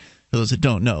where, for those that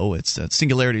don't know, it's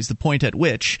singularity is the point at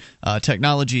which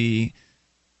technology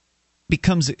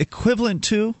becomes equivalent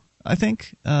to. I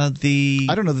think I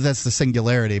don't know that that's the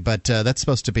singularity, but that's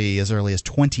supposed to be as early as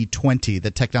 2020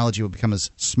 that technology will become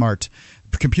as smart.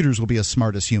 Computers will be as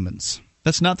smart as humans.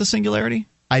 That's not the singularity?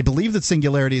 I believe that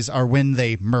singularities are when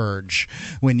they merge,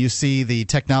 when you see the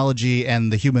technology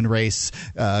and the human race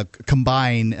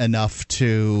combine enough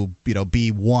to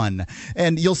be one.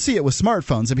 And you'll see it with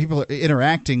smartphones, and people are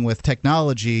interacting with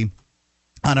technology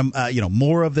on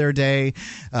more of their day.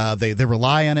 They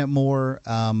rely on it more.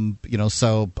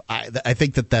 So I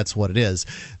think that's what it is.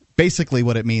 Basically,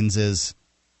 what it means is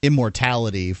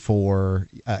immortality for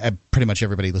pretty much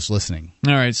everybody that's listening.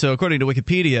 All right, so according to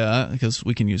Wikipedia, because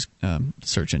we can use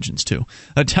search engines too,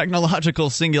 a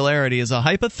technological singularity is a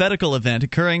hypothetical event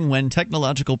occurring when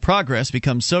technological progress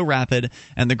becomes so rapid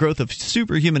and the growth of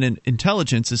superhuman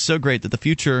intelligence is so great that the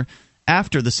future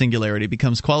after the singularity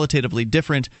becomes qualitatively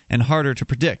different and harder to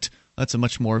predict. That's a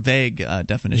much more vague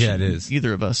definition. Yeah, it is.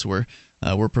 Either of us were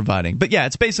providing. But yeah,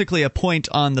 it's basically a point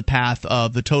on the path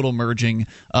of the total merging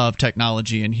of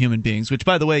technology and human beings, which,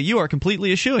 by the way, you are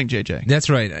completely eschewing, JJ. That's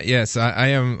right. Yes, I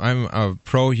am. I'm a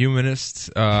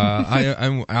pro-humanist.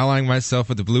 I'm allying myself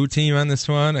with the blue team on this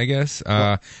one, I guess.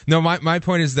 No, my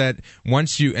point is that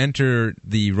once you enter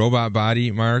the robot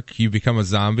body, Mark, you become a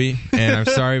zombie. And I'm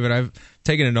sorry, but I've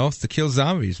taken an oath to kill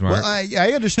zombies, Mark. Well,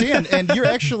 I understand, and you're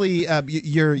actually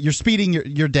you're speeding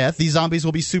your death. These zombies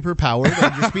will be super powered,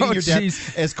 and you're speeding your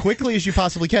death as quickly as you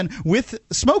possibly can with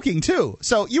smoking too.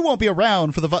 So you won't be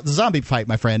around for the zombie fight,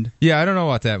 my friend. Yeah, I don't know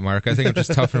about that, Mark. I think I'm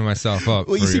just toughening myself up.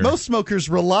 Well, you see, most smokers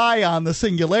rely on the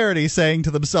singularity, saying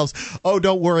to themselves, "Oh,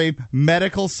 don't worry,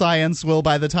 medical science will.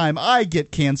 By the time I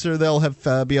get cancer, they'll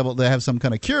be able to have some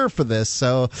kind of cure for this."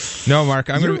 So no, Mark,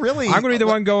 I'm going to be the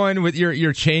one going with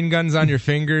your chain guns on your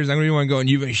fingers. I'm going to be the one going,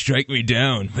 "You may strike me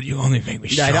down, but you only make me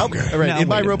stronger." Right. In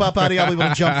my robot body, I'll be able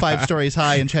to jump 5 stories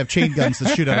high and have chain guns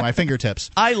that shoot out of my fingertips.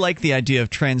 I like the idea of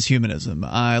transhumanism.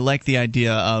 I like the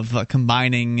idea of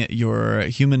combining your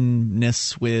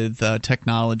humanness with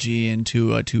technology and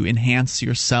to enhance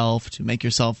yourself, to make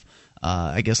yourself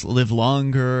live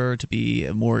longer, to be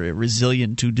more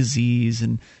resilient to disease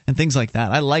and things like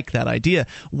that. I like that idea.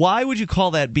 Why would you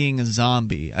call that being a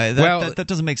zombie? That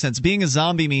doesn't make sense. Being a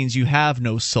zombie means you have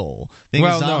no soul.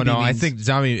 No. I think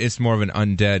zombie is more of an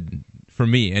undead. For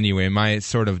me, anyway, my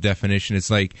sort of definition, it's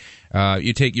like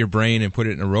you take your brain and put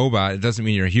it in a robot. It doesn't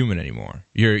mean you're human anymore.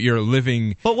 You're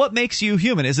living. But what makes you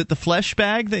human? Is it the flesh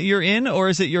bag that you're in, or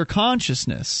is it your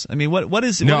consciousness? I mean, what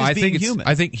is being human?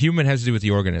 I think human has to do with the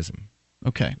organism.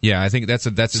 Okay. Yeah, I think that's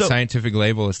a scientific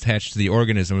label attached to the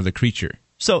organism of the creature.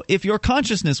 So if your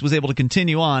consciousness was able to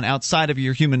continue on outside of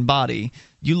your human body,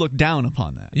 you look down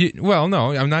upon that. Well,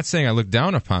 no, I'm not saying I look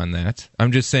down upon that.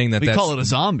 I'm just saying that we call it a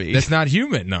zombie. That's not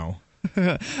human, no.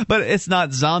 But it's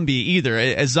not zombie either.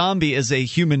 A zombie is a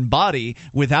human body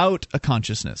without a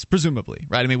consciousness, presumably,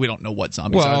 right? I mean, we don't know what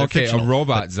zombies are. Well, okay, a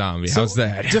robot zombie. How's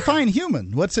that? Define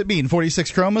human. What's it mean?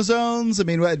 46 chromosomes? I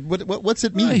mean, what's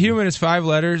it mean? Human is 5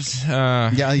 letters. Yeah,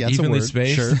 it's a word.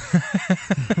 Spaced. Sure.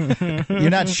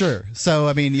 You're not sure. So,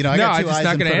 I mean, I got 2 eyes in front of me. I'm just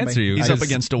not going to answer you. He's up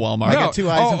against a wall, Mark. I got 2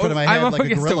 eyes in front of my head I'm up like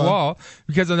against a gorilla. a wall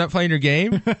because I'm not playing your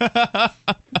game.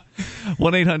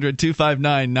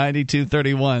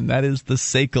 1-800-259-9231. That is the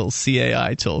SACL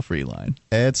CAI toll-free line.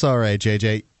 It's all right,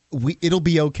 JJ. It'll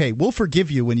be okay. We'll forgive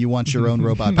you when you want your own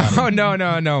robot body. Oh,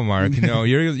 no, Mark. No,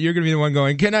 you're going to be the one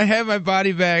going, "Can I have my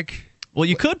body back?" Well,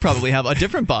 you could probably have a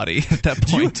different body at that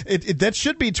point. That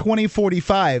should be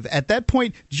 2045. At that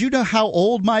point, do you know how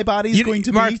old my body is going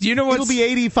to Mark, be? Do you know It'll be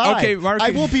 85. Okay, Mark.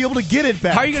 I won't be able to get it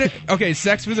back. How are you going to... Okay,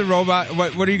 sex with a robot.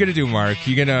 What are you going to do, Mark?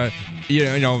 You're going to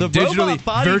the digitally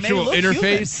virtual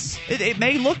interface. It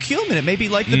may look human. It may be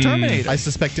like the Terminator. I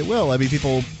suspect it will. I mean,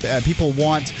 people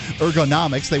want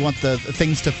ergonomics. They want the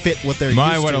things to fit what they're used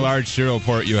to. What a large serial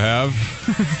port you have.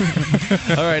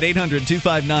 All right,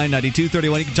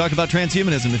 800-259-9231. You can talk about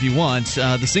transhumanism if you want.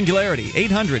 The Singularity,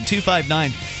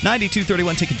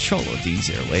 800-259-9231. Take control of these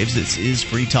airwaves. This is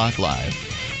Free Talk Live.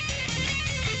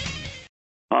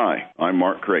 Hi, I'm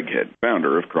Mark Craighead,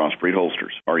 founder of Crossbreed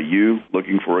Holsters. Are you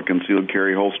looking for a concealed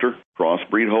carry holster?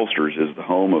 Crossbreed Holsters is the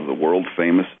home of the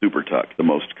world-famous Super Tuck, the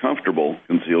most comfortable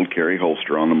concealed carry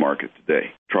holster on the market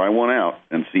today. Try one out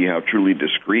and see how truly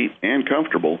discreet and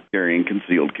comfortable carrying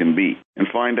concealed can be. And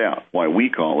find out why we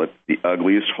call it the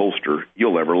ugliest holster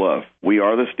you'll ever love. We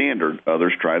are the standard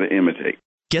others try to imitate.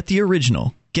 Get the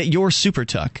original. Get your Super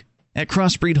Tuck at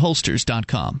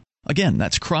crossbreedholsters.com. Again,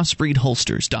 that's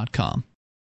crossbreedholsters.com.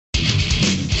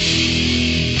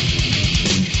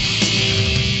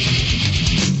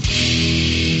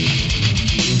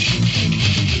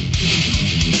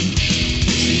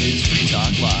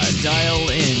 Live. Dial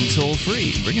in toll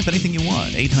free. Bring up anything you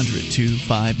want.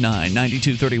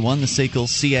 800-259-9231. The SACL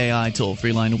CAI toll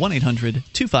free line.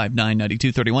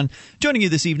 1-800-259-9231. Joining you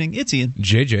this evening, it's Ian,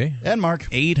 JJ, and Mark.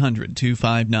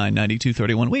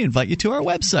 800-259-9231. We invite you to our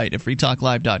website at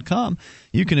freetalklive.com.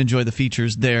 You can enjoy the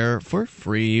features there for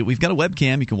free. We've got a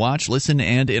webcam. You can watch, listen,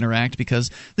 and interact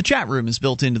because the chat room is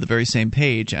built into the very same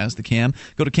page as the cam.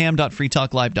 Go to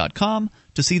cam.freetalklive.com.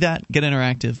 To see that, get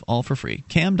interactive, all for free.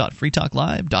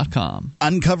 cam.freetalklive.com.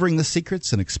 Uncovering the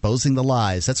secrets and exposing the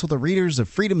lies. That's what the readers of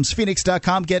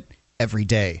freedomsphoenix.com get every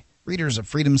day. Readers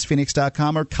of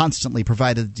freedomsphoenix.com are constantly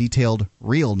provided detailed,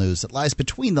 real news that lies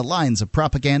between the lines of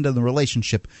propaganda and the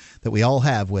relationship that we all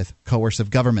have with coercive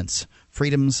governments.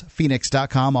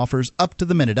 freedomsphoenix.com offers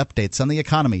up-to-the-minute updates on the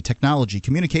economy, technology,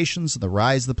 communications, and the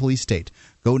rise of the police state.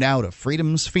 Go now to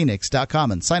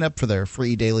freedomsphoenix.com and sign up for their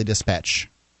free daily dispatch.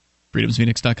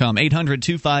 freedomsphoenix.com,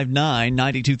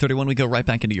 800-259-9231. We go right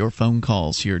back into your phone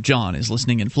calls here. John is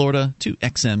listening in Florida to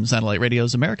XM Satellite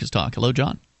Radio's America's Talk. Hello,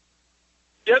 John.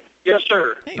 Yep. Yes,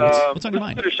 sir. Hey, what's on your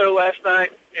mind? I listened to the show last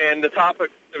night, and the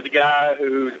topic of the guy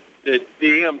who did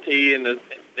the EMT and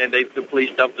the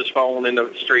police dumped his phone in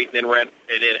the street and then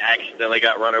accidentally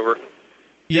got run over.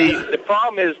 Yeah. The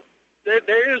problem is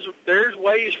there's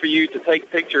ways for you to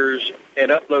take pictures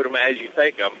and upload them as you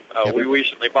take them. We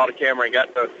recently bought a camera and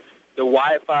got the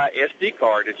Wi-Fi SD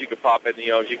card that you can pop in,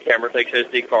 as your camera takes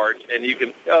SD cards, and you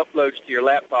can upload to your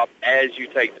laptop as you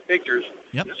take the pictures.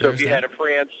 Yep, so if you had a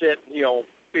friend sitting,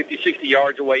 50, 60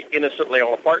 yards away innocently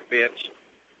on a park bench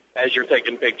as you're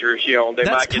taking pictures, they might get the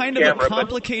camera. That's kind of a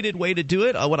complicated way to do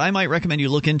it. What I might recommend you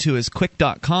look into is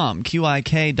quick.com,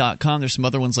 QIK.com. There's some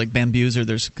other ones like Bambuser.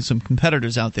 There's some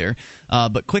competitors out there.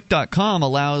 But quick.com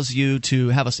allows you to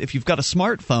have if you've got a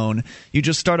smartphone, you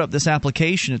just start up this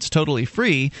application. It's totally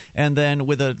free. And then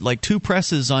with two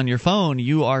presses on your phone,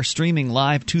 you are streaming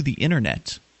live to the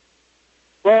internet.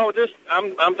 Well,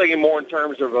 I'm thinking more in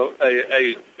terms of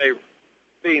the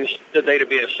data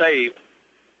being saved.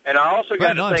 And I also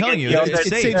got to think,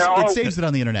 it saves it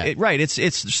on the internet.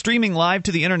 It's streaming live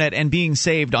to the internet and being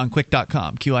saved on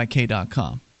quick.com,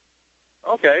 QIK.com.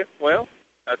 Okay, well,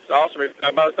 that's awesome.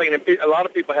 I was thinking a lot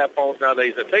of people have phones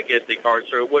nowadays that take SD cards,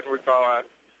 so it wouldn't require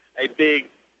a big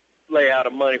layout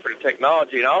of money for the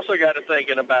technology. And I also got to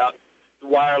thinking about the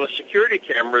wireless security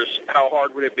cameras. How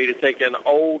hard would it be to take an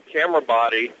old camera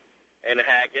body and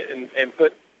hack it and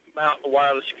mount a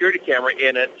wireless security camera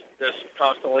in it that's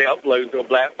constantly uploading to a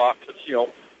black box that's,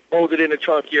 folded in the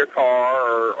trunk of your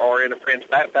car or in a friend's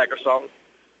backpack or something.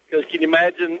 Because can you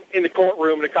imagine in the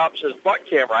courtroom the cop says, "What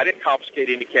camera? I didn't confiscate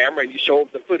any camera," and you show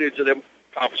the footage of them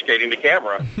confiscating the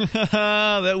camera.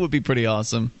 That would be pretty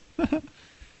awesome.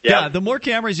 Yeah, the more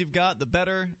cameras you've got, the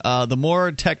better. The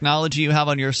more technology you have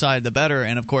on your side, the better.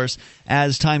 And, of course,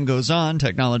 as time goes on,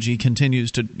 technology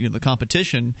continues to, the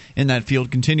competition in that field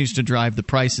continues to drive the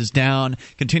prices down,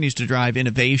 continues to drive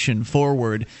innovation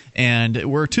forward. And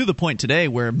we're to the point today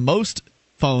where most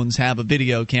phones have a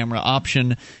video camera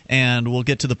option, and we'll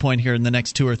get to the point here in the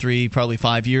next 2 or 3, probably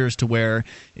 5 years, to where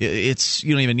you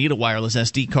don't even need a wireless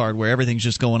SD card, where everything's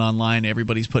just going online,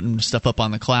 everybody's putting stuff up on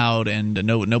the cloud, and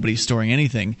nobody's storing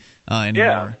anything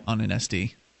anymore on an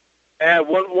SD. And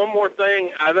one more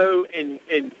thing, I know in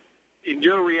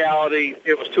your reality,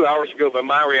 it was 2 hours ago, but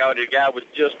my reality, the guy was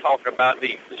just talking about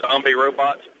the zombie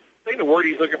robots. I think the word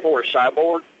he's looking for is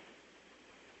cyborg.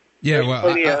 Yeah,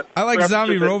 well, I like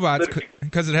zombie robots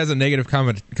because it has a negative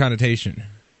connotation.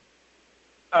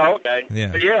 Oh, okay.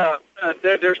 Yeah.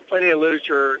 There's plenty of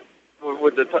literature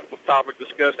with the topic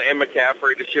discussed. Anne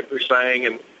McCaffrey, the ship Hussein,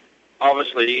 and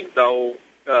obviously the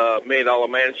 $1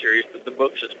 Million Man series that the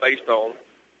books is based on.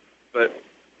 But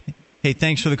hey,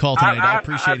 thanks for the call tonight. I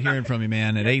appreciate hearing from you,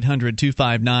 man. At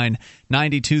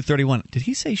 800-259-9231. Did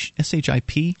he say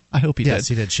SHIP? I hope he did. Yes,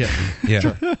 he did. Ship.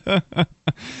 Yeah.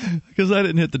 Because I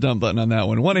didn't hit the dumb button on that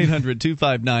one.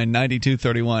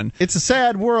 1-800-259-9231. It's a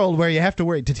sad world where you have to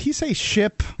worry. Did he say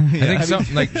ship? I think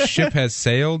something like ship has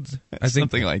sailed. I think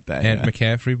something like that. Ant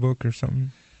McCaffrey book or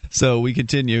something. So we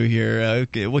continue here.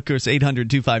 Okay, of course,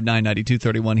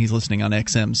 800-259-9231. He's listening on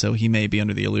XM, so he may be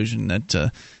under the illusion that there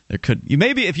could. You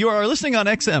may be, if you are listening on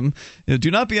XM,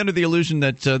 do not be under the illusion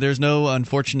that there's no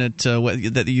unfortunate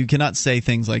that you cannot say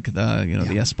things like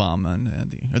the S-bomb or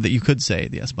that you could say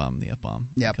the S-bomb and the F-bomb.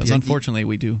 Yeah, because unfortunately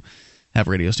we do have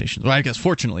radio stations. Well, I guess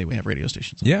fortunately we have radio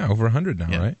stations. Yeah, over 100 now,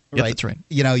 right? Yep, that's right.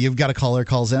 You've got a caller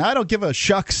calls in. I don't give a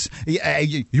shucks.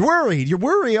 You're worried. You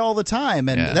worry all the time,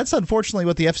 and that's unfortunately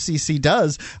what the FCC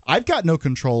does. I've got no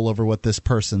control over what this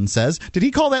person says. Did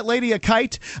he call that lady a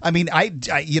kite? I mean,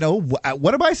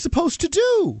 what am I supposed to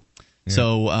do? Yeah.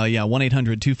 So,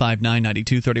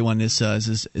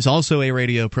 1-800-259-9231 is also a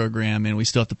radio program, and we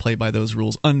still have to play by those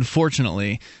rules.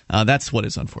 Unfortunately, that's what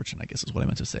is unfortunate, I guess is what I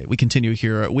meant to say. We continue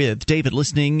here with David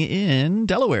listening in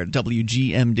Delaware,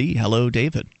 WGMD. Hello,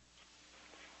 David.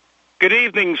 Good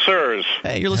evening, sirs.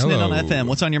 Hey, you're listening on FM.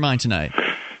 What's on your mind tonight?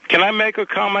 Can I make a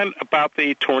comment about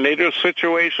the tornado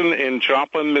situation in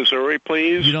Joplin, Missouri,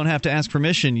 please? You don't have to ask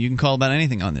permission. You can call about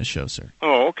anything on this show, sir.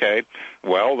 Oh, okay.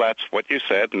 Well, that's what you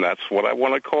said, and that's what I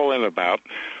want to call in about.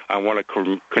 I want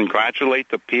to congratulate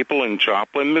the people in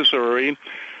Joplin, Missouri,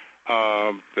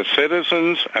 the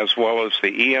citizens, as well as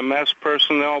the EMS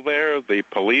personnel there, the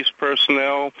police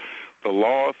personnel, the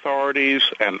law authorities,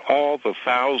 and all the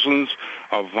thousands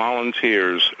of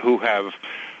volunteers who have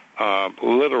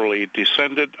literally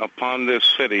descended upon this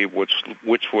city, which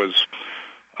was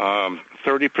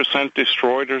 30%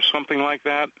 destroyed or something like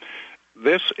that.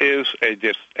 This is a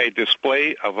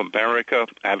display of America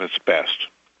at its best.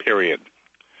 Period.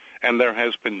 And there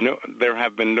have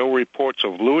been no reports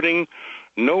of looting,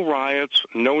 no riots,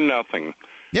 no nothing.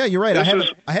 Yeah, you're right. I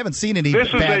haven't seen any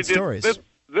bad stories.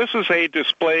 This is a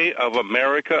display of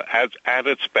America at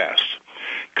its best.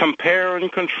 Compare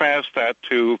and contrast that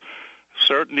to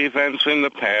certain events in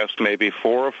the past, maybe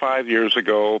 4 or 5 years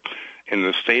ago, in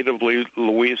the state of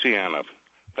Louisiana.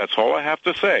 That's all I have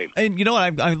to say. And you know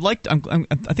what? I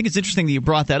think it's interesting that you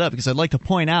brought that up, because I'd like to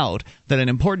point out that an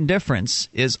important difference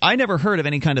is I never heard of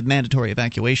any kind of mandatory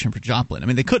evacuation for Joplin. I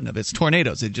mean, they couldn't have. It's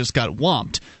tornadoes. It just got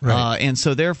whomped. Right. And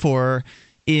so therefore,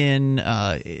 in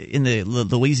the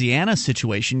Louisiana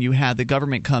situation, you had the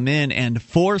government come in and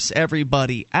force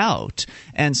everybody out.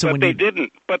 And so But they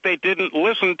didn't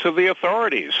listen to the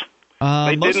authorities.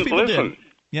 They didn't listen. Did.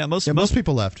 Yeah, most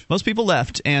people left. Most people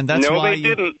left, and that's why they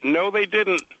didn't. No, they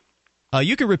didn't.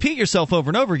 You can repeat yourself over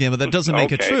and over again, but that doesn't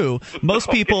make it true. Most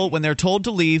people, when they're told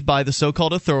to leave by the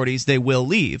so-called authorities, they will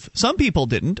leave. Some people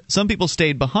didn't. Some people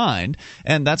stayed behind,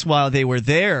 and that's why they were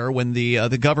there when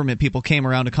the government people came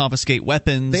around to confiscate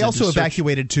weapons. They also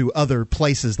evacuated to other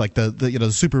places like the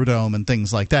Superdome and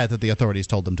things like that the authorities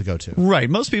told them to go to. Right.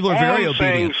 Most people are very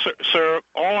obedient. Sir,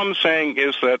 all I'm saying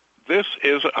is that this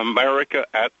is America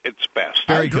at its best.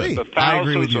 I agree. The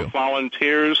thousands of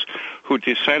volunteers who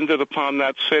descended upon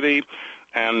that city.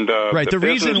 And the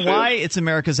reason why it's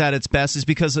America's at its best is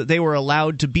because they were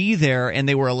allowed to be there, and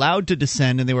they were allowed to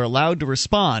descend, and they were allowed to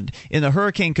respond. In the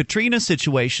Hurricane Katrina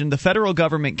situation, the federal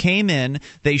government came in,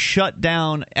 they shut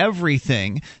down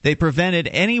everything, they prevented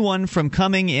anyone from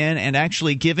coming in and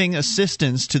actually giving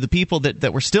assistance to the people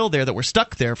that were still there, that were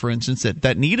stuck there, for instance,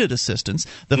 that needed assistance.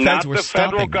 The feds were stopping.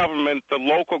 Not the federal government, the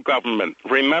local government.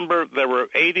 Remember, there were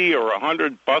 80 or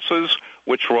 100 buses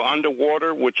which were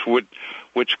underwater, which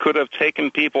could have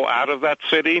taken people out of that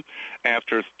city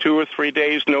after 2 or 3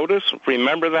 days' notice.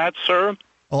 Remember that, sir?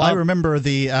 Well, I remember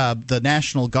the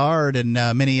National Guard and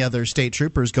many other state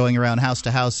troopers going around house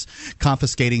to house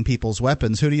confiscating people's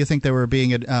weapons. Who do you think they were being?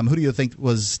 Who do you think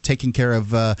was taking care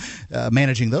of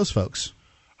managing those folks?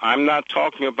 I'm not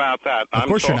talking about that. Of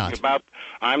course you're not.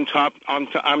 I'm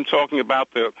talking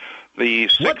about the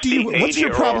 60, What's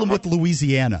your problem with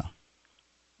Louisiana?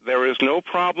 There is no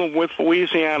problem with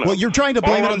Louisiana. Well, you're trying to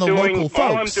blame it on the local folks.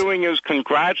 All I'm doing is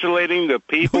congratulating the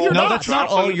people. No, that's not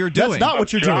all you're doing. That's not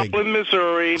what you're doing. Joplin,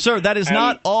 Missouri. Sir, that is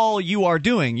not all you are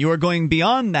doing. You are going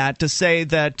beyond that to say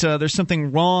that there's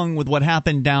something wrong with what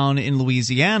happened down in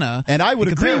Louisiana. And I would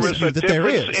agree with you that there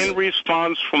is. In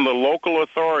response from the local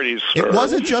authorities, sir. It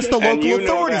wasn't just the local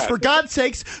authorities. For God's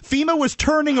sakes, FEMA was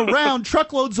turning around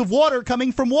truckloads of water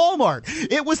coming from Walmart.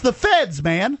 It was the feds,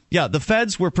 man. Yeah, the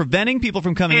feds were preventing people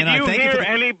from coming in.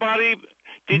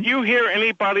 Did Did you hear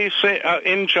anybody say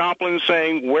in Joplin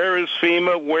saying, "Where is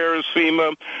FEMA? Where is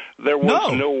FEMA"? There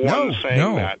was no one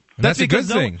saying that. That's a good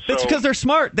thing. That's because they're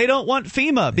smart. They don't want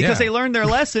FEMA because they learned their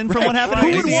lesson from what happened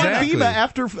in Louisiana. Who would want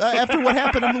FEMA after what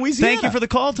happened in Louisiana? Thank you for the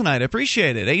call tonight. I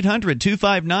appreciate it.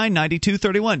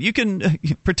 800-259-9231. You can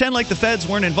pretend like the feds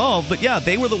weren't involved, but yeah,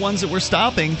 they were the ones that were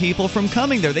stopping people from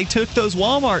coming there. They took those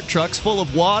Walmart trucks full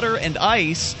of water and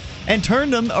ice and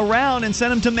turned them around and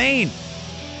sent them to Maine.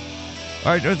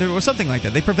 Or there was something like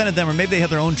that. They prevented them, or maybe they had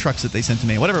their own trucks that they sent to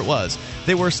Maine. Whatever it was,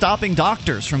 they were stopping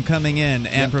doctors from coming in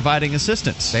and providing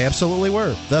assistance. They absolutely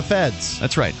were. The feds.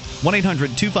 That's right.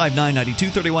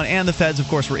 1-800-259-9231. And the feds, of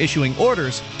course, were issuing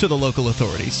orders to the local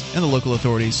authorities. And the local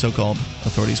authorities, so-called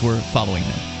authorities, were following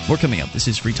them. More coming up. This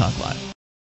is Free Talk Live.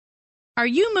 Are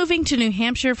you moving to New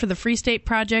Hampshire for the Free State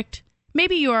Project?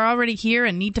 Maybe you are already here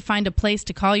and need to find a place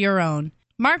to call your own.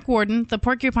 Mark Warden, the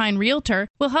Porcupine Realtor,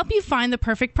 will help you find the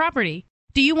perfect property.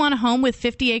 Do you want a home with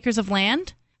 50 acres of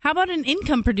land? How about an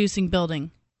income-producing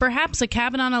building? Perhaps a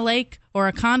cabin on a lake or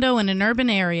a condo in an urban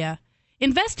area.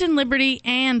 Invest in liberty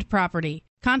and property.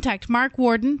 Contact Mark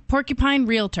Warden, Porcupine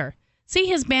Realtor. See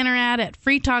his banner ad at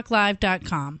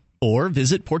freetalklive.com. Or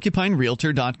visit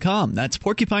porcupinerealtor.com. That's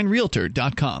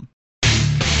porcupinerealtor.com.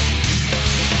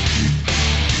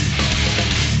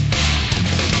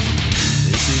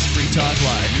 This is Free Talk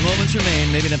Live. Moments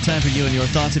remain. Maybe enough time for you and your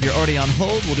thoughts. If you're already on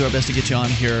hold, we'll do our best to get you on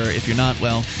here. If you're not,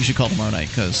 well, you should call tomorrow night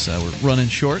because we're running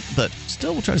short, but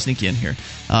still we'll try to sneak you in here.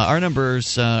 Our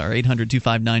numbers are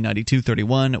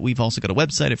 800-259-9231. We've also got a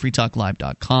website at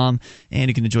freetalklive.com, and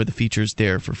you can enjoy the features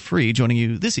there for free. Joining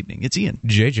you this evening, it's Ian.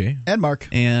 JJ. And Mark.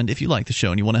 And if you like the show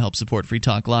and you want to help support Free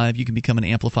Talk Live, you can become an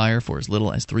amplifier for as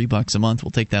little as $3 a month.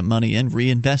 We'll take that money and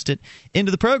reinvest it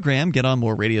into the program, get on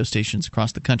more radio stations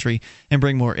across the country, and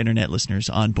bring more internet listeners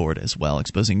on board as well,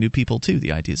 exposing new people to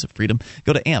the ideas of freedom.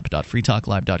 Go to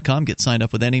amp.freetalklive.com, get signed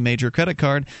up with any major credit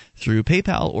card through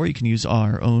PayPal, or you can use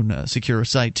our own secure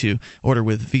site to order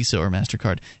with Visa or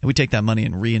MasterCard. And we take that money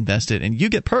and reinvest it, and you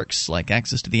get perks like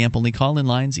access to the AMP-only call-in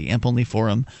lines, the AMP-only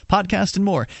forum, podcast, and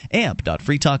more.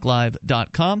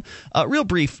 amp.freetalklive.com. Real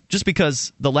brief, just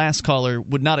because the last caller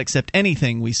would not accept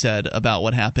anything we said about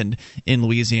what happened in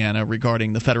Louisiana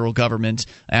regarding the federal government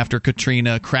after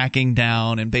Katrina cracking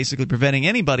down and basically preventing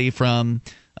anybody from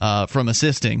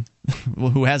assisting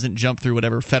who hasn't jumped through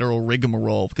whatever federal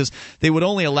rigmarole, because they would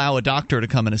only allow a doctor to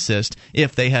come and assist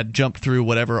if they had jumped through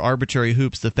whatever arbitrary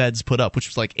hoops the feds put up, which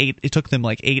was like it took them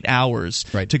like 8 hours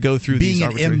to go through these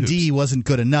arbitrary hoops. Being an MD wasn't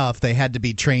good enough. They had to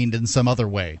be trained in some other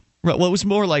way. Right. Well, it was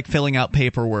more like filling out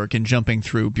paperwork and jumping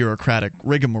through bureaucratic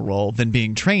rigmarole than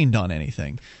being trained on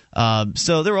anything.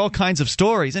 So there were all kinds of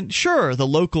stories. And sure, the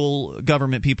local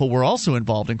government people were also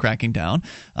involved in cracking down.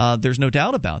 There's no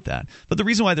doubt about that. But the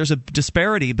reason why there's a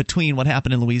disparity between what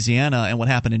happened in Louisiana and what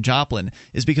happened in Joplin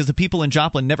is because the people in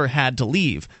Joplin never had to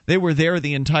leave. They were there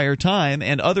the entire time,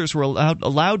 and others were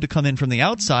allowed to come in from the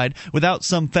outside without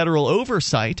some federal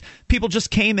oversight. People just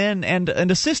came in and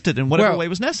assisted in whatever way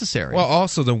was necessary. Well,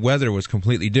 also the weather was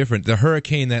completely different. The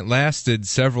hurricane that lasted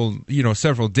several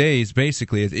days,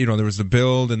 basically, there was the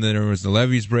build, and then there was the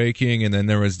levees breaking, and then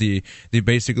there was the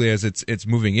basically as it's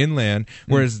moving inland,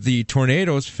 whereas the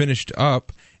tornadoes finished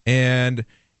up, and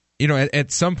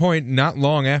at some point not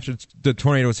long after the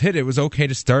tornadoes hit, it was okay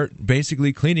to start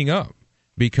basically cleaning up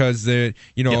because it's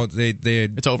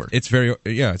over.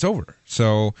 It's over.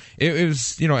 So it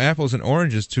was apples and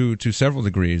oranges to several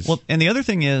degrees. Well, and the other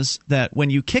thing is that when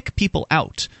you kick people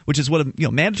out, which is what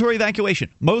mandatory evacuation,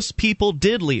 most people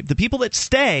did leave. The people that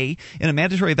stay in a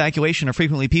mandatory evacuation are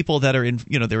frequently people that are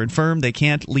they're infirm, they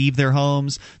can't leave their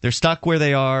homes, they're stuck where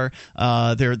they are,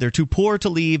 they're too poor to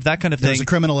leave, that kind of thing. There's a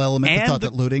criminal element that thought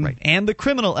that looting, right, and the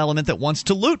criminal element that wants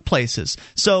to loot places.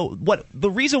 So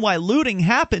the reason why looting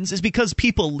happens is because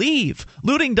people leave.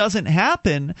 Looting doesn't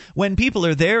happen when people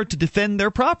are there to defend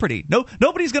their property.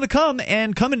 Nobody's going to come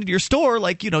into your store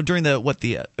like during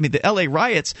the LA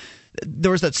riots.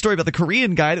 There was that story about the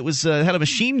Korean guy that was had a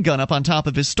machine gun up on top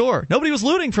of his store. Nobody was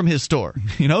looting from his store.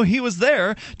 He was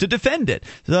there to defend it.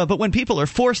 But when people are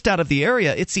forced out of the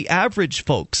area, it's the average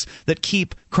folks that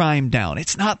keep crime down.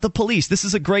 It's not the police. This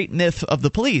is a great myth of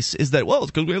the police, is that, well,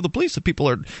 it's because we have the police that people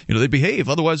are, they behave.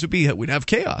 Otherwise we'd have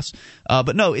chaos.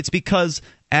 But no, it's because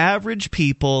average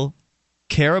people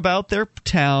care about their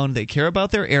town, they care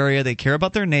about their area, they care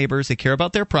about their neighbors, they care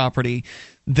about their property.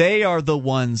 They are the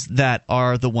ones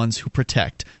who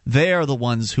protect. They are the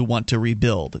ones who want to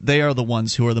rebuild. They are the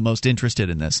ones who are the most interested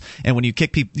in this. And when you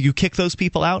kick those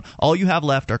people out, all you have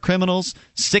left are criminals,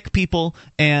 sick people,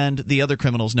 and the other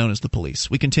criminals known as the police.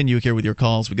 We continue here with your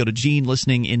calls. We go to Gene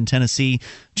listening in Tennessee.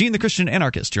 Gene, the Christian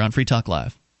anarchist. You're on Free Talk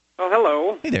Live. Oh,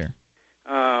 hello. Hey there.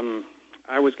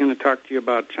 I was going to talk to you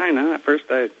about China. First,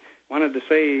 I wanted to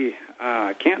say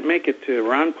I can't make it to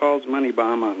Ron Paul's Money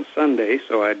Bomb on Sunday,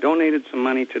 so I donated some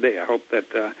money today. I hope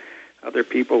that other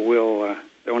people will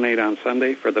donate on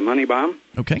Sunday for the Money Bomb.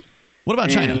 Okay. What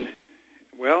about China?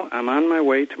 Well, I'm on my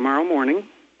way tomorrow morning.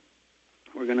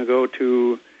 We're going to go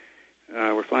to,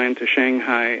 we're flying to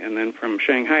Shanghai, and then from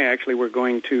Shanghai, actually, we're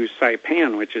going to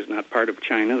Saipan, which is not part of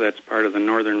China. That's part of the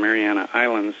Northern Mariana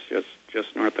Islands,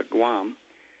 just north of Guam,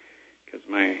 because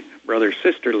my brother's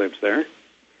sister lives there.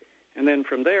 And then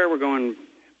from there, we're going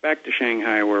back to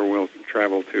Shanghai, where we'll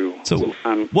travel to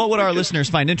Wuhan. What would our listeners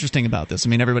find interesting about this? I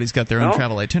mean, everybody's got their own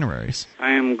travel itineraries.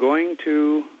 I am going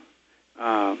to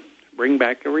bring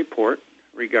back a report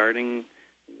regarding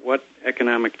what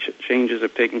economic changes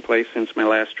have taken place since my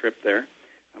last trip there.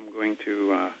 I'm going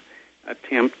to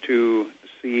attempt to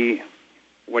see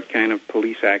what kind of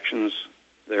police actions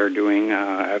they're doing.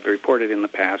 I've reported in the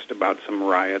past about some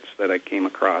riots that I came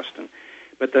across.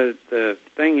 But the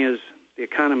thing is, the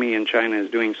economy in China is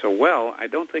doing so well, I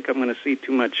don't think I'm going to see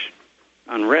too much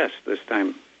unrest this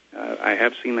time. I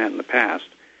have seen that in the past,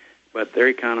 but their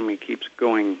economy keeps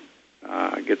going,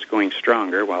 gets going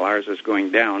stronger, while ours is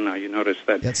going down. Now, you notice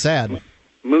that... That's sad.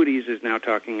 Moody's is now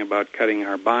talking about cutting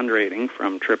our bond rating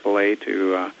from AAA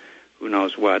to who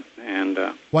knows what. And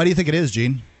why do you think it is,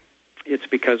 Gene? It's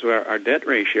because our debt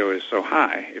ratio is so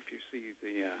high. If you see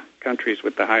the countries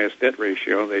with the highest debt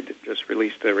ratio, they just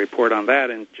released a report on that,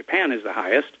 and Japan is the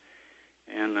highest,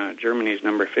 and Germany is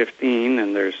number 15,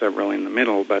 and there's several in the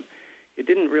middle, but it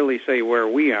didn't really say where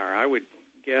we are. I would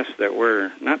guess that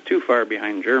we're not too far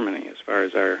behind Germany as far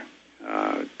as our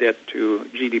debt to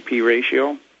GDP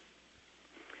ratio.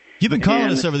 You've been calling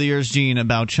us over the years, Gene,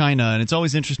 about China, and it's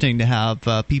always interesting to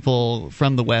have people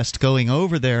from the West going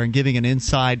over there and giving an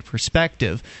inside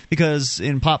perspective, because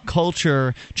in pop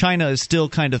culture, China is still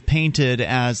kind of painted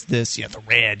as this, the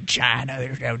red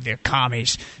China, they're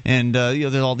commies, and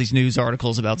there's all these news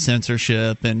articles about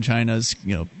censorship and China's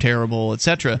terrible,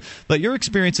 etc. But your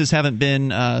experiences haven't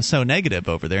been so negative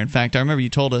over there. In fact, I remember you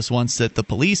told us once that the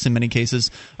police, in many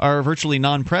cases, are virtually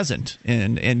non-present,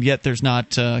 and yet there's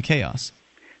not chaos.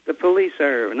 The police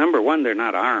are, number one, they're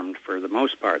not armed for the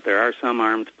most part. There are some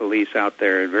armed police out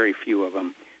there, very few of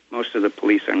them. Most of the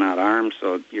police are not armed,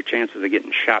 so your chances of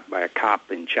getting shot by a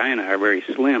cop in China are very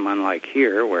slim, unlike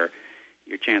here, where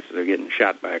your chances of getting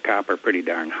shot by a cop are pretty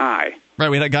darn high. Right,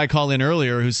 we had a guy call in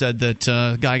earlier who said that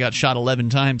a guy got shot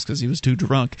 11 times because he was too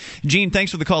drunk. Gene,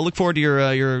 thanks for the call. Look forward to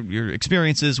your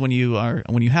experiences when you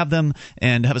have them,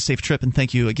 and have a safe trip. And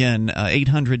thank you again.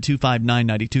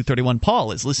 800-259-9231.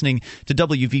 Paul is listening to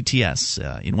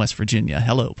WVTS in West Virginia.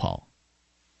 Hello, Paul.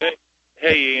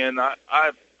 Hey, Ian. I've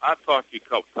talked to you a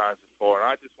couple times before,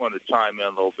 and I just wanted to chime in a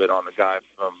little bit on the guy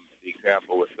from the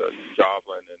example with the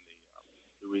Joplin and the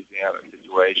Louisiana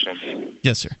situation.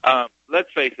 Yes, sir.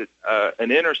 Let's face it,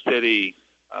 an inner city,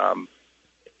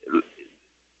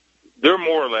 they're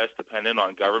more or less dependent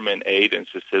on government aid and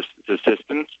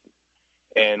assistance.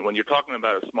 And when you're talking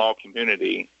about a small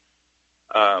community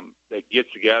that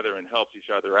gets together and helps each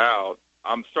other out,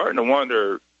 I'm starting to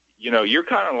wonder, you're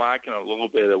kind of lacking a little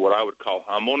bit of what I would call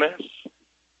humbleness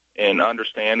and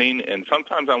understanding. And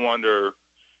sometimes I wonder,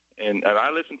 and I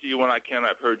listen to you when I can.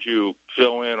 I've heard you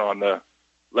fill in on the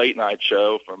late night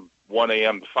show from 1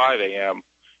 a.m. to 5 a.m.,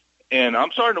 and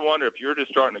I'm starting to wonder if you're just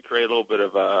starting to create a little bit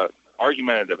of a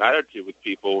argumentative attitude with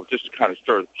people just to kind of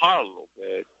stir the pot a little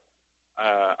bit.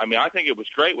 I think it was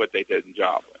great what they did in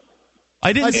Joplin.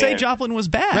 I didn't say Joplin was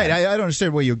bad. Right, I don't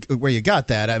understand where you got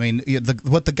that. I mean,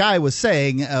 what the guy was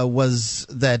saying was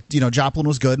that Joplin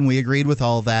was good, and we agreed with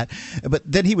all of that. But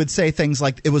then he would say things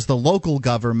like it was the local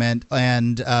government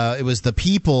and it was the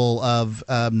people of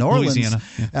New Orleans. Louisiana.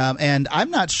 Yeah. And I'm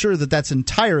not sure that that's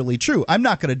entirely true. I'm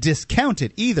not going to discount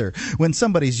it either. When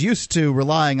somebody's used to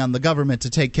relying on the government to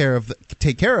take care of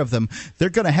them, they're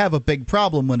going to have a big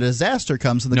problem when a disaster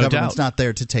comes and the government's not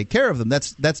there to take care of them.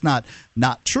 That's not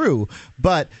true.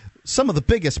 But some of the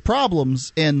biggest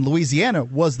problems in Louisiana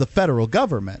was the federal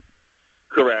government.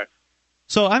 Correct.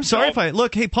 So I'm sorry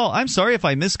hey, Paul, I'm sorry if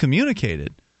I miscommunicated,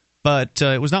 but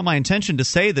it was not my intention to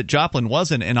say that Joplin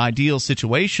wasn't an ideal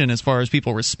situation as far as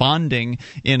people responding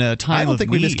in a time of need. I don't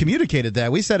think we miscommunicated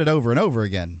that. We said it over and over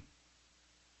again.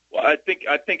 Well, I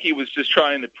think he was just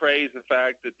trying to praise the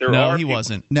fact that there are. No, he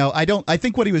wasn't. No, I don't. I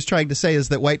think what he was trying to say is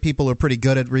that white people are pretty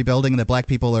good at rebuilding, and that black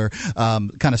people are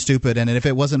kind of stupid. And if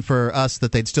it wasn't for us,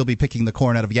 that they'd still be picking the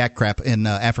corn out of yak crap in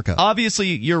Africa. Obviously,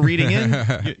 you're reading in.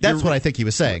 That's what I think he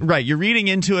was saying. Right, you're reading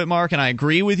into it, Mark, and I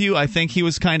agree with you. I think he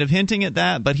was kind of hinting at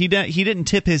that, but he didn't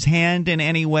tip his hand in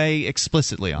any way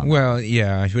explicitly on. Well,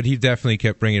 yeah, but he definitely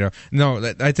kept bringing it up.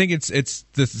 No, I think it's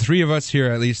the three of us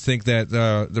here at least think that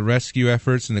the rescue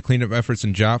efforts and the cleanup efforts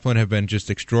in Joplin have been just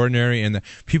extraordinary, and the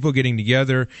people getting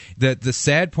together. That the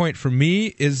sad point for me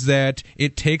is that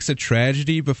it takes a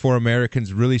tragedy before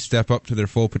Americans really step up to their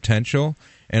full potential.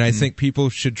 And I think people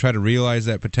should try to realize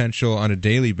that potential on a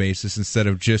daily basis instead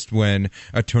of just when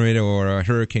a tornado or a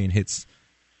hurricane hits.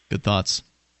 Good thoughts.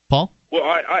 Paul? Well,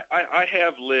 I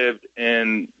have lived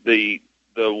in the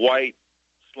white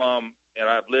slum, and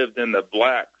I've lived in the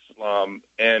black slum,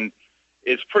 and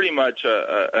it's pretty much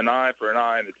an eye for an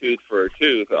eye and a tooth for a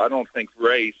tooth. I don't think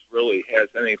race really has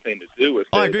anything to do with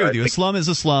it. I agree with you. A slum is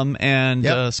a slum, and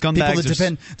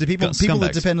scumbags people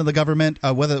that depend on the government,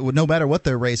 no matter what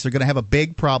their race, are going to have a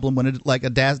big problem when a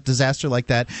disaster like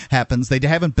that happens. They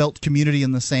haven't built community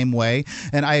in the same way,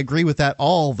 and I agree with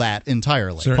all that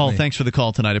entirely. Certainly. Paul, thanks for the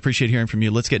call tonight. I appreciate hearing from you.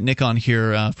 Let's get Nick on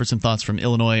here for some thoughts from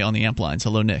Illinois on the amp lines.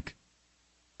 Hello, Nick.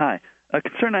 Hi. A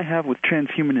concern I have with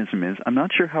transhumanism is I'm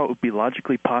not sure how it would be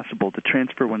logically possible to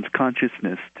transfer one's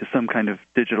consciousness to some kind of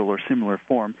digital or similar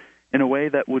form in a way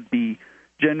that would be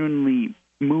genuinely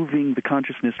moving the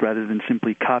consciousness rather than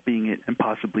simply copying it and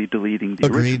possibly deleting the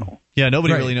original. Yeah,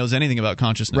 nobody really knows anything about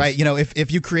consciousness. Right. You know,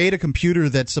 if you create a computer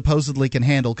that supposedly can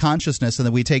handle consciousness, and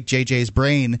then we take JJ's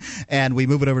brain and we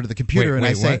move it over to the computer,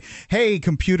 I say, hey,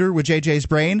 computer with JJ's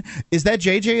brain, is that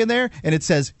JJ in there? And it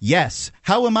says, yes.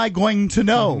 How am I going to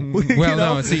know? Well,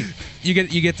 no, see, you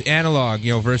get the analog,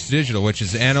 versus digital, which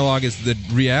is analog is the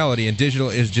reality, and digital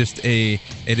is just a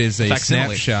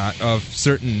snapshot of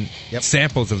certain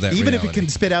samples of that Even reality. if it can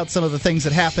spit out some of the things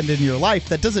that happened in your life,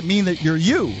 that doesn't mean that you're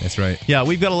you. That's right. Yeah,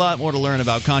 we've got a lot more to learn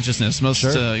about consciousness. Most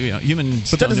humans,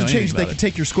 but that doesn't change. They can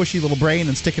take your squishy little brain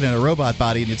and stick it in a robot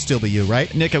body, and it'd still be you,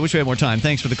 right? Nick, I wish we had more time.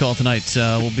 Thanks for the call tonight.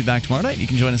 We'll be back tomorrow night. You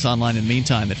can join us online in the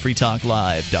meantime at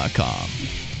freetalklive.com.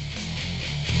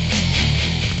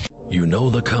 You know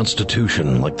the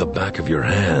Constitution like the back of your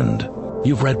hand.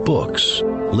 You've read books,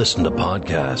 listened to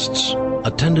podcasts,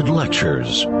 attended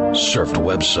lectures, surfed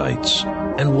websites,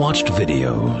 and watched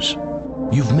videos.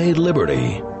 You've made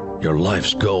liberty your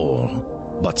life's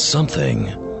goal, but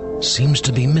something seems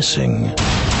to be missing.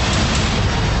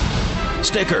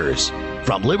 Stickers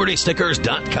from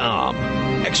LibertyStickers.com.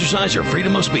 Exercise your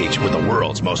freedom of speech with the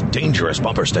world's most dangerous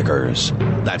bumper stickers.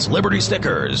 That's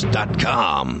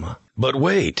LibertyStickers.com. But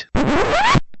wait,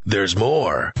 there's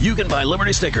more. You can buy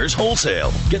Liberty Stickers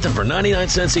wholesale. Get them for 99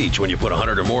 cents each when you put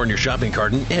 100 or more in your shopping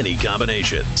cart in any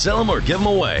combination. Sell them or give them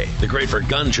away. They're great for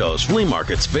gun shows, flea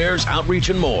markets, fairs, outreach,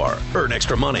 and more. Earn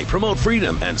extra money, promote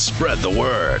freedom, and spread the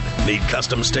word. Need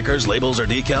custom stickers, labels, or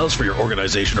decals for your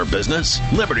organization or business?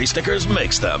 Liberty Stickers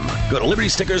makes them. Go to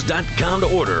LibertyStickers.com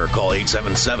to order or call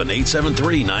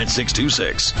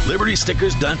 877-873-9626.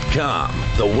 LibertyStickers.com,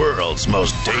 the world's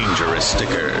most dangerous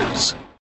stickers.